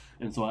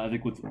 And so I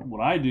think with what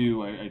I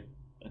do, I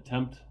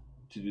attempt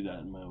to do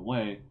that in my own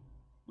way.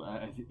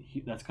 But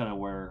that's kind of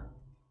where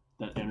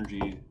that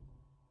energy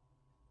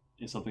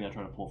is something I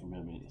try to pull from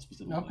him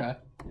specifically. Okay.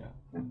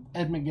 Yeah.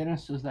 Ed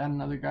McGuinness, is that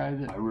another guy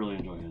that... I really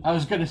enjoy his. I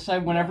was going to say,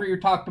 whenever you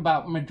talked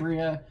about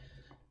Madria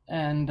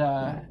and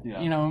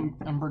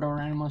Umberto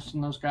Ramos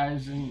and those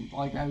guys, and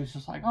like I was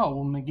just like, oh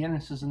well,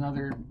 McGuinness is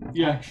another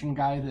action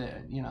guy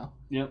that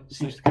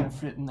seems to kind of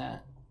fit in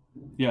that.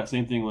 Yeah,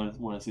 same thing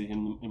when I see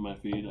him in my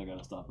feed, I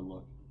gotta stop and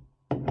look.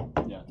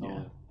 Yeah, totally.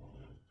 Yeah.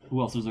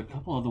 Who else? There's a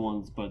couple other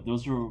ones, but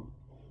those are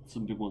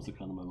some big ones that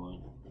come to my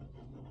mind.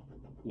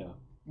 Yeah.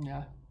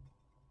 Yeah.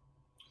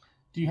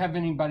 Do you have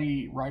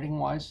anybody writing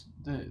wise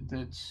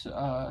that's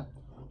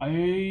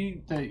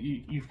that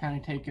you've kind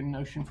of taken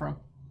notion from?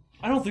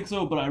 I don't think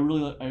so, but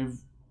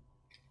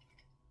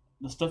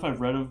the stuff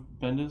I've read of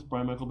Bendis,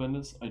 Brian Michael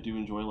Bendis, I do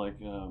enjoy. Like,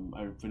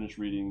 I finished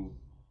reading,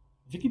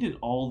 I think he did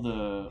all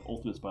the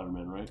Ultimate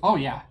Spider-Man, right? Oh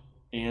yeah.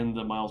 And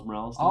the Miles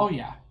Morales stuff. Oh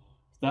yeah.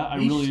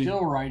 He's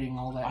still writing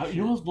all that shit.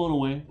 You know what I was blown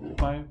away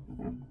by?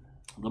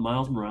 The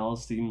Miles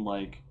Morales seemed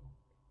like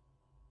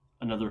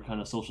another kind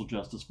of social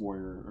justice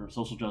warrior, or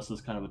social justice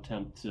kind of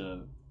attempt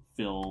to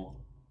fill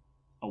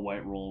a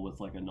white role with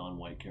like a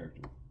non-white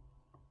character.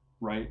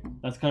 Right?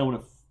 That's kind of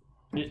what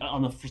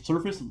on the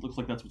surface, it looks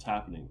like that's what's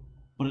happening,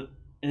 and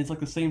it's like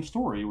the same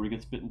story where he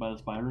gets bitten by the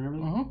spider and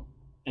everything,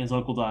 and his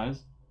uncle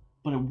dies,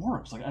 but it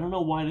works. Like, I don't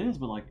know why it is,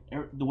 but like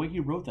the way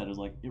he wrote that is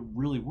like, it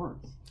really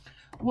works.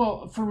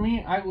 Well, for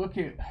me, I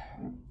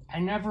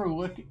never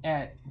look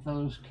at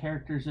those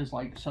characters as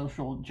like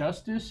social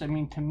justice. I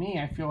mean, to me,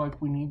 I feel like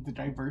we need the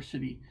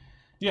diversity.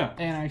 Yeah.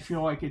 And I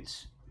feel like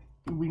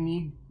we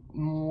need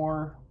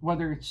more,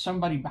 whether it's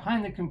somebody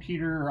behind the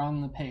computer or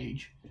on the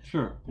page.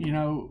 Sure.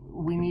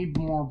 We need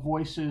more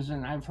voices,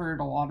 and I've heard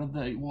a lot of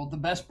the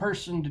best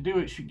person to do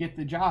it should get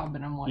the job,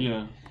 and I'm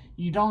like,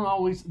 you don't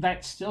always,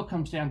 that still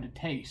comes down to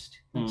taste.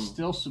 It's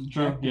still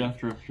subjective.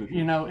 Sure. Yeah,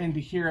 true. And to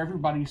hear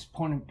everybody's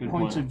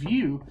points of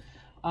view.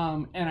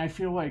 And I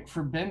feel like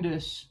for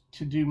Bendis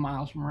to do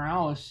Miles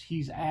Morales,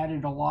 he's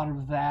added a lot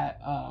of that.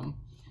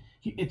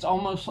 It's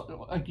almost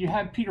like you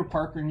have Peter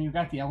Parker and you've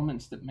got the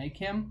elements that make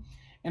him,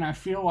 and I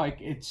feel like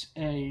it's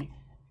a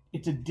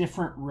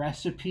different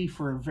recipe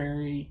for a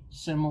very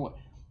similar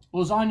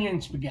lasagna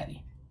and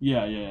spaghetti.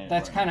 Yeah.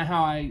 That's kind of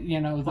how I,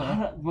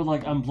 But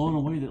like, I'm blown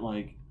away that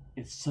like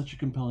it's such a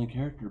compelling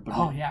character.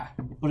 But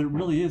but it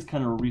really is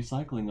kind of a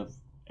recycling of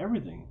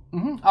everything.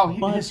 Mm-hmm.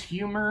 Oh, his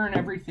humor and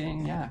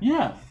everything. Yeah.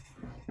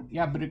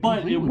 Yeah, but it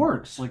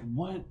works. Like,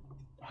 what?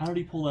 How did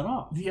he pull that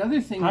off? The other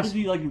thing how did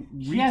he like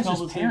retell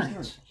the same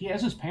story? He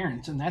has his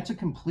parents, and that's a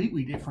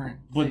completely different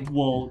thing.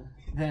 But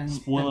than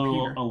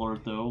spoiler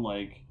alert though,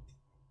 like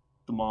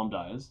the mom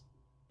dies.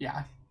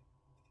 Yeah.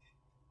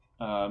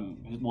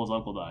 His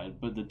uncle died,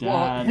 but the dad.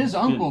 Well, his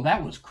uncle,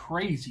 that was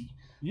crazy.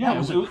 Yeah, that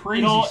was a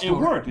crazy story. It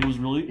worked. It was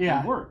really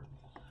it worked.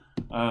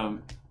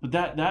 But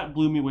that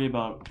blew me away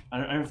about.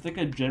 I think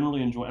I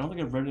generally enjoy. I don't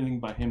think I've read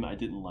anything by him I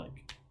didn't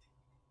like.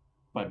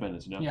 By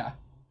Bendis, Yeah.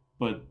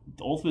 But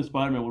the Ultimate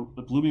Spider-Man,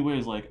 what blew me away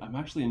is like, I'm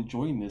actually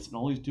enjoying this, and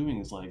all he's doing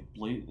is like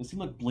it seemed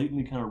like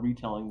blatantly kind of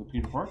retelling the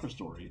Peter Parker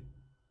story,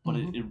 but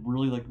it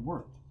really like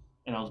worked,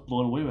 and I was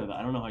blown away by that.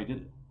 I don't know how he did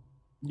it.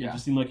 Yeah. It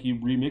just seemed like he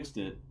remixed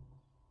it,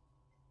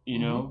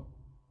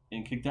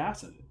 and kicked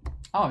ass at it.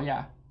 Oh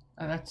yeah,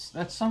 that's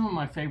some of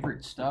my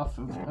favorite stuff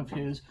of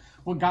his.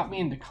 What got me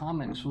into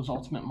comics was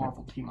Ultimate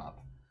Marvel Team Up.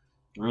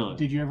 Really?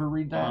 Did you ever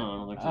read that? I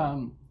don't think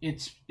so.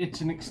 It's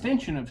an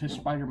extension of his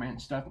Spider-Man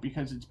stuff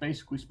because it's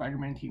basically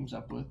Spider-Man teams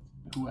up with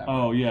whoever.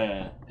 Oh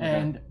yeah.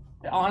 And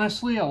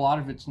honestly, a lot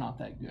of it's not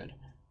that good.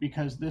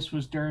 because this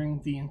was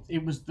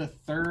it was the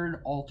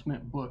third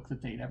Ultimate book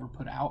that they'd ever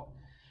put out.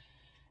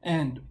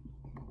 And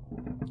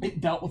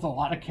it dealt with a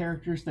lot of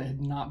characters that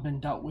had not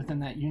been dealt with in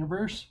that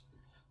universe.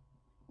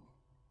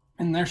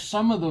 And there's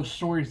some of those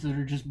stories that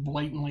are just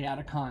blatantly out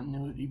of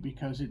continuity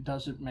because it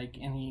doesn't make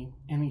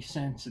any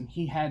sense. And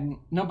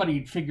nobody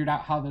had figured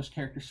out how those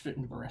characters fit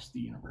into the rest of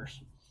the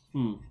universe.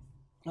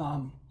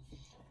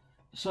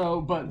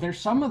 But there's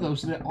some of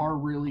those that are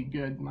really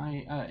good.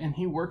 And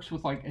he works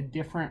with like a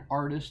different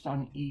artist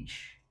on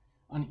each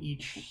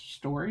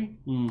story.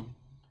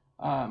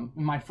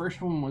 My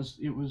first one was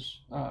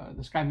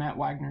this guy Matt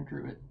Wagner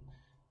drew it,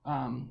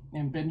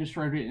 and Bendis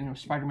wrote it, and it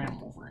was Spider-Man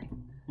and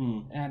Wolverine.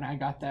 And I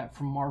got that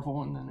from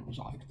Marvel, and then it was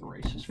off to the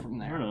races from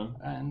there.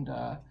 And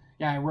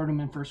I wrote them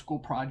in for a school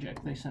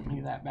project. They sent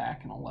me that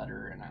back in a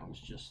letter, and I was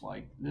just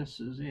like, "This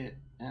is it."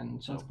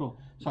 And so, that's cool.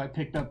 So I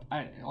picked up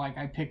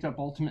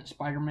Ultimate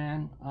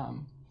Spider-Man.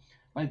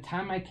 By the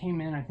time I came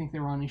in, I think they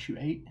were on issue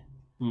 8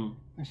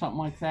 or something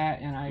like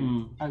that, and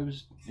I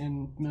was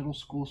in middle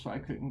school, so I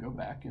couldn't go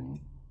back,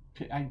 and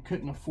I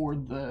couldn't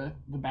afford the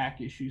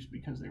back issues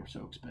because they were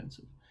so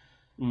expensive.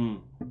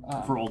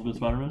 For Ultimate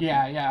Spider-Man?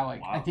 Yeah.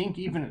 Wow. I think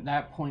even at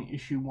that point,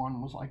 issue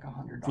 1 was like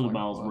 $100. For the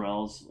Miles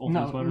Morales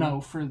Ultimate Spider-Man?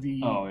 No, for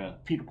the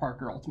Peter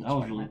Parker Ultimate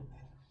Spider-Man.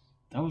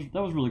 That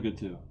was really good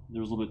too. There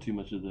was a little bit too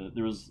much of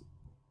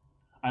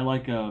I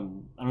like, I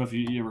don't know if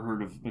you ever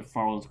heard of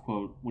McFarlane's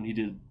quote when he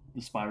did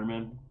the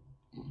Spider-Man,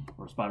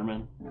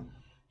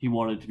 he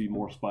wanted it to be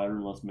more spider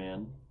and less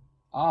man.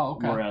 Oh,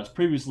 okay. Whereas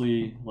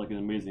previously, like in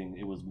Amazing,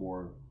 it was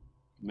more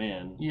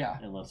man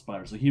and less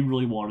spider. So he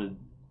really wanted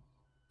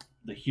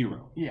the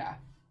hero. Yeah.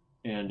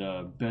 And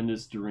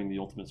Bendis, during the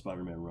Ultimate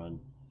Spider-Man run,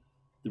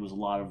 there was a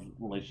lot of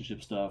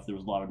relationship stuff. There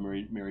was a lot of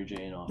Mary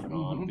Jane off and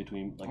on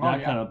between. Like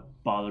that kind of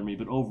bothered me,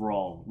 but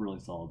overall, really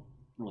solid,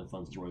 really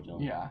fun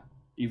storytelling. Yeah.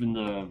 Even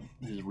the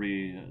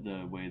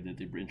way that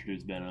they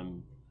introduced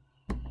Venom,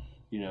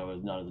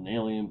 not as an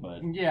alien,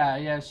 but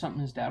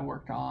something his dad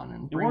worked on,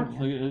 and it worked.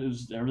 Like, it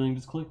was everything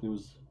just clicked. It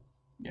was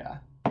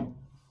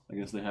I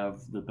guess they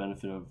have the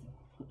benefit of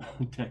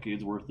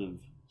decades worth of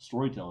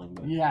storytelling,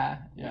 but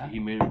he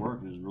made it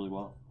work. It was really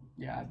well.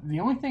 Yeah, the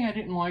only thing I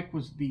didn't like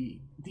was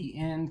the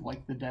end,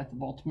 like the death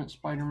of Ultimate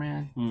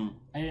Spider-Man.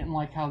 I didn't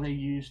like how they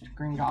used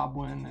Green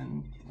Goblin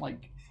and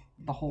like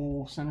the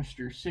whole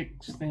Sinister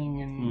Six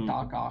thing and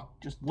Doc Ock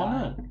just why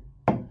not?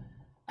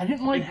 I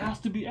didn't like. It has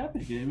to be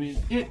epic. I mean,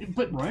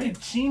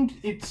 it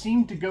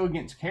seemed to go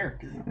against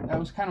character. That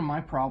was kind of my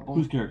problem.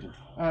 Whose character?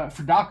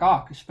 For Doc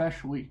Ock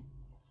especially.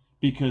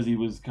 Because he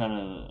was kind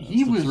of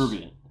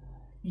subservient.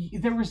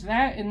 There was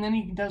that, and then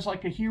he does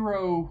like a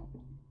hero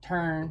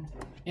turn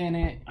in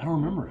it. I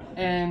don't remember it.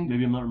 And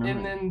maybe I'm not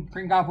remembering. And then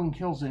Green Goblin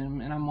kills him,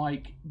 and I'm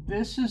like,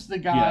 this is the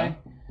guy.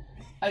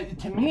 Yeah.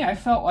 To me, I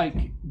felt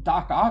like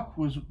Doc Ock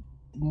was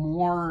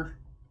more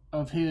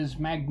of his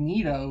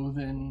Magneto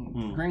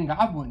than Green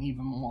Goblin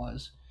even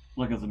was.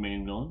 Like as a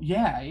main villain?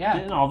 Yeah.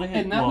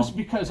 That was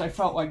because I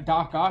felt like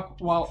Doc Ock,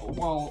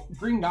 while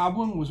Green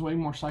Goblin was way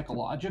more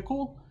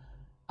psychological,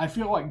 I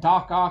feel like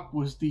Doc Ock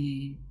was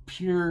the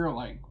pure,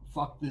 like,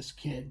 fuck this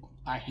kid.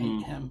 I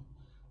hate him.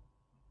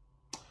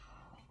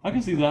 I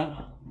can see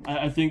that.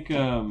 I think...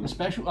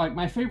 Especially, like,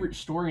 my favorite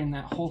story in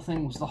that whole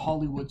thing was the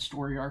Hollywood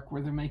story arc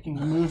where they're making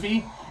the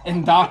movie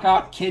and Doc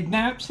Ock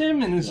kidnaps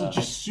him and is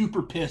just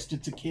super pissed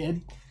it's a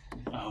kid.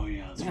 Oh,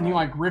 yeah. That's and he,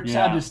 like, rips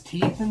out his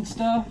teeth and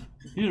stuff.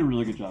 He did a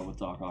really good job with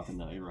Doc Ock in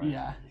that, you're right.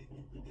 Yeah.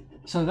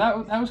 So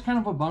that was kind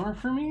of a bummer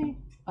for me.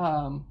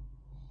 And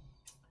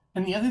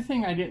the other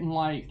thing I didn't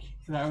like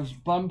that I was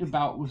bummed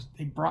about was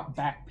they brought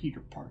back Peter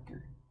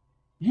Parker.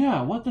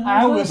 Yeah, what the hell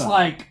I was that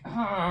like,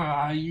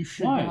 you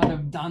should not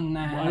have done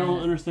that. Well, I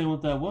don't understand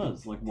what that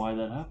was. Like, why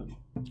that happened.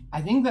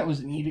 I think that was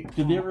an edict.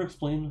 Did they ever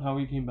explain how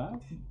he came back?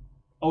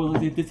 Oh,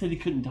 like they said he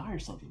couldn't die or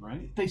something,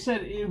 right? They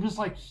said it was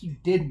like he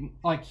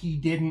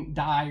didn't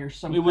die or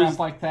some crap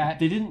like that.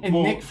 They didn't. And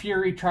Nick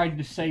Fury tried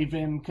to save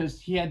him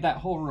because he had that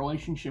whole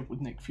relationship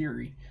with Nick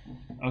Fury.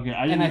 Okay,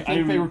 I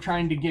think they were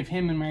trying to give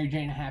him and Mary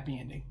Jane a happy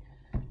ending.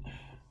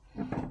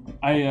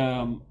 I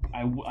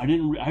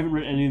haven't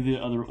read any of the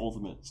other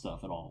Ultimate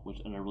stuff at all,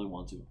 and I really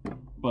want to.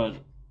 But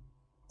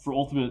for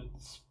Ultimate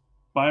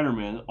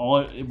Spider-Man,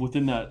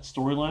 within that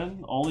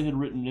storyline, all they had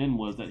written in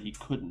was that he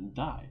couldn't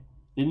die.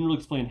 They didn't really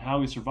explain how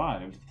he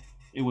survived.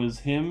 It was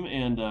him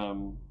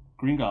and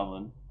Green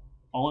Goblin.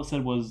 All it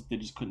said was they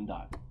just couldn't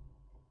die.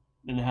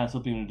 And it had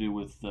something to do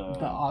with... the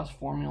Oz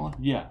formula?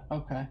 Yeah.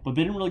 Okay. But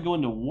they didn't really go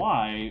into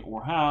why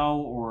or how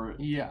or...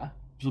 Yeah.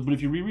 So, but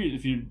if you reread,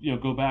 if you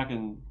go back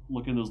and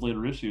look in those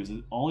later issues,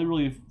 all they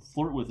really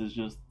flirt with is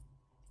just,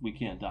 we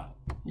can't die.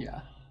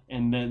 Yeah.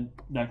 And then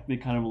that they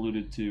kind of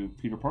alluded to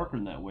Peter Parker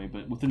in that way,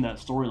 but within that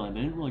storyline, they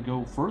didn't really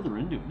go further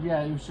into it.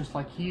 Yeah, it was just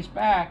like, he's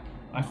back.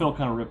 I felt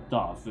kind of ripped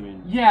off. I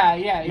mean... Yeah.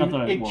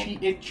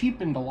 It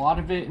cheapened a lot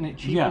of it, and it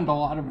cheapened a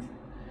lot of...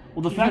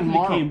 Well, the fact that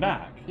he came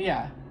back...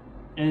 Yeah.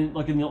 And,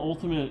 like, in the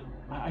Ultimate...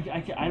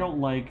 I don't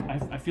like...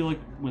 I feel like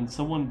when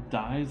someone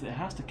dies, it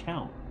has to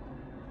count.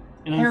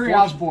 And Harry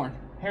Osborn.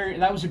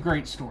 That was a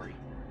great story.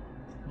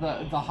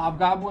 the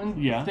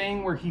Hobgoblin Yeah.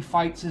 thing where he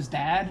fights his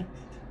dad.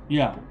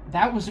 Yeah.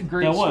 That was a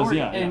great That was, story.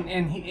 yeah,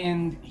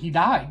 And he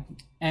died.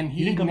 And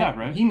He didn't come back,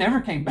 right? He never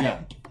came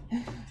back.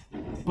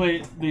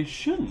 But they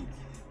shouldn't.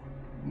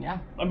 Yeah.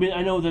 I mean,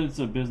 I know that it's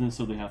a business,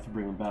 so they have to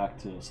bring him back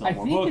to sell I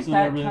more think books at and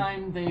that everything.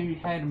 time they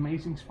had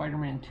Amazing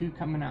Spider-Man 2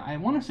 coming out. I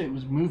want to say it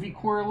was movie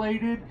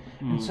correlated,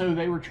 and Mm. so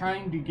they were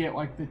trying to get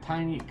like the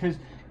tiny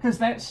because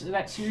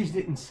that series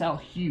didn't sell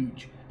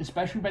huge,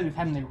 especially by the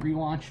time they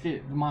relaunched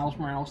it, the Miles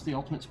Morales The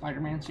Ultimate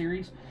Spider-Man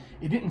series.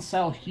 It didn't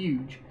sell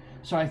huge,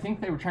 so I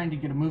think they were trying to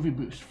get a movie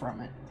boost from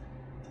it.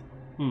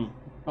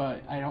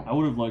 But I don't. I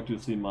would have liked to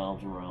have seen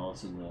Miles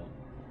Morales in the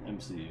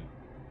MCU.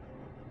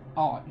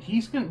 Oh,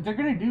 they're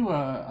gonna do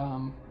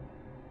a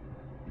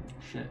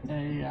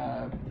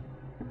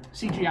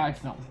CGI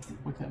film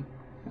with him.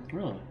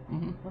 Really?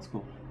 Mm-hmm. That's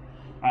cool.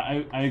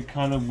 I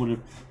kind of would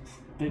have.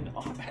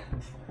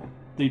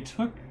 They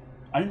took.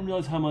 I didn't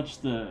realize how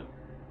much the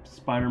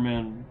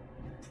Spider-Man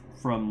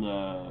in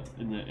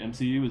the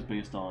MCU is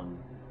based on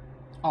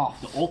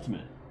the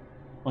Ultimate.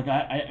 Like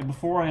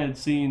before I'd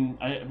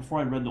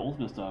read the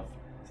Ultimate stuff,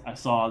 I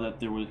saw that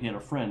he had a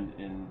friend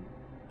in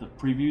the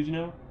previews. You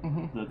know,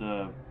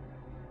 the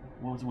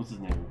what's his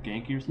name?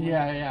 Genki or something.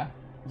 Yeah.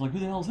 I was like, who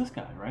the hell is this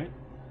guy, right?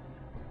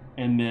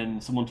 And then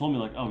someone told me,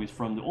 like, oh, he's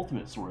from the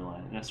Ultimate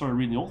storyline. And I started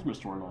reading the Ultimate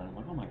storyline. I'm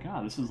like, oh my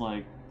god, this is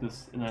like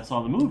this. And I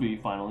saw the movie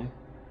finally,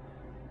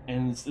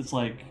 and it's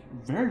like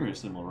very, very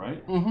similar,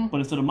 right? Mm-hmm. But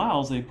instead of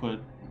Miles, they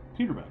put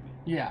Peter back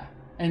in. Yeah,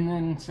 and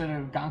then instead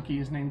of Genki,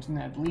 his name's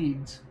Ned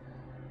Leeds.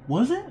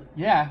 Was it?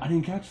 Yeah. I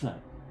didn't catch that.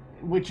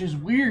 Which is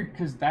weird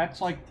because that's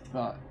like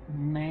the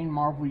main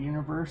Marvel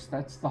universe.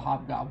 That's the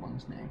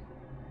Hobgoblin's name.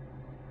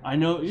 I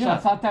know. Yeah. So I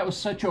thought that was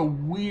such a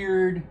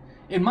weird.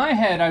 In my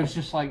head, I was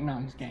just like, no,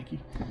 he's Genki.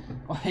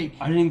 Like,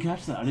 I didn't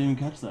catch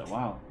that.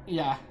 Wow.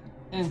 Yeah.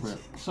 And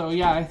so,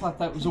 yeah, I thought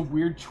that was a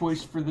weird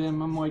choice for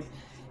them. I'm like,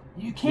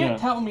 you can't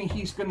tell me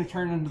he's going to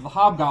turn into the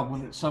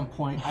Hobgoblin at some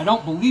point. I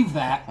don't believe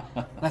that.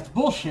 That's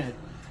bullshit.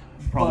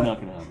 Probably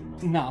not going to happen,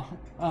 though.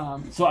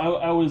 No. So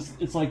I was...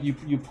 It's like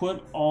you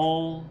put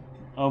all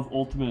of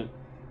Ultimate,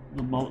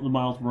 the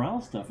Miles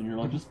Morales stuff, and you're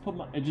like, just put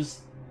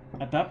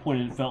at that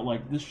point, it felt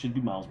like this should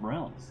be Miles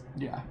Morales.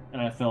 Yeah.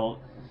 And I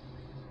felt...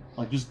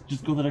 Like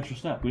just go that extra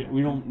step.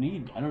 We don't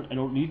need. I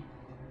don't need.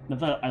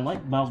 I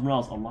like Miles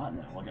Morales a lot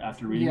now. Like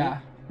after reading it,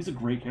 he's a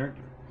great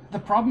character. The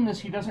problem is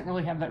he doesn't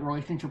really have that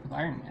relationship with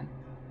Iron Man.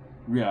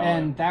 Yeah.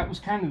 And that was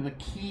kind of the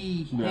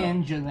key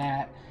hinge of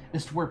that,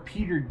 as to where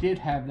Peter did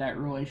have that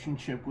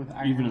relationship with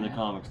Iron Man. Even in the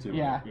comics too.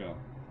 Yeah. Right? Yeah.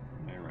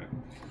 Yeah. Right.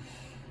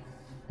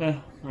 Yeah.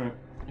 All right.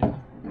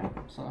 Yeah.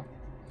 So,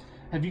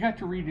 have you got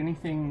to read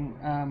anything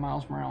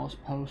Miles Morales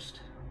post?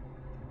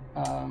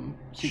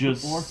 Secret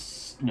War?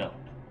 No.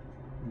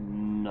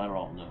 Not at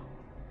all, no.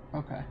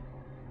 Okay.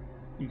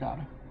 You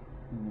gotta.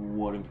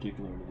 What in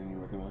particular? Anything you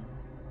recommend?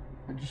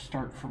 Just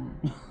start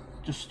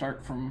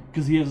from...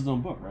 Because he has his own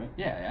book, right?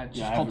 Yeah, it's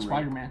just called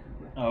Spider-Man.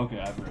 Oh, okay,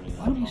 I've read it.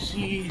 Let me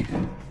see...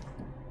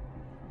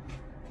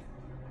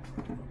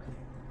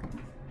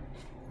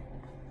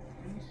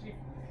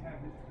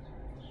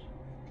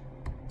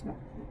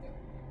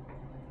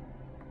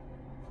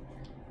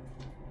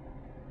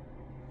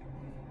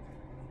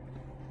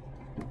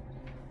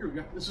 Here we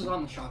go. This is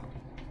on the shop.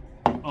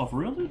 Oh, for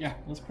real, dude? Yeah.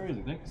 That's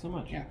crazy. Thank you so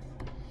much. Yeah.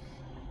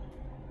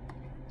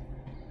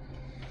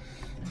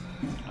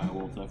 I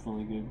will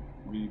definitely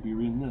be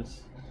reading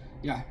this.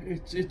 Yeah,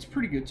 it's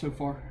pretty good so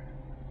far.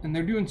 And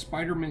they're doing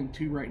Spider-Man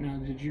 2 right now.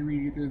 Did you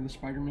read either of the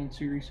Spider-Man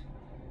series?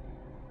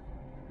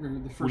 Or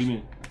the first What do you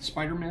mean?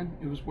 Spider-Man?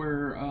 It was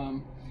where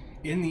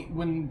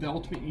when the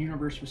Ultimate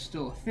Universe was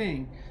still a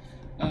thing,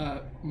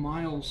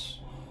 Miles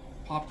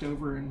popped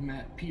over and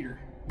met Peter.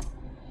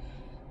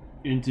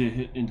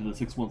 Into the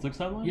 616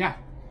 timeline? Yeah.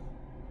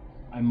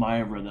 I might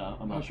have read that.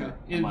 I'm not sure.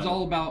 It was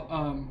all about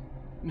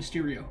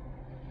Mysterio.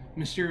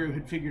 Mysterio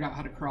had figured out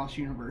how to cross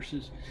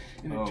universes,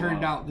 and it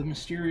turned out the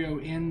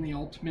Mysterio in the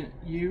Ultimate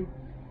U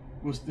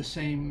was the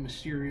same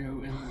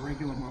Mysterio in the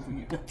regular Marvel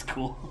U. That's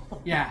cool.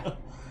 Yeah. That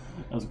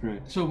was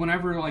great. So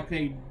whenever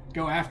they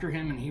go after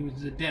him and he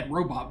was a dead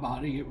robot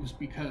body, it was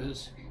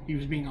because he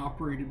was being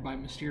operated by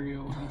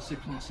Mysterio on the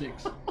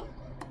 616.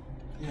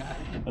 Yeah.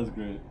 That's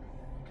great.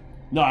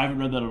 No, I haven't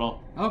read that at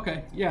all.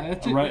 Okay. Yeah,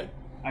 that's it. Right.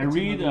 I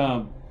read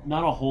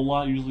not a whole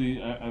lot.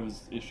 Usually, I have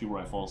this issue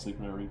where I fall asleep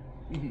when I read.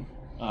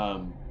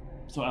 Mm-hmm.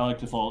 So I like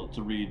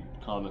to read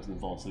comics and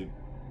fall asleep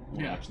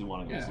when I actually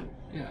want to go to sleep.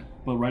 Yeah.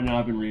 But right now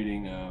I've been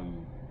reading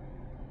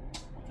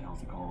what the hell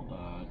is it called?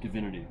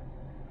 Divinity.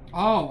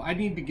 Oh, I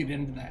need to get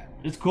into that.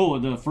 It's cool.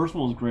 The first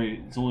one was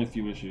great. It's only a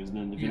few issues, and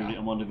then Divinity.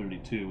 I'm on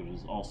Divinity 2, which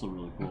is also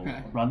really cool.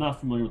 Okay. But I'm not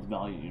familiar with the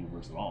Valiant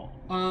universe at all.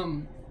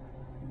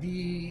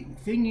 The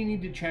thing you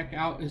need to check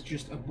out is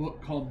just a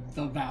book called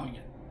The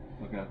Valiant.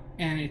 Okay.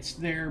 And it's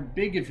their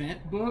big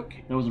event book.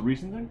 That was a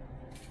recent thing?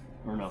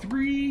 Or no?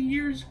 3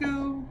 years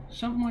ago,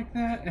 something like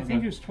that. I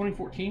think it was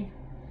 2014.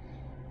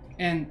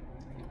 And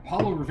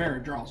Paulo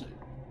Rivera draws it.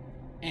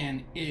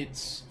 And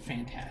it's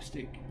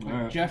fantastic. Like,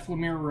 right. Jeff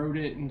Lemire wrote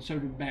it, and so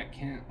did Matt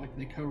Kent. Like,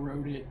 they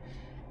co-wrote it.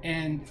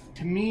 And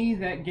to me,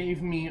 that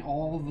gave me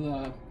all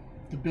the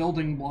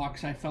building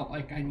blocks I felt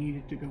like I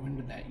needed to go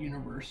into that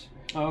universe.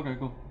 Oh, okay,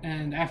 cool.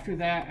 And after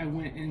that, I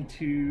went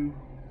into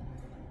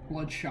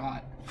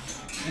Bloodshot,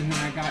 and then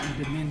I got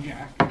into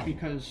Ninjak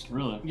because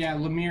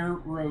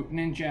Lemire wrote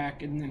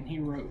Ninjak,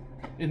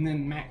 and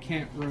then Matt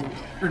Kent wrote,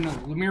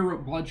 Lemire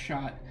wrote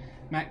Bloodshot,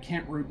 Matt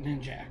Kent wrote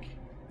Ninjak.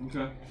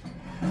 Okay.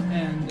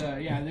 And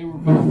they were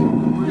both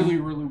really,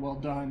 really well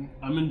done.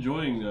 I'm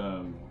enjoying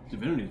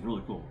Divinity. It's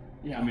really cool.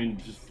 Yeah. I mean,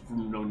 just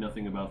from knowing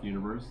nothing about the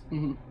universe,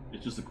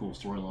 it's just a cool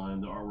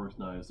storyline. The artwork's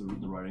nice.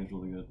 The writing's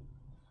really good.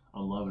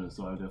 I'm loving it.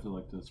 So I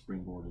definitely like to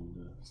springboard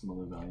into some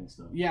other Valiant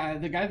stuff. Yeah,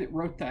 the guy that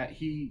wrote that,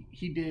 he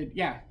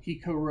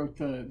co-wrote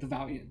the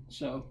Valiant.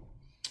 So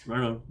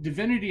right on.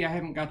 Divinity, I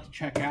haven't got to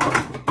check out.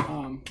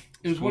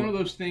 It was one of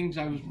those things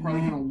I was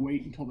probably gonna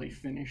wait until they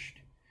finished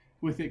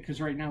with it,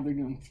 because right now they're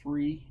doing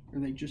 3,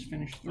 or they just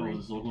finished 3. Oh, is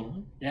this all going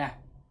on? Yeah.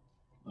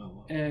 Oh,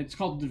 wow. It's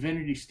called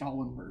Divinity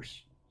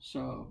Stalinverse.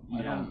 So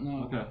I don't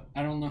know. Okay.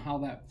 I don't know how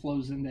that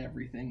flows into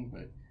everything,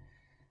 but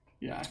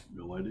yeah.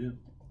 No idea.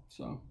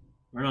 So.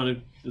 Right on,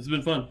 dude. This has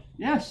been fun.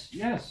 Yes.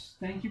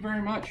 Thank you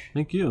very much.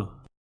 Thank you.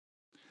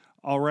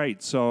 All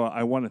right, so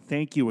I want to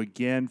thank you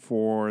again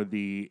for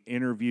the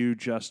interview,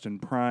 Justin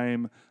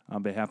Prime,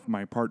 on behalf of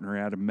my partner,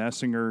 Adam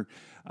Messinger.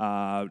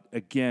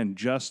 Again,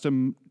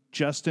 Justin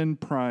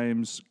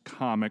Prime's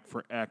comic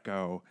for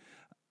Echo,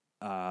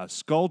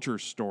 Skulldugger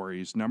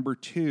Stories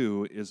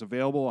 #2, is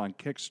available on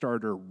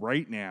Kickstarter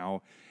right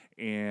now,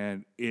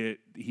 and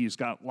he's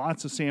got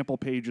lots of sample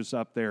pages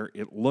up there.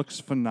 It looks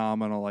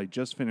phenomenal. I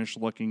just finished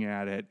looking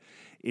at it.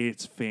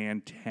 It's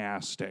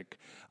fantastic.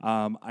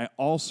 I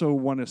also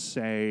want to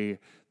say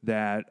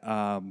that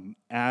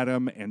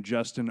Adam and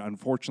Justin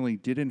unfortunately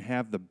didn't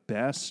have the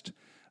best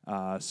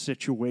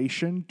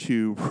situation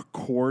to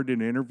record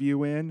an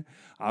interview in.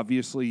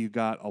 Obviously, you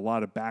got a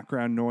lot of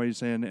background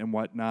noise in and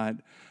whatnot.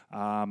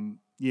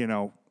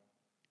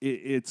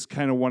 It's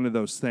kind of one of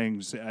those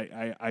things.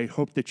 I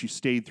hope that you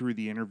stayed through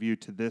the interview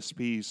to this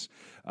piece.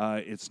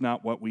 It's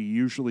not what we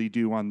usually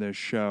do on this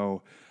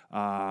show,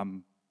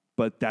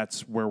 but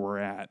that's where we're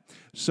at.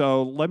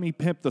 So let me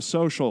pimp the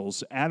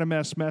socials. Adam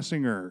S.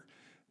 Messinger,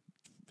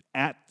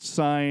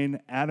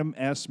 @Adam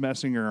S.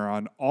 Messinger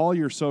on all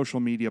your social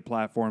media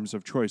platforms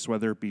of choice,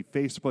 whether it be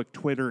Facebook,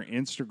 Twitter,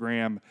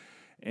 Instagram,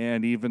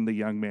 and even the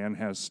young man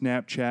has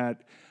Snapchat.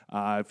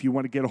 If you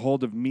want to get a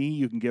hold of me,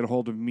 you can get a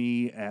hold of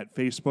me at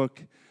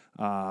Facebook,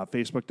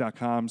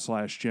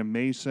 facebook.com/Jim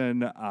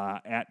Mason,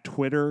 at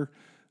Twitter,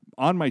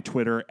 on my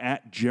Twitter,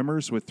 at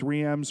Jimmers with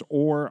 3 M's,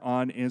 or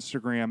on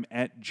Instagram,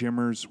 at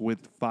Jimmers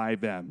with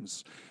 5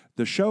 M's.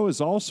 The show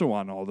is also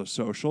on all the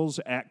socials,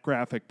 at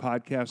Graphic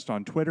Podcast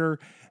on Twitter,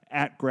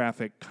 at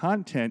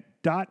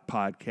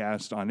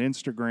graphiccontent.podcast on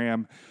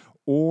Instagram,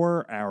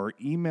 or our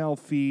email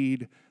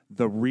feed,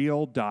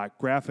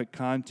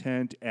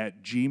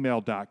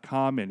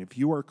 thereal.graphiccontent@gmail.com. And if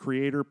you are a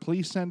creator,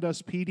 please send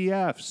us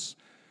PDFs.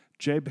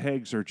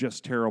 JPEGs are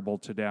just terrible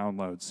to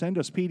download. Send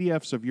us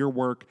PDFs of your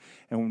work,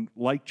 and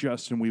like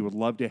Justin, we would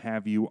love to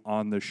have you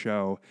on the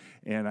show,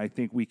 and I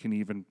think we can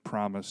even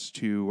promise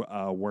to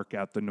work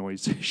out the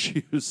noise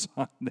issues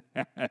on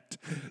that.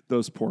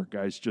 Those poor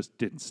guys just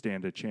didn't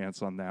stand a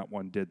chance on that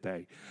one, did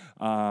they?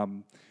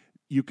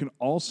 You can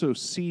also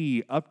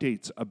see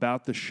updates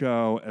about the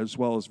show, as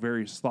well as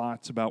various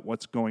thoughts about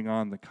what's going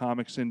on in the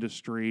comics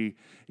industry,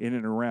 in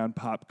and around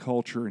pop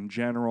culture in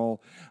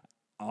general,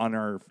 on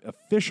our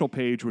official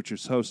page, which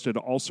is hosted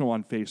also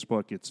on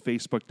Facebook. It's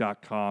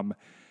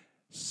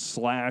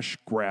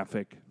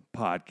facebook.com/graphic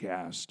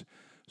podcast.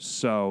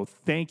 So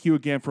thank you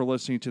again for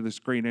listening to this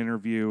great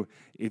interview.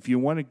 If you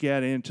want to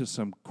get into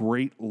some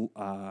great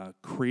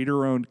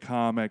creator-owned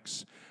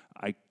comics,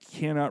 I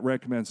cannot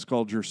recommend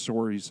Skulldugger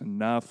Stories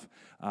enough.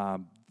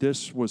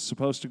 This was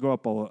supposed to go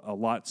up a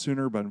lot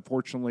sooner, but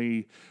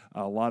unfortunately,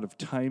 a lot of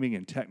timing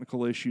and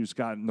technical issues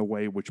got in the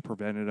way, which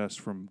prevented us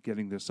from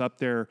getting this up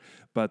there.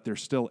 But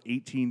there's still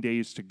 18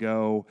 days to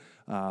go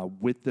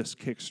with this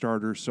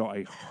Kickstarter, so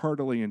I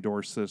heartily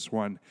endorse this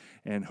one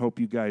and hope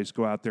you guys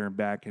go out there and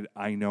back it.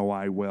 I know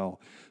I will.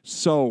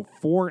 So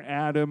for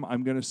Adam,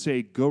 I'm going to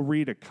say go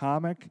read a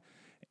comic,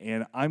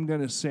 and I'm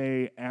going to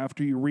say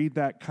after you read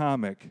that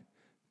comic,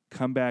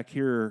 come back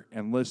here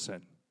and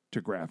listen to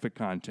Graphic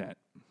Content.